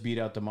just beat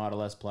out the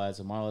Model S Plaid.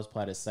 So Model S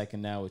Plaid is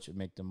second now, which would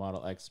make the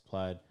Model X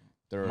Plaid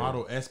third.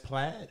 Model S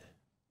plaid.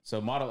 So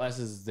Model S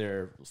is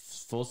their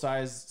full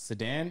size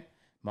sedan.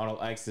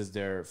 Model X is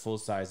their full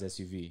size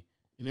SUV.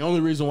 And the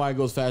only reason why it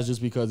goes fast is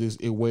just because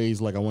it weighs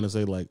like, I want to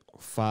say like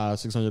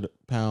 500-600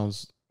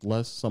 pounds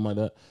less, something like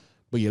that.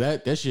 But yeah,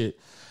 that shit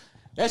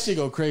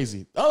go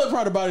crazy. The other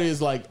part about it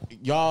is like,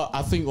 y'all,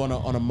 I think on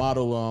a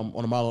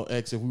Model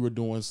X, if we were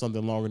doing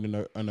something longer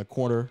than a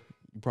quarter,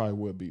 you probably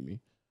would beat me.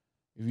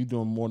 If you're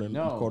doing more than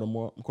No. a quarter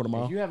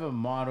mile. If you have a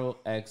Model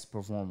X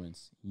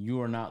performance,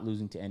 you are not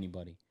losing to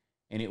anybody,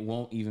 and it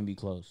won't even be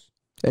close.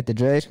 At the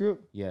drag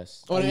strip.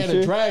 Yes. Oh, they you had sure?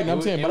 a drag. It I'm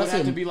would- saying, it but would I have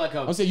said to be like a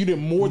I'm saying you did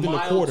more than a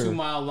mile, quarter. 2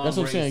 mile long That's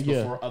what I'm saying. race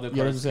Yeah, before other that's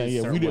what I'm cars saying. can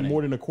Yeah, start we did winning.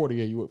 more than a quarter.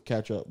 Yeah, you would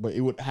catch up, but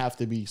it would have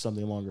to be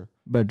something longer.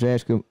 But drag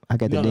strip, I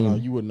got the No,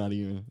 demon. you would not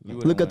even. You No.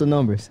 would- Look at the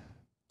numbers.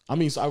 I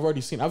mean, so I've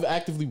already seen. I've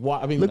actively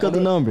watched. I mean, Look at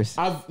the numbers.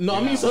 I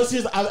mean, so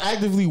serious. I've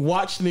actively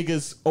watched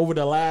niggas over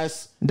the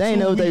last. They ain't 2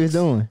 know what they was weeks.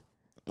 doing.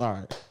 All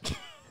right,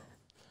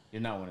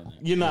 You're not winning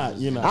that. you're not.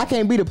 You're not. I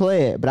can't beat a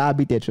plaid, but I'll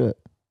beat that truck.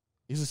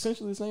 It's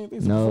essentially the same thing.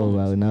 It's a No,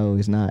 performance. bro, no,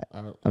 it's not.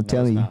 All right. I'm No,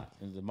 telling it's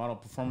you. not. The model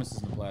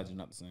performances and the plaids are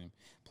not the same.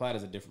 Plaid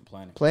is a different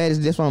planet. Plaid is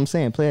that's what I'm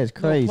saying. Plaid is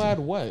No, crazy. plaid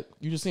what?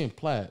 You just saying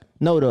plaid?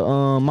 No,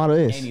 the Model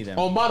S. Any of them.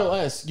 Oh, Model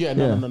S. Yeah,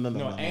 no, Yeah. no, no, no, no,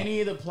 no, no.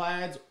 any of the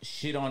plaids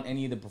shit on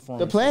any of the The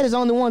performances. plaid is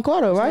only one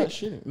car though, It's not right?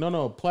 shitting.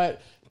 No, plaid.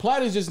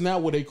 Plaid is just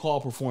not what they call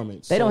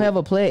performance. They don't So- have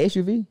a plaid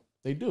SUV.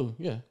 They do.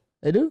 Yeah,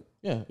 They do.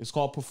 yeah. It's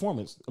called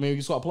performance. I mean,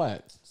 it's called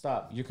plaid.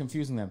 Stop. You're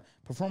confusing them.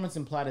 Performance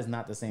and plaid is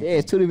not the same Yeah, thing.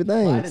 it's two different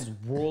Plaid things.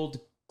 is world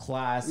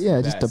class.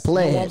 Yeah, just the best.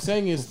 plaid. What I'm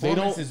saying is they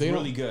Performance don't. is They don't.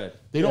 really good.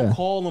 They don't Yeah.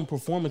 call them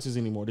performances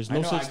anymore. There's no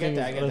I know. such I thing.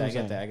 get that. as,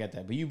 I get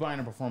that. But you buying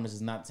a performance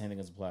is not the same thing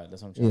as a plaid.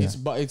 That's what I'm trying to Yeah.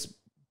 say.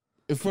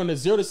 It's from the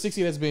 0 to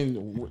 60 that's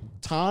been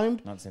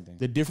timed. Not the same thing.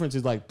 The difference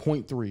is like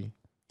 0.3.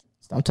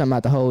 I'm talking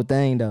about the whole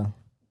thing though.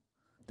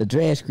 The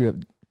drag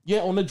script.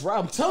 Yeah, on the drive.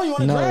 I'm telling you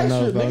on the No, drag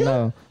no, strip,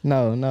 bro,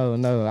 nigga.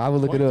 no. I will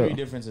look it 0.3 up.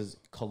 difference is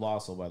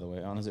colossal, by the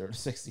way, on a 0 to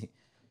 60.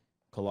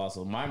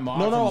 Colossal. My No, mod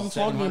no, from I'm talking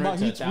 700 about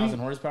to 1,000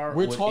 horsepower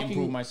We're would talking.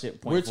 improve my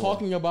shit. We're 0.4.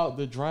 talking about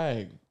the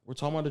drag. We're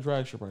talking about the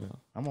drag strip right now.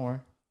 I'm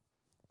aware.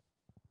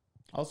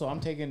 Also, I'm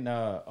taking. I'm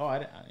not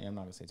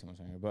gonna say too much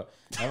on here, but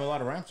I have a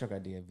lot of Ram Truck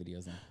idea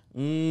videos now.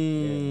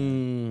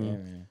 Yeah,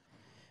 man.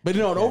 But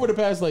you know, over the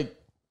past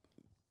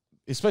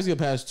especially the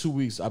past 2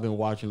 weeks, I've been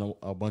watching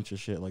a bunch of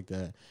shit like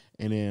that.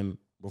 And then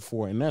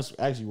before, and that's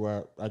actually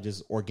where I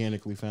just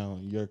organically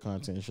found your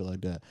content and shit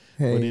like that.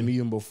 Hey. But then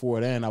even before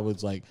then, I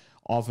was like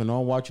off and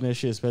on watching that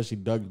shit, especially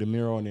Doug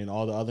DeMuro and then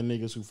all the other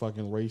niggas who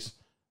fucking race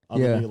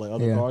other Yeah, niggas, like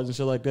other yeah. cars and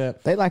shit like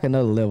that. They like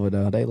another level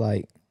though. They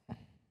like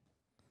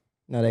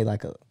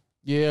a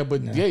Yeah,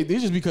 but they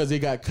just because they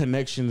got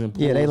connections and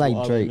yeah. They pulls like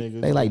with Drake. other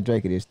niggas. They like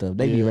Drake and this stuff.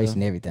 They be Yeah.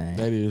 racing everything.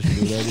 That is true.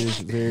 That is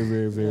very,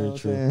 very, very You know what I'm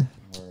true. saying?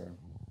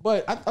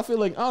 But I feel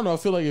like I don't know. I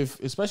feel like if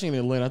especially in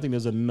Atlanta, I think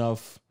there's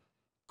enough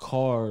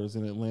cars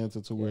in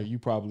Atlanta to where Yeah. you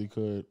probably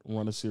could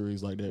run a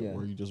series like that Yeah.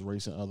 where you just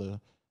racing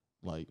other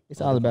like. It's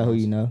other all about who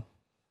cars. you know.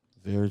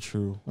 Very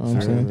true. You know what I'm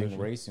Very, saying? I very think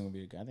true. racing would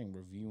be. I think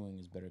reviewing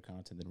is better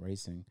content than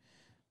racing,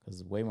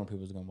 because way more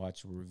people are gonna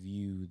watch a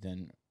review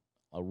than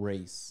a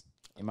race,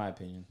 in my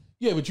opinion.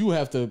 Yeah, but you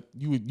have to.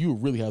 You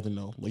would really have to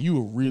know. Like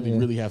you would really, Yeah.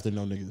 really have to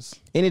know niggas.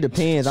 And it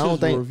depends. I don't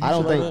Just review think. I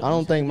don't shit think. like I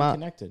don't think Be my.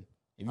 connected.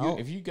 If I don't-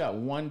 you you got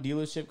one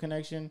dealership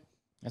connection,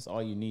 that's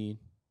all you need.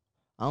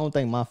 I don't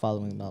think my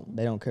following.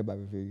 They don't care about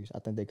reviews. I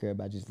think they care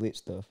about just lit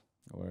stuff.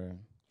 Or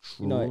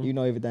You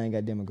know everything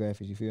got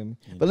demographics. You feel me?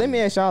 Yeah. But let me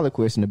ask y'all a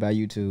question about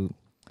YouTube.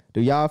 Do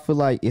y'all feel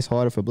like it's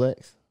harder for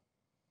blacks?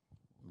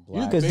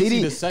 black. Because Basically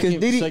Diddy, the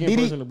second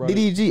person that brought it.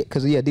 DDG,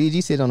 because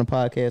DDG said on the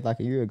podcast like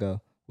a year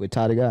ago with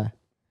Ty the Guy,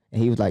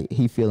 and he was like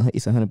he feel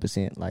it's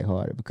 100% like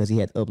harder because he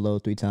had to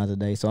upload 3 times a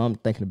day. So I'm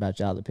thinking about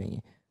y'all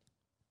opinion.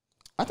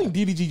 I think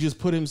DDG just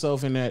put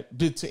himself in that.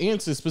 To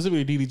answer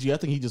specifically DDG, I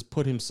think he just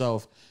put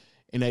himself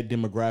in that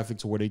demographic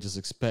to where they just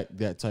expect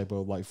that type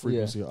of like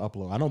frequency of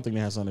upload. I don't think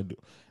that has something to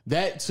do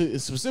that to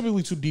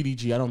specifically to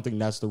DDG. I don't think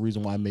that's the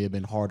reason why it may have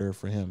been harder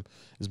for him.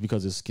 Is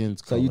because his skin's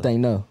So color. you think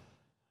no?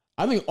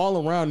 I think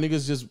all around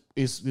niggas just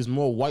is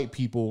more white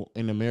people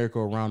in America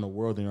around the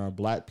world than there are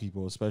black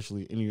people,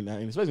 especially in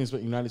the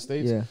United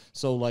States. Yeah.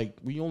 So like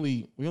we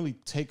only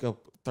take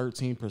up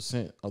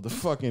 13% of the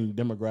fucking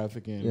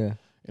demographic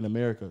in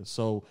America.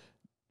 So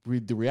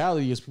the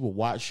reality is people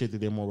watch shit that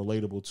they're more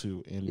relatable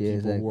to, and Yeah, people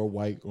exactly. who are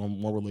white are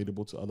more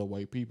relatable to other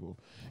white people.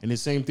 And the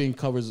same thing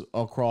covers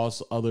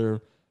across other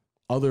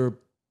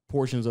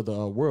portions of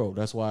the world.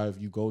 That's why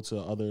if you go to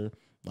other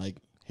like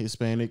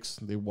Hispanics,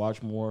 they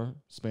watch more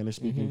Spanish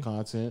speaking Mm-hmm.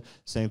 content.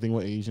 Same thing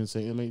with Asians. I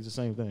mean, it's the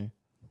same thing.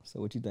 So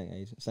what you think,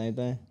 Asian? Same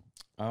thing?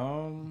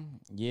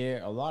 Yeah,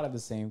 a lot of the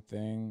same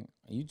thing.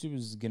 YouTube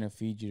is gonna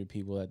feed you to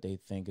people that they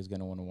think is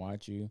gonna want to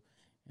watch you,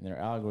 and their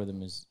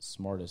algorithm is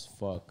smart as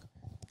fuck.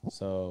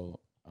 So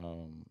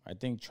I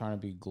think trying to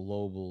be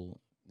global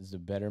is a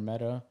better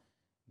meta.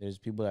 There's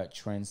people that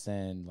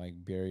transcend like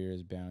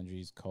barriers,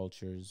 boundaries,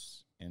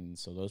 cultures, and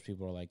so those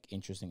people are like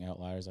interesting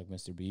outliers, like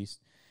Mr.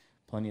 Beast.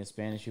 Plenty of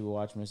Spanish people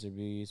watch Mr.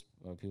 Beast.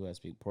 People that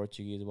speak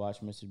Portuguese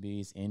watch Mr.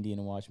 Beast.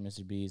 Indian watch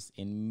Mr. Beast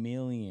in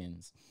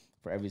millions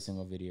for every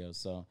single video.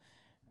 So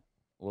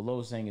what Lo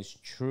was saying is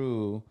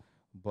true,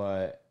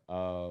 but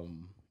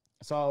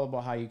it's all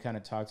about how you kind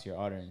of talk to your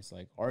audience.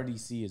 Like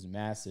RDC is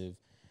massive.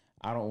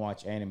 I don't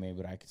watch anime,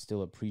 but I can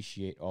still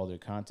appreciate all their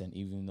content,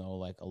 even though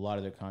like a lot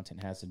of their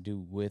content has to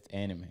do with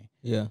anime.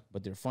 Yeah.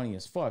 But they're funny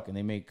as fuck, and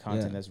they make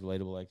content Yeah. that's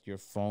relatable. Like your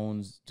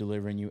phone's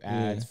delivering you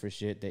ads for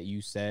shit that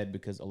you said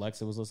because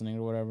Alexa was listening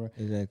or whatever.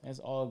 Exactly. That's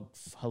all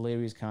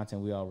hilarious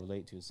content we all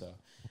relate to. So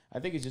I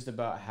think it's just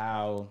about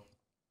how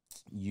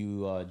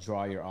you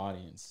draw your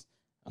audience.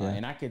 Yeah.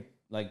 And I could,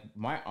 like,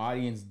 my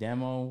audience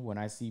demo when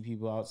I see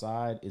people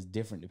outside is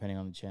different depending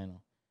on the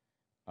channel.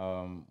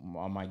 On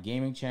my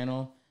gaming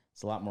channel,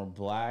 it's a lot more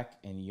black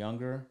and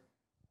younger.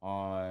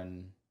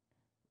 On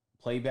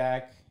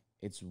playback,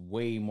 it's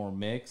way more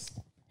mixed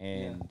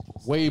and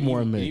Way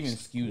more It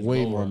mixed. even skews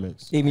way lower. more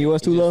mixed. Even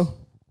yours It too just- low?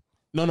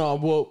 No.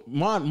 Well,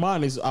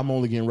 mine is I'm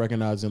only getting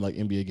recognized in like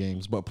NBA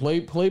games, but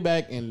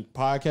playback and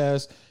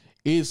podcast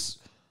is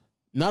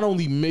not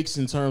only mixed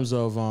in terms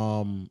of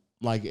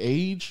like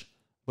age,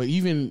 but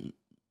even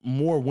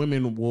more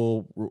women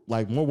will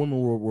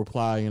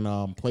reply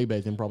in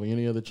playback than probably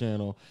any other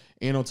channel.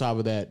 And on top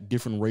of that,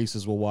 different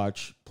races will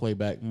watch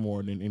playback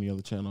more than any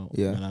other channel.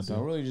 Yeah. than I So it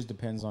do. really just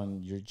depends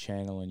on your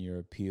channel and your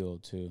appeal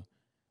too.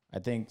 I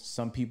think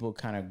some people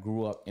kind of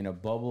grew up in a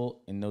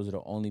bubble, and those are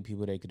the only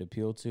people they could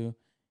appeal to,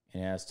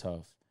 and that's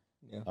tough.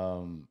 Yeah.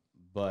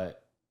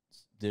 But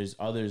there's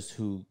others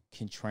who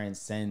can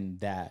transcend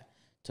that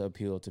to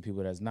appeal to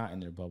people that's not in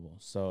their bubble.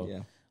 So, Yeah.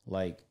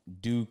 like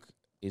Duke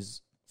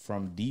is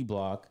from D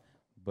Block,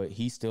 but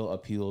he still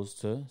appeals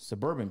to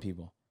suburban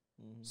people.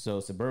 So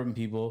suburban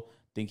people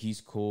think he's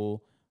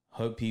cool.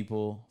 Hood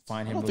people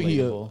find I him don't think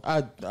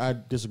relatable. I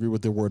disagree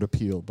with the word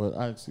appeal, but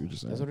I see what you're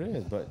saying. That's what it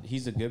is. But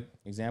he's a good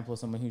example of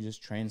someone who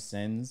just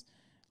transcends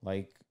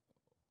like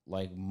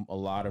a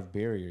lot of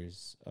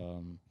barriers.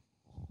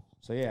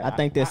 So yeah, I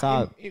think that's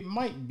how- it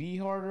might be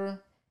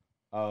harder,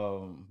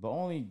 but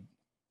only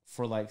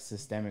for like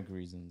systemic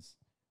reasons,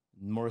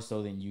 more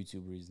so than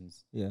YouTube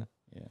reasons. Yeah.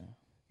 Yeah.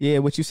 Yeah,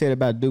 what you said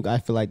about Duke, I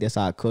feel like that's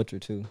our culture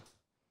too.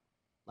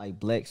 Like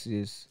blacks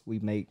we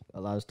make a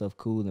lot of stuff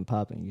cool and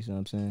popping. You see what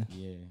I'm saying?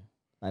 Yeah.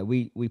 Like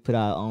we put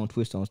our own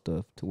twist on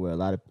stuff to where a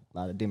lot of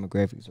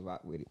demographics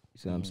rock with it. You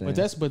see what I'm saying?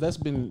 But that's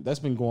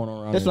been going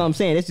on around. That's what I'm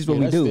saying. That's just what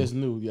we that's, do. That's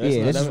new. Yeah,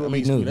 Yeah, that's that's not, what I we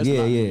mean, do. That's Yeah,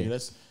 not yeah. new.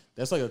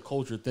 that's like a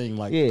culture thing.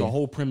 Like Yeah. the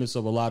whole premise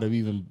of a lot of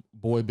even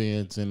boy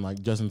bands and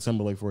like Justin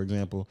Timberlake, for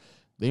example,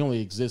 they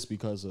only exist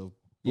because of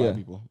black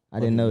people. I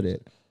didn't know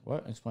that.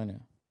 What? Explain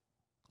it.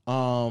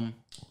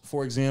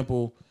 For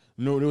example,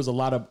 there was a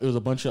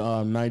bunch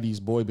of 90s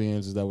boy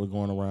bands that were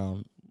going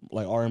around,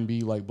 like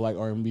R&B, like black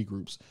R&B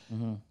groups.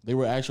 They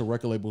were actual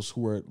record labels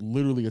who were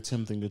literally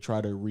attempting to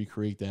try to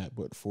recreate that,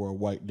 but for a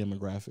white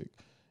demographic.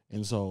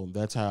 And so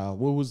that's how.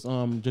 What was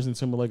Justin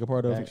Timberlake a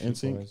part of? Backstreet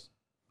NSYNC Boys.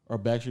 or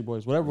Backstreet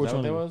Boys? Whatever. Is Which that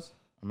what one? they was?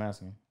 I'm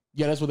asking.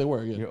 Yeah, that's what they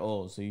were. Yeah. You're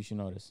old, so you should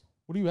know this.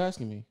 What are you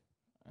asking me?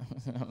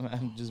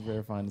 I'm just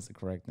verifying it's the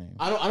correct name.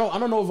 I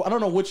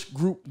don't know which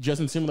group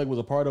Justin Timberlake was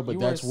a part of, but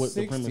that's what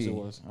the premise it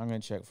was. I'm gonna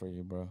check for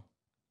you, bro.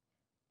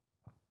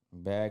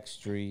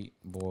 Backstreet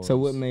Boys. So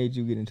what made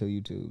you get into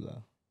YouTube,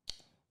 though?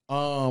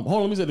 Hold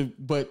on, let me say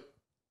but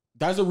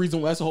that's the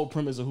reason. That's the whole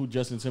premise of who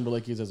Justin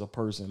Timberlake is as a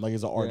person, like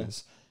as an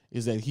artist,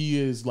 is that he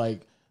is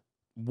like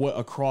what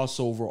a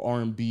crossover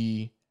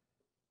R&B,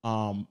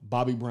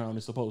 Bobby Brown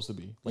is supposed to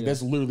be. Like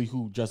that's literally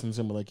who Justin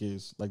Timberlake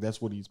is. Like that's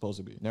what he's supposed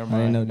to be. Never I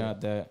didn't mind. know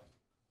Not that.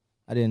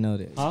 I didn't know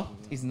that. Huh?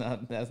 He's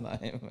not. That's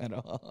not him at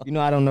all. You know,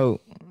 I don't know.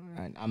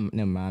 I'm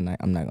never mind.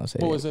 I'm not gonna say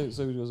What that. was it?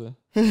 Say what you was saying.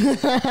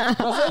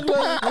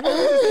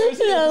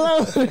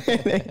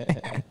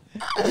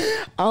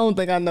 I don't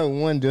think I know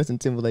one Justin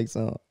Timberlake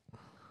song.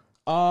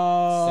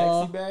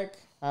 Sexy back.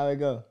 How it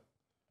go?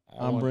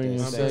 I I'm want bringing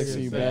that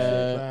sexy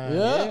back.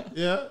 Yeah.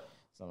 Yeah.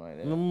 Something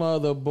like The that.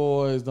 mother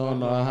boys don't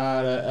know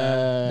how to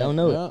act. Don't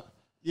know it.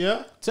 Yeah.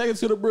 Yeah. Take it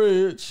to the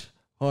bridge.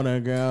 Hold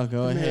on, girl.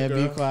 Go Come here, ahead, be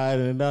girl. quiet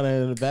and down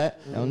in the back.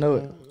 I don't know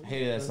it. I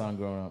hated that song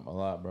growing up a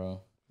lot, bro.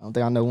 I don't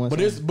think I know one. But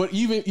song.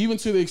 even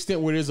to the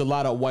extent where there's a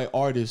lot of white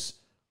artists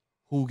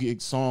who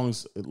get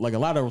songs, like a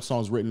lot of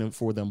songs written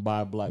for them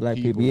by black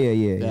people.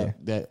 Yeah.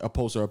 That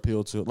opposed or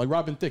appeal to, like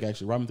Robin Thicke.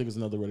 Actually, Robin Thicke is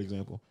another great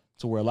example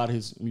to where a lot of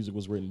his music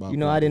was written by. You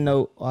know, black I didn't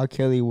know R.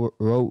 Kelly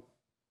wrote.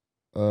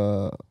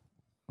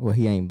 Well,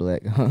 he ain't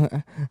black.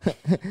 My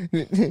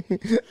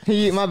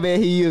bad.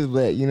 He is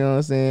black. You know what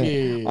I'm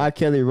saying? Yeah. R.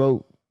 Kelly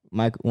wrote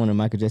one of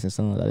Michael Jackson's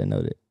songs. I didn't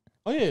know that.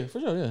 Oh yeah, for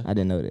sure. Yeah. I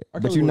didn't know that.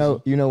 R. But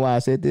Kelly you know why I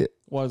said that?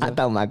 Why is I that?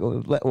 thought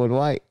Michael was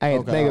white. I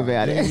had to think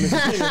about it.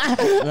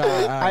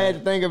 Nah, I had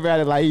to think about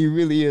it like he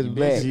really is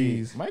black.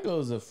 Jeez. Michael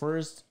is the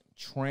first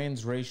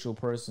transracial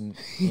person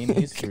in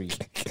history.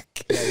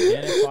 He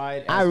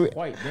identified as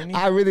white, didn't he?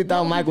 I really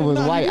thought Michael was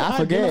white. I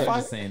forget.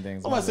 identify- Saying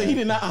things. I'm about to say he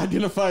did not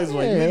identify as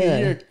white. Yeah, Nigga, yeah.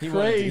 you're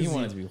crazy. He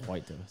wanted to be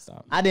white though.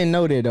 Stop. I didn't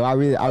know that though. I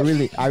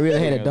really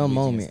had a dumb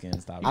moment.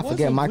 Stop. I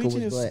forget Michael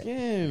was black.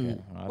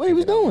 Skin. What he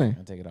was doing?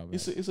 I take it out.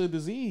 It's a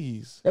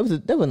disease. That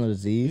wasn't a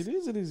disease. It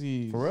is a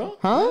disease. For real?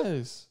 Huh?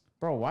 Yes.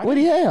 Bro, why? What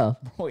do he have?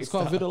 Bro, It's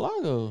called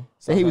vitiligo.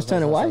 So he was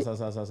turning white?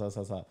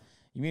 Stop.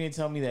 You mean to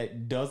tell me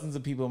that dozens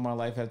of people in my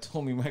life have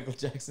told me Michael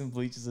Jackson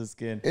bleaches his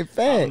skin? In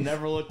fact, I've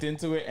never looked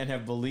into it and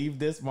have believed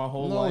this my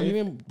whole No, life. he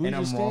didn't bleach and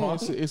I'm his skin.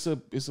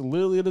 wrong. It's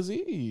literally a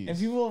disease. And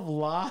people have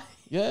lied.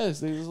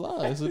 Yes, they just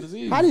lie. It's a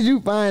disease. how did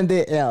you find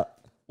that out?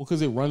 Well,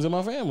 because it runs in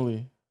my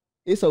family.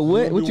 It's a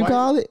what? wanna What be you white?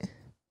 call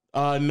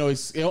it? No,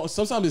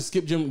 sometimes it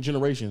skips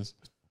generations.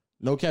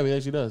 No cap, it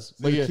actually does. So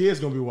But the yeah, kid's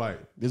gonna be white.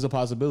 there's a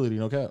possibility.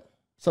 No cap.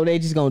 So they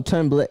just gonna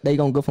turn black. They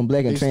gonna go from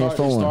black and They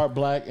transform. start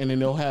black, and then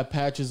they'll have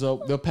patches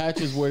up. The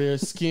patches where their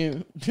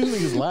skin. This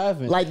nigga's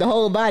laughing. Like the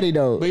whole body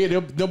though. But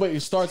yeah, but it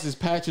starts as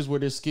patches where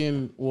their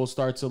skin will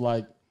start to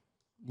like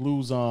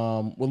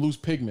lose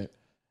pigment,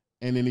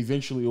 and then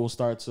eventually it will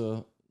start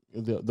to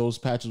those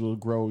patches will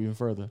grow even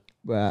further.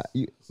 But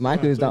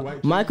Michael is the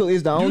white Michael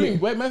is the only.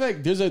 Wait, matter of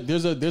fact,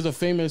 there's a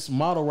famous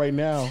model right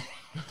now.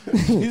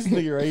 This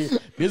nigga right here.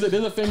 There's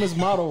a famous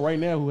model right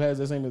now who has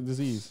that same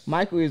disease.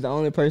 Michael is the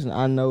only person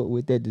I know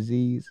with that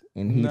disease,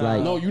 and he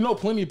like. No, you know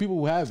plenty of people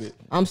who have it,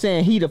 I'm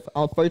saying he the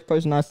first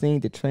person I seen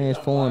to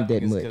transform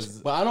that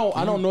much. but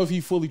I don't know if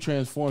he fully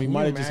transformed. He Can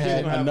might you have just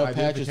imagine? had He enough have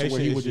patches to where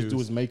he would just do identification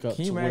his makeup.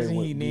 Can you to where it imagine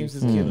he would names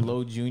be- his kid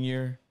Low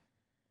Junior?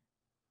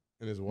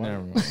 And his Never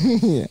wife.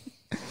 mind. Yeah.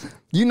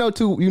 You know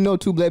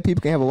two black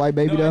people can have a white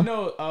baby No, I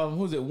though. know.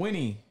 Who's it?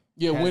 Winnie.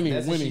 Yeah, Winnie.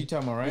 That's the shit Winnie. you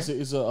talking about, right?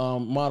 It's a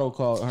model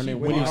called her name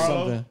Winnie Winnie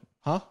Harlow? something.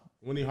 Huh?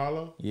 Winnie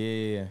Harlow.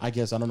 Yeah. I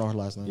guess I don't know her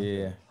last name.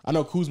 Yeah. I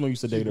know Kuzma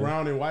used to She date her.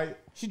 brown and white.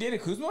 She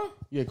dated Kuzma?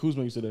 Yeah,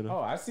 Kuzma used to date her.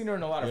 Oh, I've seen her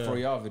in a lot of Yeah. For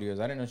Y'all videos.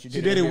 I didn't know she She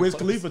did dated Wiz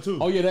Khalifa too.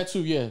 Oh yeah, that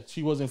too. Yeah,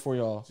 she wasn't for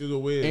y'all. She was a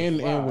Wiz.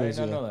 And Wow, I Wiz.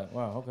 did not Yeah. know that.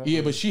 Wow, okay.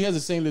 Yeah, but she has the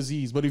same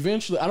disease. But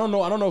eventually, I don't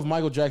know if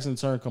Michael Jackson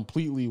turned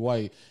completely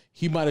white.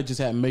 He might have just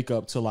had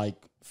makeup to like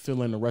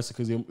fill in the rest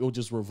because it'll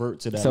just revert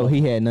to that. So level.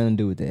 he had nothing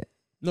to do with that.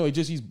 No,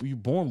 you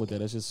born with that.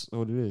 That's just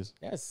what it is.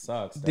 That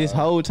sucks. This dog.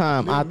 whole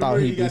time I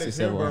thought he got bleached his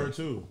himself hair white. burned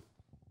too.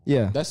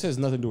 Yeah, That has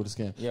nothing to do with the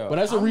skin. Yo, but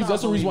that's the I'm reason. not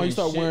That's the reason why you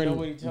start believing shit wearing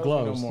nobody tells me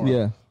gloves. no more.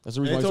 yeah, That's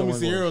the reason They why told me you start wearing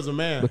Sierra gloves. was a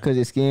man. because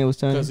his skin was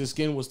turning. Because his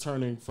skin was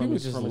turning from People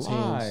his just hands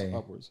lie.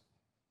 upwards.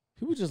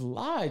 People just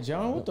lie,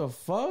 John. What the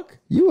fuck?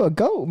 You a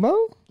goat,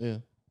 bro. Yeah.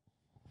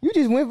 You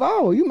just went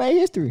viral. You made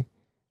history.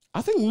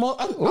 I think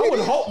I would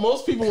hope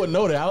most people would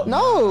know that.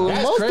 No,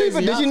 That's most crazy.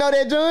 people. Did you know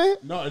that, John?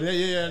 No,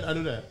 yeah, I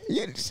knew that.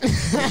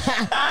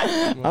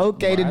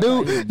 Okay, Bro, I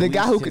thought he the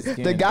guy who bleached his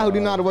the skin, guy who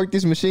didn't know how to work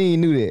this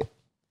machine knew that.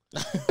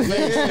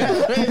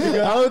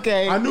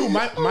 Okay. I knew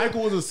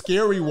Michael was a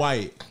scary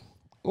white.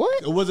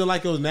 What? It wasn't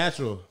like it was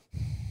natural.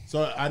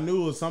 So I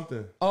knew it was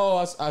something.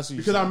 Oh, I see.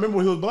 Because I remember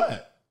when he was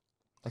black.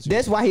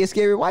 That's why he a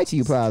scary white to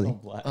you, probably.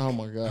 Oh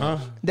my god. Huh?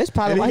 That's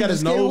probably And why he got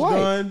he's a his scary nose white.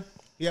 done.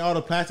 He had all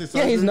the plastic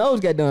surgery. Yeah, his nose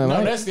got done,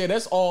 No, right?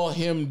 that's all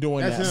him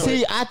doing That's that. him.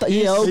 See, I thought,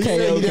 yeah, He okay, said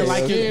he okay. didn't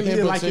like okay. it. He In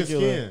didn't like his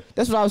particular. skin.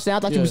 That's what I was saying. I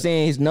thought you Yeah. were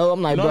saying his nose.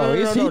 I'm like, bro,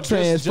 is he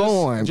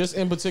transformed? Just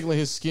in particular,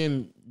 his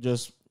skin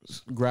just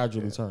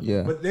gradually turned.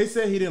 Yeah, But they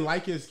said he didn't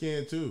like his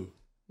skin too.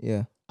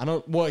 yeah. I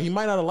don't. Well, he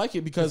might not have liked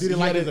it because He didn't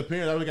he like had his it.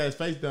 appearance. I would got his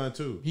face done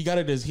too. He got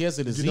it. He has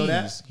a disease. you know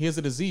that? He has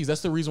a disease.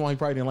 That's the reason why he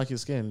probably didn't like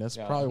his skin. That's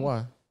probably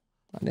why.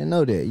 I didn't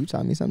know that. You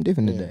taught me something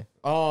different today.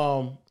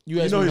 You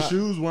You asked know me his how-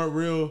 shoes weren't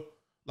real.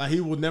 Like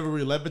he was never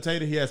really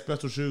levitated. He had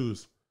special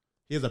shoes.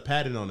 He has a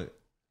pattern on it.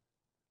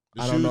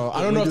 The I don't shoes- know. I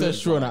don't when know he if does-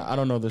 that's true or not. I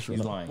don't know if that's true.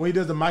 He's or not. lying. When he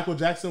does the Michael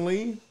Jackson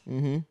lean,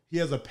 Mm-hmm. he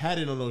has a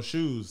pattern on those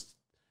shoes.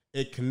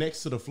 It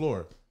connects to the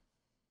floor.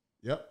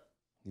 Yep.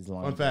 He's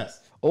lying. Fun fact.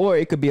 Or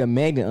it could be a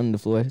magnet under the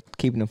floor,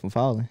 keeping them from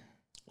falling.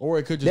 Or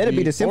it could just That'd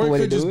be the simple or it way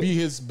to could do just it. be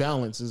his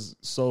balance is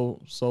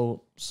so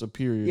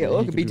superior. Yeah, that or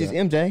he it could be do just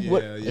that. MJ. Yeah,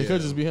 What? yeah. It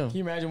could just be him. Can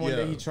you imagine one Yeah.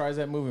 day he tries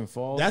that move and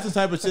falls? That's the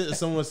type of shit that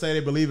someone would say they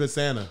believe in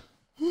Santa.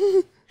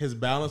 His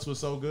balance was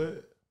so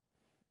good.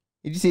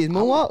 Did you see his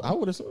moonwalk? I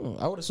would assume.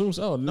 I would assume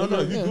so. No,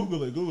 you yeah.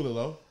 Google it. Google it,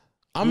 Lo.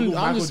 I'm Google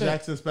Michael just saying,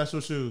 Jackson special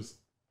shoes.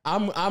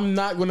 I'm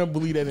not gonna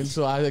believe that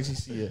until I actually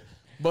see it.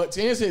 But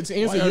to answer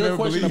y'all your never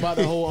question believe about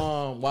the me?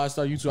 whole why I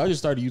started YouTube, I just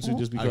started YouTube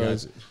just I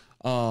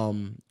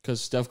got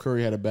because Steph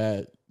Curry had a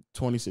bad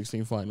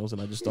 2016 finals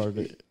and I just started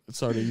a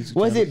YouTube.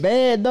 Was channel. it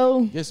bad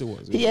though? Yes, it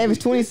was. He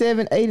averaged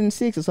 27, 8, and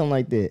 6 or something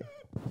like that.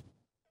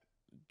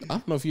 I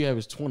don't know if he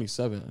averaged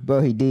 27.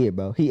 Bro, he did,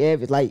 bro. He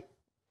averaged like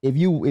if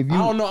you I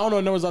don't know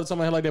numbers all the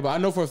time I had like that, but I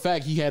know for a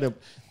fact he had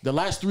the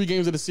last 3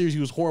 games of the series he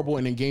was horrible,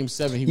 and in game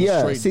 7 he was yeah,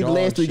 straight see the dog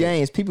last 3 shit.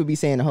 games, people be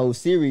saying the whole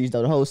series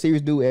though. The whole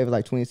series do average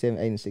like 27,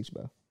 8, and 6,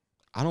 bro.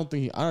 I don't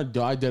think I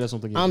dead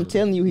something. I'm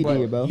telling you he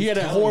did, bro. He had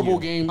a horrible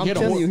game. I'm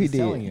telling you he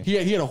telling did. you.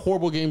 He had a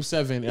horrible game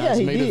 7, and Yeah, I just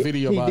he made a did.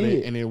 video He about did.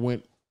 it, and it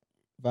went.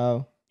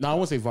 Wow. No, I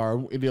won't say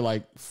viral. It did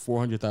like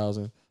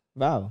 400,000.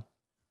 Wow.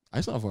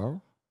 That's not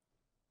viral.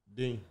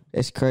 Ding.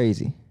 That's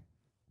crazy.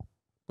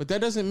 But that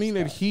doesn't mean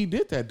that he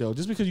did that though.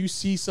 Just because you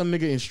see some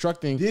nigga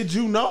instructing, Did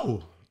you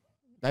know?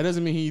 that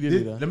doesn't mean he did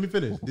it. Though. Let me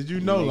finish. Did you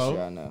know, Make Lo?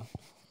 sure I know.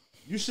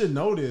 You should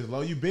know this,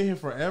 Lo. You've been here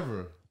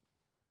forever.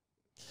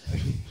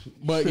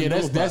 But yeah,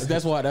 Should know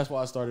about that's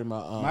why I started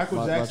my Michael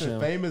my Jackson's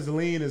channel. famous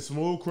lean and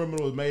smooth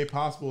criminal was made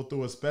possible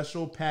through a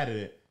special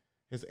patent,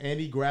 his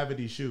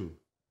anti-gravity shoe.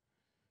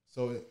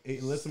 So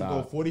it lets him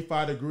go Stop.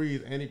 45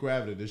 degrees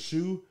anti-gravity. The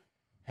shoe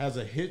has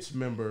a hitch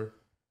member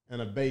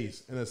and a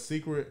base and a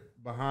secret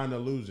behind the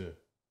illusion.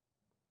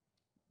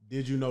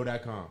 Did you know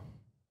that, Com?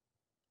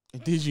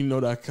 Did you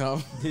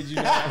know.com? Did you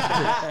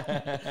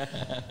know?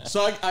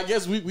 So I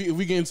guess we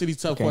get into these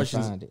tough Can't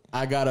questions. find it.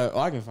 I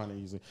can find it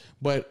easily,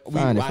 but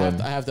Find it I for have me.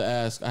 to, I have to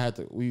ask.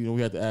 We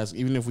have to ask.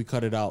 Even if we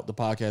cut it out, the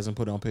podcast and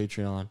put it on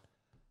Patreon.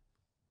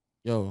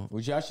 Yo,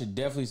 Which y'all should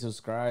definitely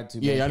subscribe to.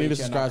 Yeah, y'all need to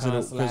subscribe to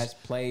the- 'cause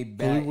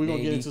 /playback. we're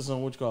gonna get into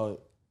something. What you call it?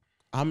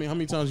 How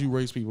many times you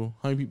race people?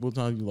 How many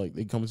times you like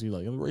they come to you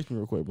like, race me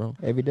real quick, bro?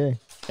 Every day.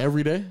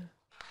 Every day.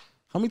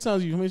 How many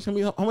times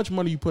how much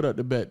money you put up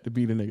to bet to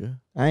beat a nigga?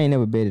 I ain't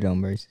never betted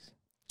on races.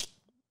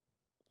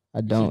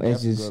 I don't.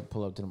 It's just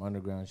pull up to them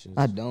underground shit.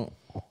 I don't.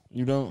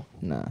 You don't.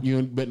 Nah. You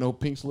don't bet no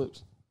pink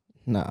slips.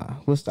 Nah.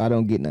 I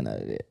don't get none out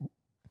of that.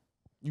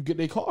 You get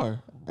their car.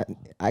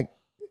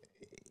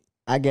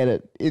 I get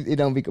it. It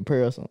don't be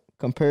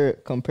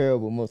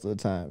comparable most of the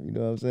time. You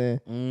know what I'm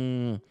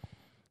saying?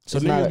 So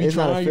It's niggas not- be it's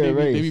not a trying you. fair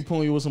They race. be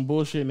pulling you with some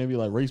bullshit and they be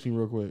like, race me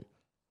real quick.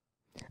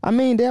 I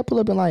mean, they'll pull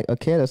up in like a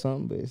cat or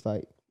something, but it's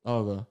like Oh,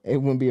 okay. it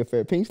wouldn't be a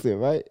fair pink slip,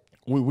 right?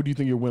 What do you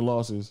think your win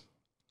loss is?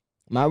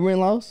 My win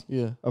loss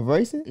Yeah, of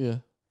racing, yeah.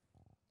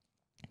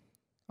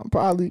 I'm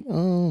probably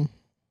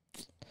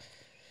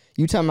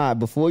You talking about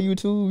before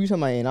YouTube? You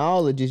talking about in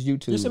all or just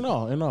YouTube? Just in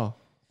all.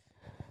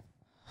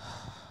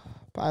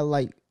 Probably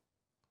like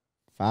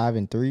 5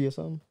 and 3 or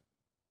something.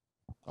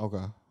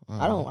 Okay.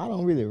 I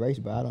don't really race,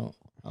 but I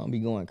don't be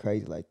going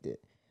crazy like that.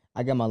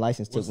 I got my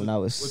license took What's when the- I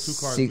was what 2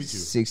 cars beat you?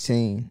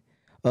 16.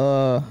 My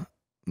Oh,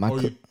 co-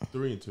 you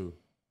 3 and 2.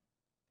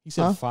 He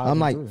said huh? 5. I'm and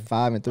like 3.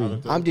 5 and 3. 5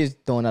 and 3. I'm just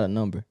throwing out a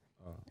number.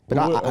 But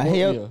What- what-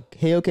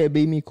 Hellcat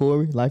beat me.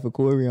 Corey, Life of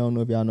Corey. I don't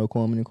know if y'all know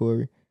Corman and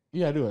Corey.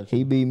 Yeah, I do actually.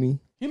 He beat me.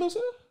 He knows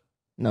it.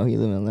 No, he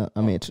live in Atlanta.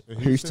 I mean in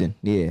Houston.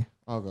 Yeah.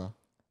 Okay.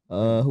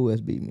 Who else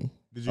beat me?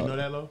 Did you know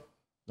that, Lo?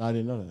 No, I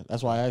didn't know that.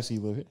 That's why I actually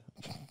live here.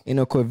 You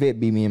know, Corvette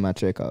beat me in my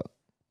track out.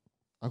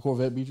 My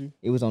Corvette beat you.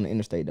 It was on the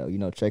interstate though. You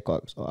know, track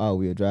outs are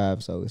all-wheel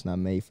drive, so it's not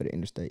made for the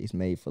interstate. It's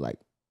made for like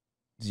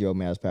 0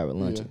 miles per hour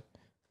luncheon.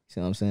 See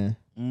what I'm saying?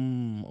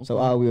 Okay. So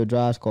all-wheel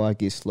drive cars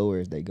get slower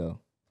as they go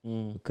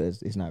Mm,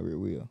 because it's not rear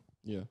wheel.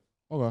 yeah.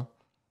 Okay.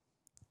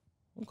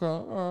 Okay.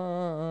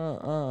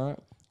 All right.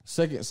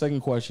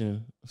 Second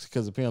question,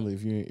 because apparently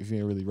if you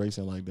ain't really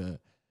racing like that,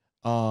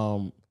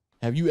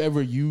 have you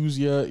ever used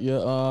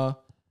your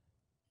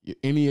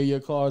Any of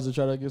your cars to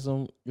try to get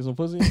some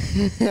pussy?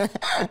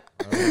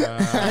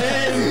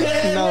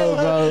 No,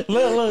 bro.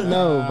 Look.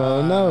 No,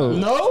 bro. No.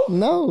 No?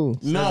 No.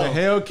 The No.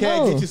 Hellcat,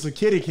 No. get you some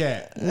kitty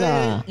cat.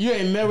 Nah. You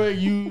ain't never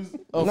used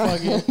a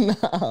fucking.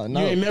 No.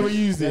 You ain't never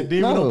used it.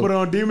 Demon No. don't put it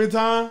on demon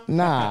time.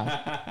 Nah.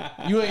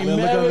 You ain't Look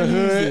never under the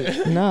used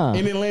hood. it. Nah.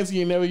 In Atlanta,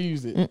 you ain't never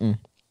used it. Mm-mm.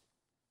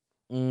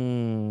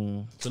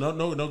 So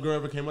no girl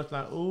ever came up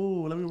like,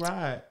 ooh, let me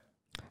ride.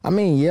 I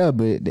mean, yeah,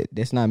 but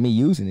that's not me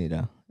using it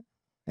though.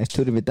 That's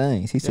two different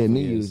things. He said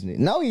me Definitely is. using it.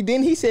 No, he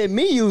didn't. He said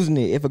me using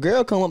it. If a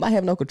girl come up, I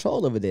have no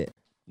control over that.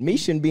 Me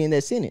shouldn't be in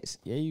that sentence.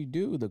 Yeah, you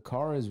do. The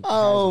car is.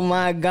 Oh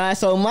my God!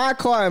 So my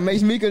car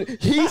makes me.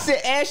 He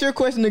said, "Ask your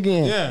question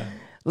again." Yeah.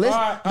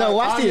 Let's no.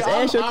 Watch this.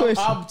 Ask your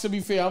question. To be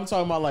fair, I'm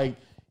talking about like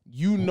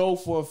you know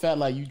for a fact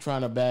like you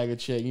trying to bag a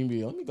check. You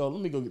be let me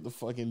go get the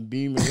fucking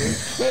demon.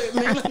 Let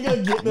me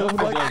go get the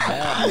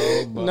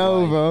fucking.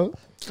 No, bro.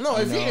 No,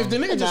 if the nigga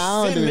Nah, I just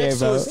don't sitting do next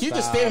that, to bro. us, he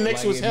just standing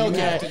next to his If you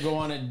have Hellcat. to go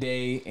on a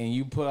date and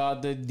you put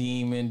out the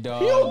demon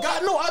dog. He don't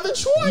got no other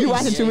choice. You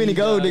watching too many he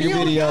gold does. digger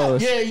He don't got-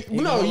 videos.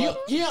 Yeah, no,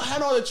 he don't have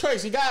no other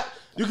choice. He got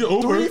You can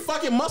Uber. 3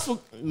 fucking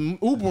muscle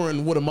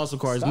Ubering with a muscle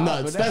car is Stop,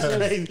 nuts. but That's that's-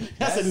 crazy.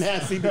 That's a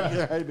nasty thing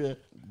right there.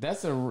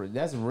 That's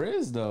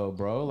Riz though,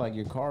 bro. Like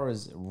your car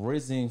is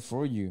rizzing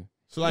for you.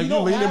 So like You you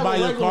don't leaning have by a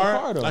your regular car,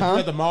 car, though. like you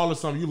at the mall or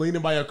something. You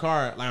leaning by your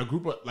car, like a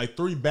group of like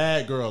 3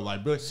 bad girls.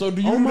 Like, So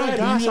do you? oh do my that?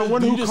 gosh, do you I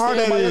wonder do you who just car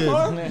stand that by your is.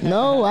 car?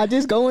 No, I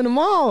just go in the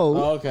mall.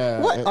 Okay.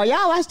 What? Are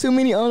y'all watch too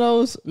many on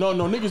those No,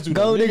 niggas do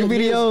Gold that. digger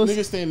videos?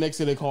 Niggas stand next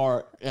to their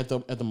car at the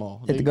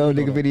mall. at the gold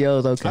digger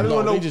videos? I Okay. just No,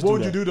 want to they know just what do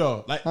would you that. do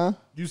though? Like, Huh?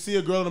 you see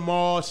a girl in the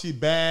mall, she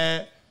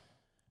bad,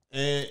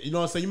 and you know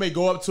what I'm saying. You may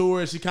go up to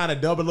her, and she kind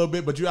of dub a little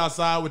bit, but you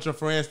outside with your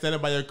friends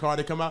standing by your car.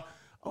 They come out.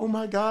 Oh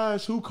my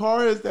gosh, who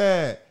car is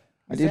that?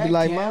 I just be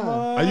like mine.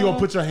 Are you gonna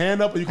put your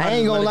hand up, or you? I kinda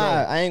ain't just gonna let it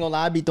lie. go? I ain't gonna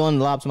lie. I be throwing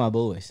the lob to my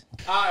boys.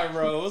 All right,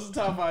 bro. What's the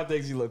top 5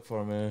 things you look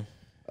for, man?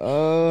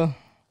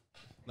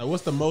 Like,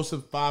 what's the most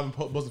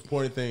most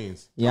important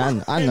things?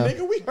 Yeah, I Hey, know.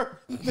 nigga, we heard.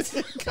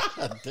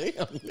 God damn.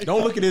 Nigga.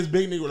 Don't look at this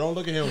big nigga. Don't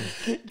look at him.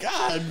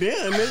 God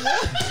damn, nigga.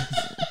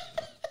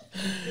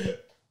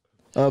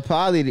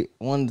 Probably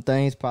one of the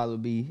things probably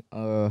be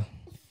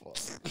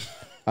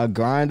a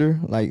grinder,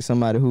 like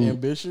somebody who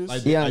Ambitious.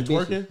 Like, yeah, like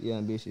ambitious. twerking. Yeah,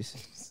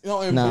 ambitious.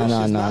 No, ambitious.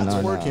 nah, not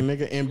nah, twerking,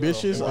 nigga.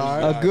 Ambitious. All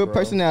right. A good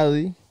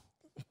personality.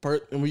 Well,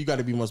 you got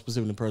to be more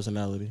specific than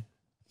personality.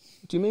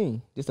 What you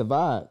mean? Just a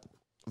vibe.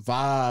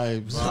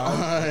 Vibes. All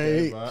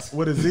right.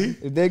 What is he?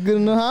 Is that good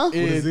enough, huh? What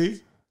is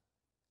he?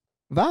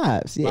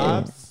 Vibes, yeah.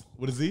 Vibes.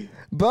 What is he?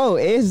 Bro,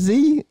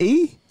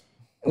 SZE,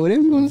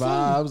 whatever you want to say.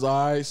 Vibes.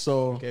 All right.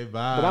 So, Okay, vibes.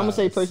 But I'm gonna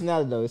say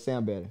personality though. It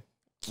sound better.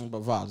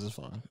 but vibes is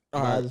fine.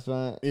 All Vibes right. is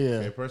fine. Yeah.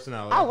 Okay,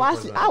 personality. I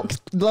watch you.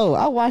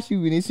 I watch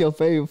you, and it's your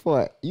favorite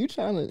part. You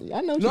trying to?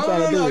 I know what you No,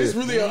 trying to do. It's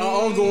really an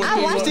ongoing I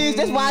thing. watch this.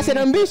 That's why I said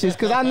ambitious,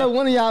 because I know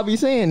one of y'all be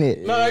saying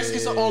it. No,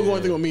 it's an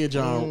ongoing thing with me and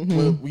John.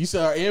 Well, you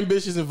said our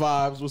ambitious and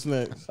vibes. What's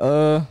next?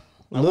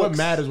 Like, what Looks.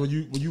 matters when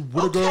you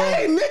with a girl?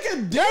 Hey,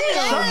 nigga, damn.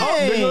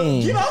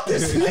 Dang. Get off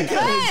this nigga.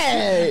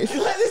 Hey.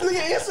 Let this nigga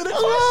answer the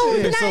Oh,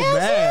 question. You're so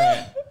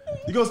mad.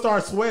 You gonna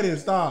start sweating?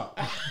 Stop.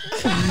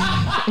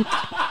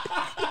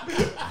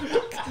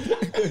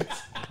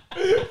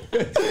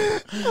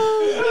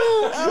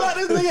 Let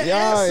this nigga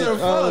Y'all answer.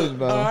 is old, Fuck.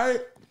 bro. All right.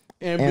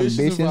 Ambitious,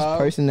 Ambitious, and vibes.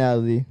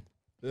 personality,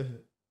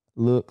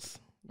 looks,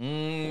 What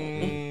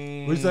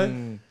you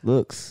say?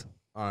 looks.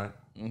 All right.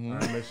 All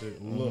right. Make sure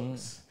it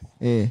looks.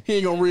 Yeah. He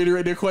ain't gonna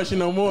reiterate their question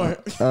no more.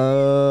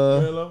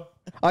 Hello.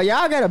 Oh,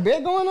 y'all got a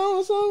bet going on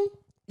or something?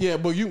 Yeah,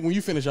 but when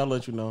you finish, I'll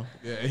let you know.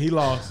 Yeah, he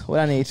lost. What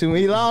I need 2 more.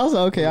 He lost.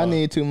 Okay, I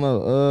need 2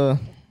 more.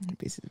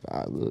 Ambitious,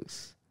 vibe,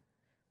 looks.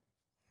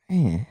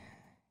 Man,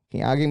 can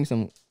y'all give me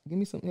some?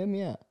 Help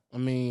me out. I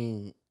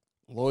mean,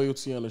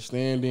 loyalty,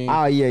 understanding.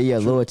 Oh yeah,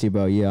 loyalty,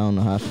 bro. Yeah, I don't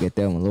know how I forget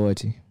that one.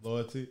 Loyalty.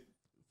 Loyalty.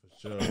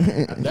 For sure.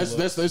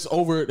 That's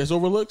over. That's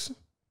overlooks.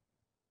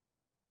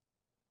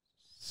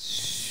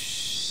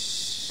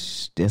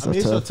 That's I mean, a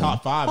it's your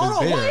tough top one. 5.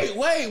 Hold It's on,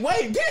 there.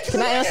 wait.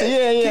 Can I answer?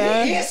 Yeah.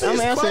 Can he answer I'm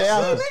his answer question,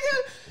 it. nigga?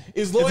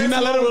 Is Is he loyalty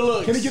not let him?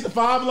 overlooks? Can he get the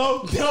 5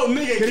 low? No,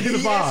 nigga. Can he get the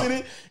 5? answer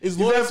it? Is He's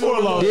loyalty at 4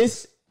 low.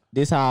 overlooks?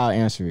 This how I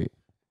answer it.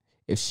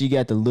 If she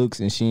got the looks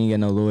and she ain't got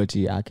no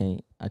loyalty, I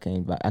can't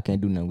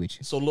do nothing with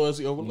you. So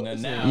loyalty overlooks.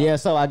 Now, Yeah,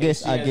 so I if guess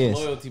she has I guess.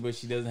 loyalty, but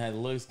she doesn't have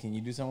looks. Can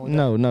you do something with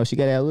No, she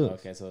got that that? look.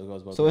 Okay, so it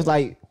goes both So it's ways.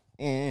 like,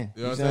 you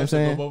You know see what I'm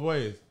saying? So go both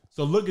ways.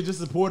 So look at just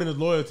supporting his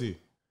loyalty.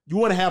 You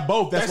want to have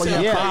both. That's why you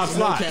have sounds 5 crazy.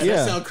 slots. Okay, Yeah.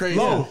 That sounds crazy.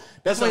 Low.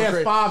 That's why you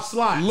have 5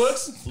 slots.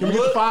 Looks. Can we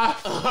get the 5?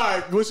 All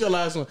right. What's your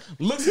last one?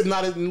 Looks is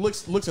not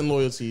looks and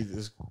loyalty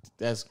is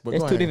that's. But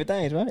That's go two ahead. different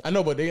things, right? I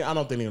know, but I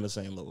don't think they're on the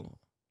same level.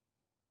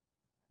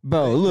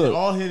 Bro, look.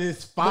 All hit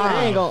is But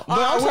I ain't 5. gonna. But All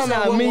right, I'm what's talking that?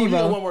 about One me, more, you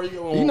got bro. one more, you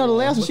got one You know the more.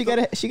 last one, she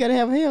gotta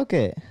have a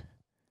Hellcat.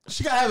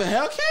 She gotta have a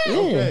Hellcat. Yeah.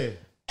 Okay.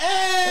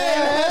 Hey,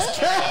 that's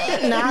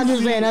crazy. Nah, I'm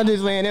just playing.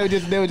 They were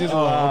just.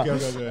 Oh, okay.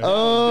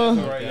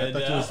 I I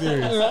thought you were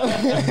serious.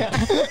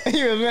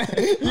 he was mad.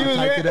 He was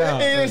typed it out.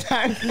 mad. He was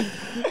like,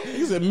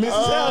 He said, Mrs.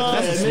 Hellcat.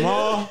 That's a nigga.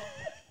 small,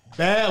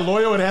 bad,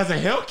 loyal, and has a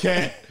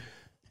Hellcat.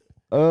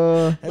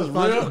 That's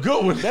real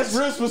good one. That's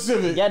real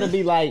specific. gotta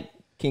be like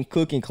can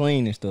cook and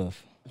clean and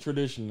stuff.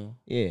 Traditional.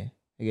 Yeah,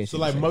 I guess. So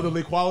you like could say.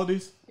 motherly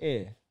qualities.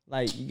 Yeah,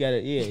 like you gotta.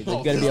 Yeah, you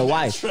gotta be a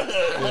wife.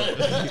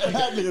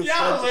 That nigga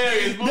Y'all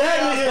hilarious. Boy.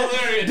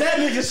 that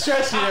nigga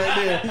stretching right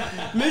there.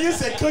 Nigga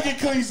said cooking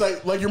cookies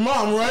like your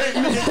mom, right?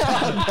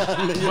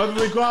 Nigga.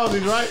 Motherly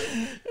qualities, right?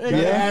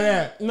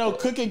 Yeah. No,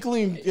 cook and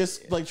clean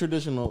is like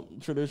traditional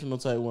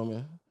type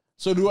woman.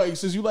 So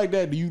since you like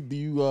that, do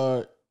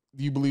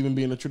you believe in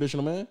being a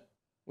traditional man?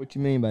 What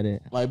you mean by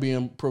that? Like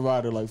being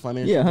provider, like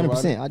financial. Yeah,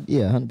 100%. provider?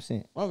 Yeah,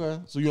 100%.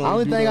 Okay. So you The don't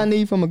only do thing that? I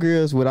need from a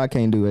girl is what I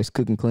can't do is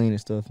cook and clean and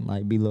stuff, and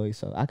like be loyal.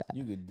 So I got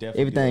You could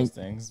definitely everything. do those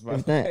things. by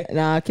the everything. way.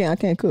 Nah, I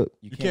can't cook.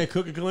 You can't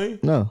cook and clean.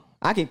 No,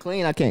 I can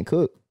clean. I can't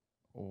cook.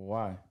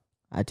 Why?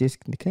 I just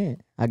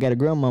can't. I got a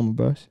grandmama,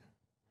 bro.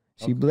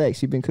 She black.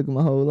 She been cooking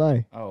my whole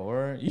life. Oh,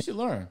 word. You should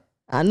learn.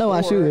 I know I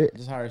Or should.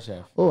 Just hire a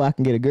chef. Oh, I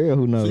can get a girl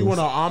who knows. So you want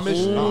an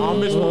Amish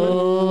woman?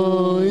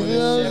 Oh, you But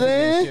know what a I'm chef is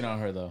saying? shit on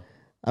her though.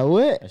 A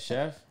what? A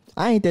chef?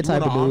 I ain't that You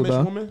type want of an dude, Amish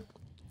bro. woman?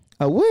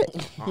 A what?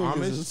 Niggas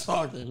Amish. is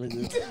talking,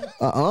 nigga.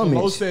 A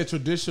Most Amish. said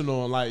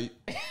traditional, like.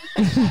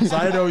 So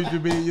I know you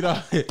could be, you know.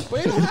 But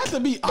it don't have to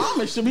be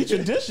Amish to be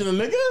traditional,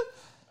 nigga.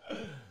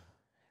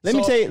 Let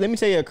me So-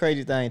 tell you a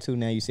crazy thing too.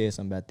 Now you said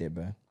something about that,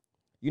 bro.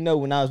 You know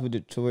when I was with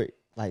Detroit,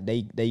 like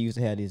they used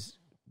to have this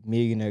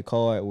millionaire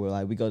card where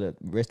like we go to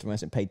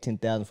restaurants and pay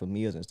 $10,000 for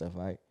meals and stuff,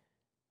 right?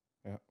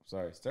 Yeah.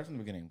 Sorry. Start from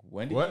the beginning.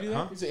 When did What? you do that?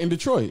 Huh? It's in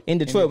Detroit. In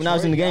Detroit, when I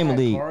was in the Detroit, gaming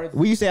y'all league, had cards?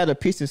 we used to have the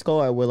Pistons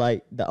card with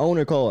like the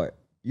owner card.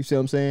 You see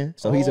what I'm saying?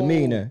 So he's a Oh.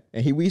 millionaire,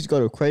 and we used to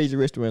go to crazy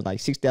restaurants like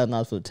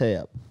 $6,000 for the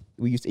tab.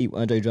 We used to eat with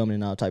Andre Drummond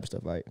and all type of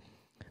stuff, right?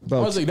 I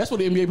Bro, was like, that's what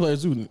the NBA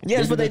players do. yeah,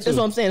 that's what do they. that That's too.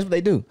 what I'm saying. That's what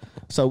they do.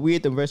 So we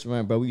at the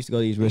restaurant, bro. We used to go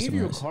to these They gave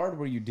you a restaurants. card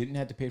where you didn't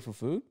have to pay for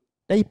food?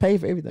 They pay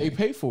for everything. They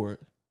pay for it.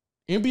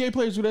 NBA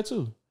players do that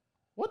too.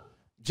 What?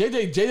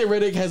 JJ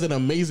Redick has an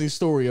amazing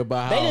story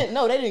about They how didn't.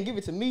 No, they didn't give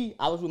it to me.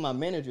 I was with my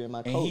manager and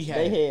my And coach. he had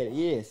They it. had it.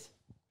 Yes.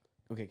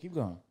 Okay, keep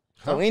going.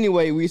 So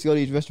anyway, we used to go to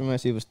these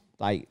restaurants. It was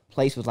like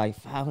place was like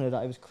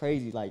 $500. It was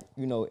crazy, like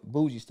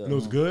bougie stuff. It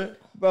was good.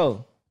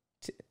 Bro,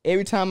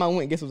 every time I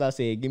went, guess what I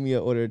said? Give me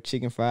an order of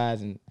chicken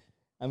fries and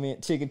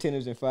chicken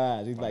tenders and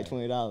fries. It's like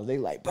 $20. They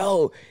like,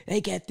 bro,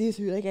 they got this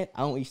here. They got.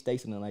 I don't eat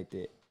steaks or nothing like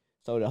that.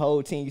 So the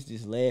whole team used to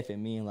just laugh at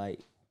me and like,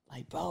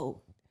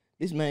 bro,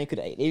 this man could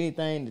have ate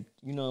anything. That,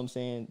 you know what I'm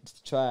saying?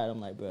 To try it. I'm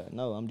like, bro,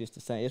 no, I'm just the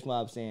same. That's why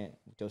I'm saying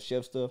with your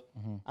chef stuff.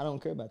 I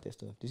don't care about that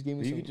stuff. Just give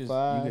me You some could just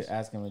fries. you could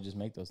ask him to just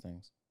make those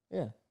things.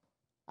 Yeah,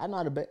 I know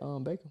how to bake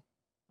them.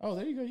 Oh,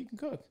 there you go. You can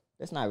cook.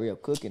 That's not real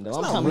cooking though.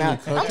 I'm not talking really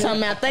about. I'm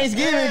talking about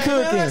Thanksgiving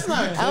cooking. that's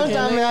not I'm cooking,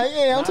 talking about.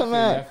 Yeah, I'm talking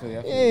about. I feel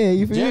you. Yeah,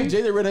 you feel me?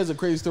 JJ Redick has a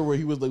crazy story where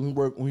he was like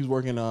when he was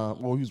working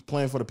he was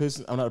playing for the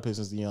Pistons. I'm not the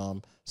Pistons,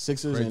 the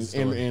Sixers, Crazy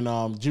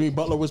and Jimmy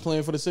Butler was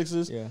playing for the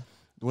Sixers. Yeah.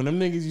 When them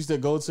niggas used to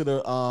go to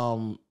the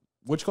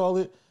what you call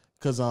it?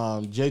 Because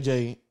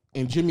JJ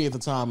and Jimmy at the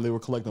time they were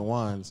collecting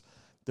wines.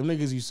 Them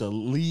niggas used to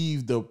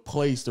leave the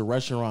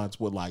restaurants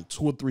with like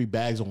 2 or 3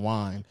 bags of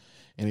wine.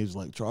 And he was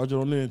like, charge it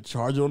on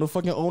the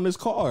fucking owner's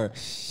car.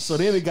 So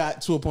then it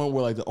got to a point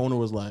where like the owner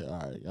was like, all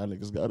right, y'all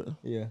niggas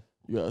Yeah.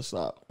 you gotta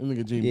stop. And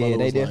nigga Jimmy Yeah, Butler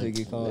they was definitely like,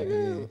 get caught.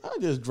 nigga, I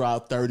just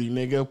dropped 30,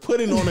 nigga. Put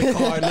it on the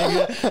car,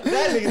 nigga. That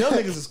nigga, those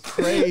niggas is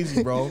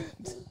crazy, bro.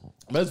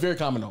 That's very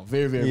common though.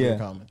 Very, very, Yeah. very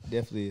common.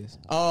 Definitely is.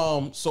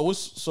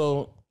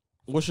 So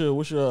what's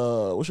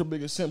your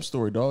biggest simp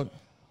story, dog?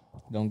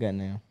 Don't get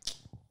now.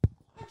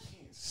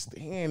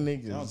 Stand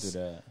niggas. Don't do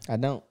that. I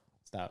don't.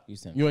 Stop. You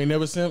simp. You ain't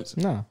never simped?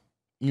 No.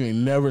 You ain't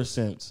never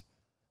simped.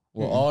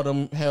 Well, all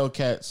them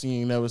Hellcats, you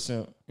ain't never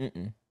simped.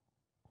 Mm-mm.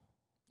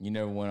 You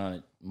never went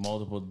on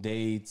multiple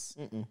dates.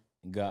 Mm-mm.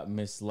 Got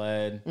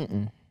misled.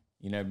 Mm-mm.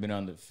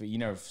 You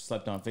never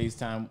slept on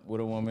FaceTime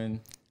with a woman.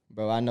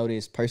 Bro, I know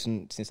this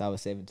person since I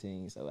was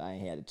 17, so I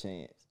ain't had a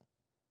chance.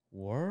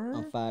 Word.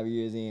 I'm 5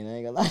 years in. I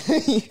ain't gonna lie.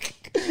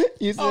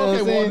 You see what Okay,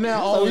 I'm well, saying?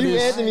 now all so of you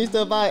this- asking me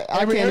stuff I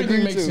can't everything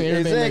agree makes to. sense.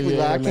 Everything Exactly. makes-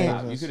 Like, I everything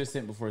can't. makes You could have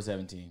sent before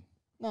 17.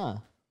 Nah,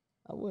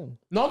 I wouldn't.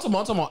 No, I'm talking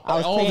about I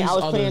was all playing. these I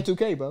was other- playing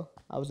 2K, bro.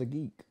 I was a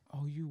geek.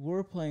 Oh, you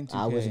were playing 2K.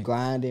 I was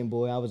grinding,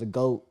 boy. I was a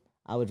goat.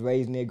 I was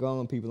raising there,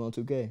 growing people on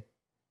 2K.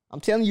 I'm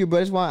telling you, bro.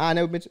 That's why I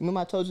never been.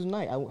 Remember I told you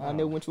tonight. I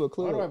never went to a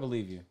Why do I club.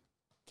 believe you?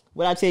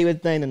 What I tell you at the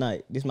thing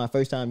tonight? This is my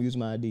first time using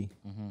my ID.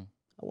 Mm-hmm.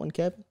 I wasn't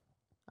capping.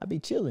 I be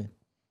chilling.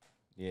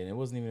 Yeah, and it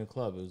wasn't even a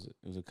club. It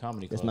was a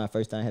comedy club. That's my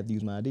first time I had to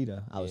use my ID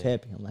though. I was Yeah.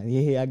 happy. I'm like,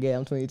 yeah, I get.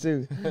 I'm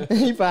 22.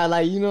 He probably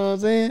like, you know what I'm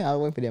saying? I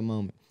was waiting for that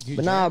moment. You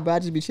But nah, bro, I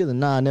just be chilling.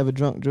 Nah, I never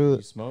drunk You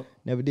drugs. smoke?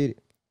 Never did it.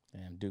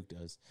 Damn, Duke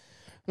does.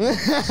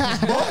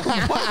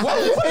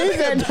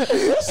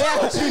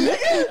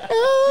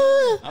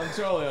 I'm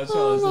trolling.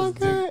 Oh, This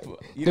is my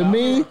Duke. You The know,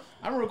 me?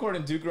 I'm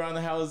recording Duke around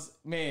the house.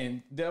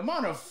 Man, the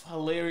amount of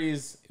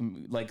hilarious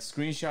like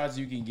screenshots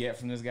you can get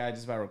from this guy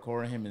just by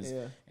recording him is.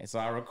 Yeah. And so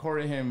I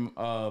recorded him.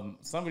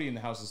 Somebody in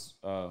the house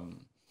was.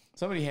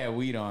 Somebody had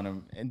weed on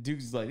him, and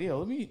Duke's like, "Yo,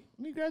 let me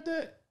grab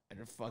that."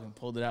 And I fucking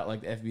pulled it out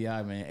like the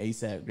FBI, man.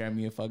 ASAP, grabbed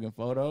me a fucking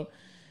photo,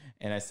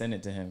 and I sent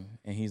it to him.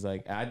 And he's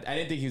like, I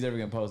didn't think he was ever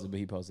gonna post it, but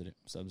he posted it.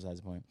 So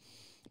besides the point.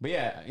 But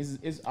yeah,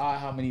 it's odd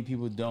how many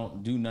people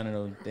don't do none of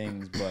those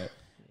things. But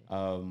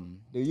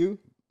Do you?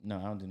 no,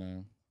 I don't do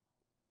none.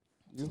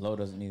 Low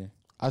doesn't either.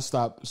 I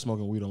stopped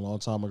smoking weed a long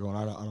time ago, and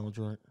I don't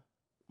drink.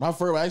 My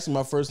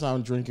first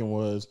time drinking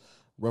was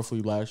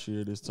roughly last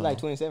year. This time, Like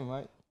 27,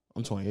 right?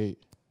 I'm 28.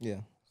 Yeah.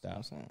 Stop.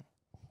 I'm saying.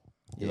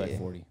 You're like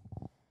 40.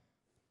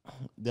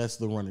 That's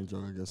the running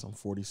joke. I guess I'm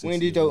 46. When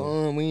did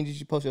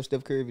you post your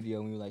Steph Curry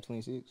video when you were like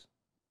 26?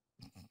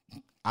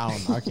 I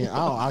don't know.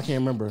 I can't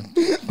remember.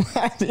 It was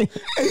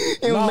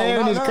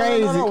laughing is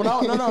crazy.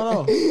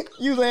 No.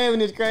 You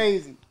laughing is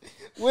crazy.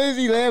 What is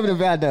he laughing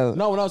about though?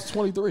 No, when I was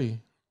 23.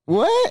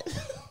 What?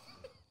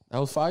 That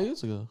was 5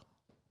 years ago.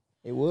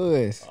 It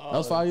was. That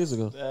was 5 years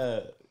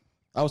ago.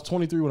 I was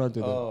 23 when I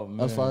did that. Oh,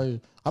 That was man. 5 years.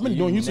 I've been You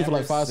doing YouTube for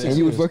like never 5, said- 6 And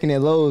you years. was working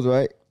at Lowe's,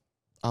 right?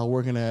 I was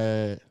working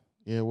at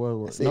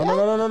what? See, No.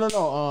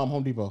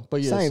 Home Depot.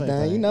 But yeah, same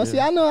thing. You know, yeah. see,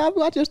 I know. I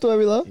watch your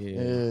story, love.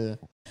 Yeah.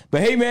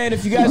 But hey, man,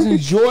 if you guys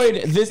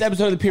enjoyed this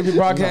episode of the PRP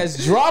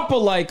Podcast, drop a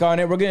like on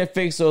it. We're going to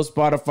fix those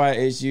Spotify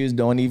issues.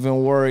 Don't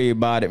even worry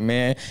about it,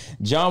 man.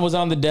 John was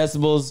on the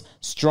decibels,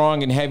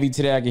 strong and heavy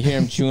today. I could hear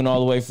him chewing all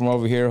the way from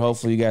over here.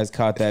 Hopefully, you guys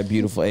caught that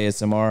beautiful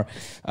ASMR.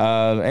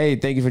 Hey,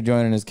 thank you for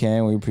joining us,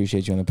 Ken. We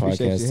appreciate you on the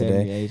Appreciate podcast you having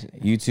me, today.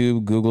 Agent.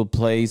 YouTube, Google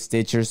Play,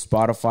 Stitcher,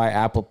 Spotify,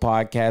 Apple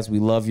Podcasts. We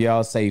love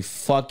y'all. Say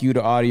fuck you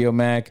to Audio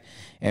Mac.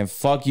 And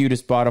fuck you to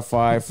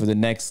Spotify for the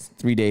next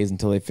 3 days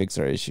until they fix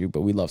our issue.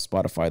 But we love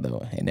Spotify,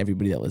 though, and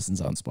everybody that listens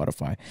on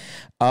Spotify.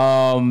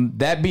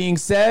 That being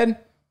said,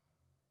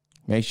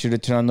 make sure to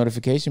turn on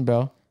notification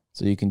bell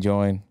so you can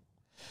join.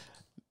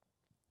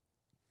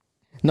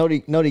 Know the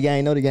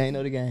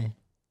game.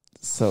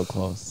 So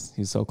close.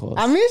 You're so close.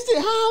 I missed it.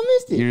 How I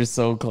missed it? You're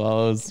so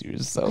close. You're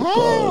so How?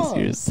 close.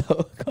 You're so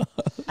close.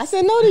 I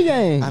said know the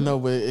game. I know,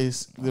 but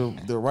it's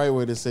the right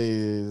way to say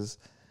is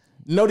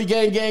know the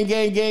gang.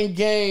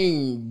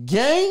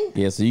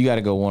 Yeah, so you got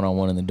to go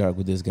one-on-one in the dark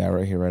with this guy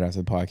right here, right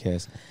after the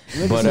podcast.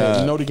 But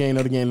But know the gang.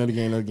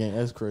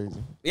 That's crazy.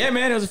 yeah,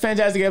 man, it was a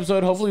fantastic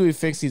episode. Hopefully we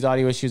fix these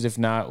audio issues. If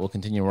not, we'll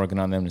continue working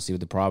on them to see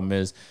what the problem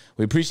is.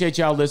 We appreciate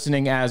y'all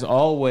listening as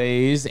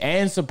always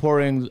and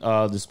supporting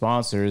the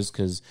sponsors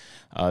because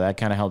that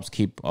kind of helps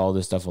keep all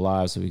this stuff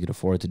alive so we could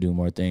afford to do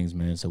more things,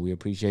 man. So we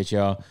appreciate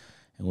y'all,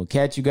 and we'll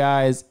catch you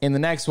guys in the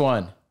next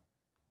one.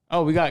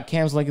 Oh, we got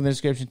Cam's link in the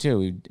description too.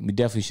 We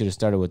definitely should have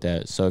started with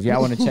that. So if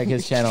y'all want to check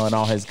his channel and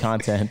all his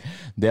content,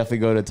 definitely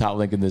go to the top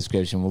link in the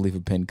description. We'll leave a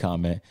pinned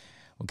comment.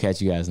 We'll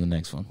catch you guys in the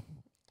next one.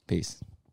 Peace.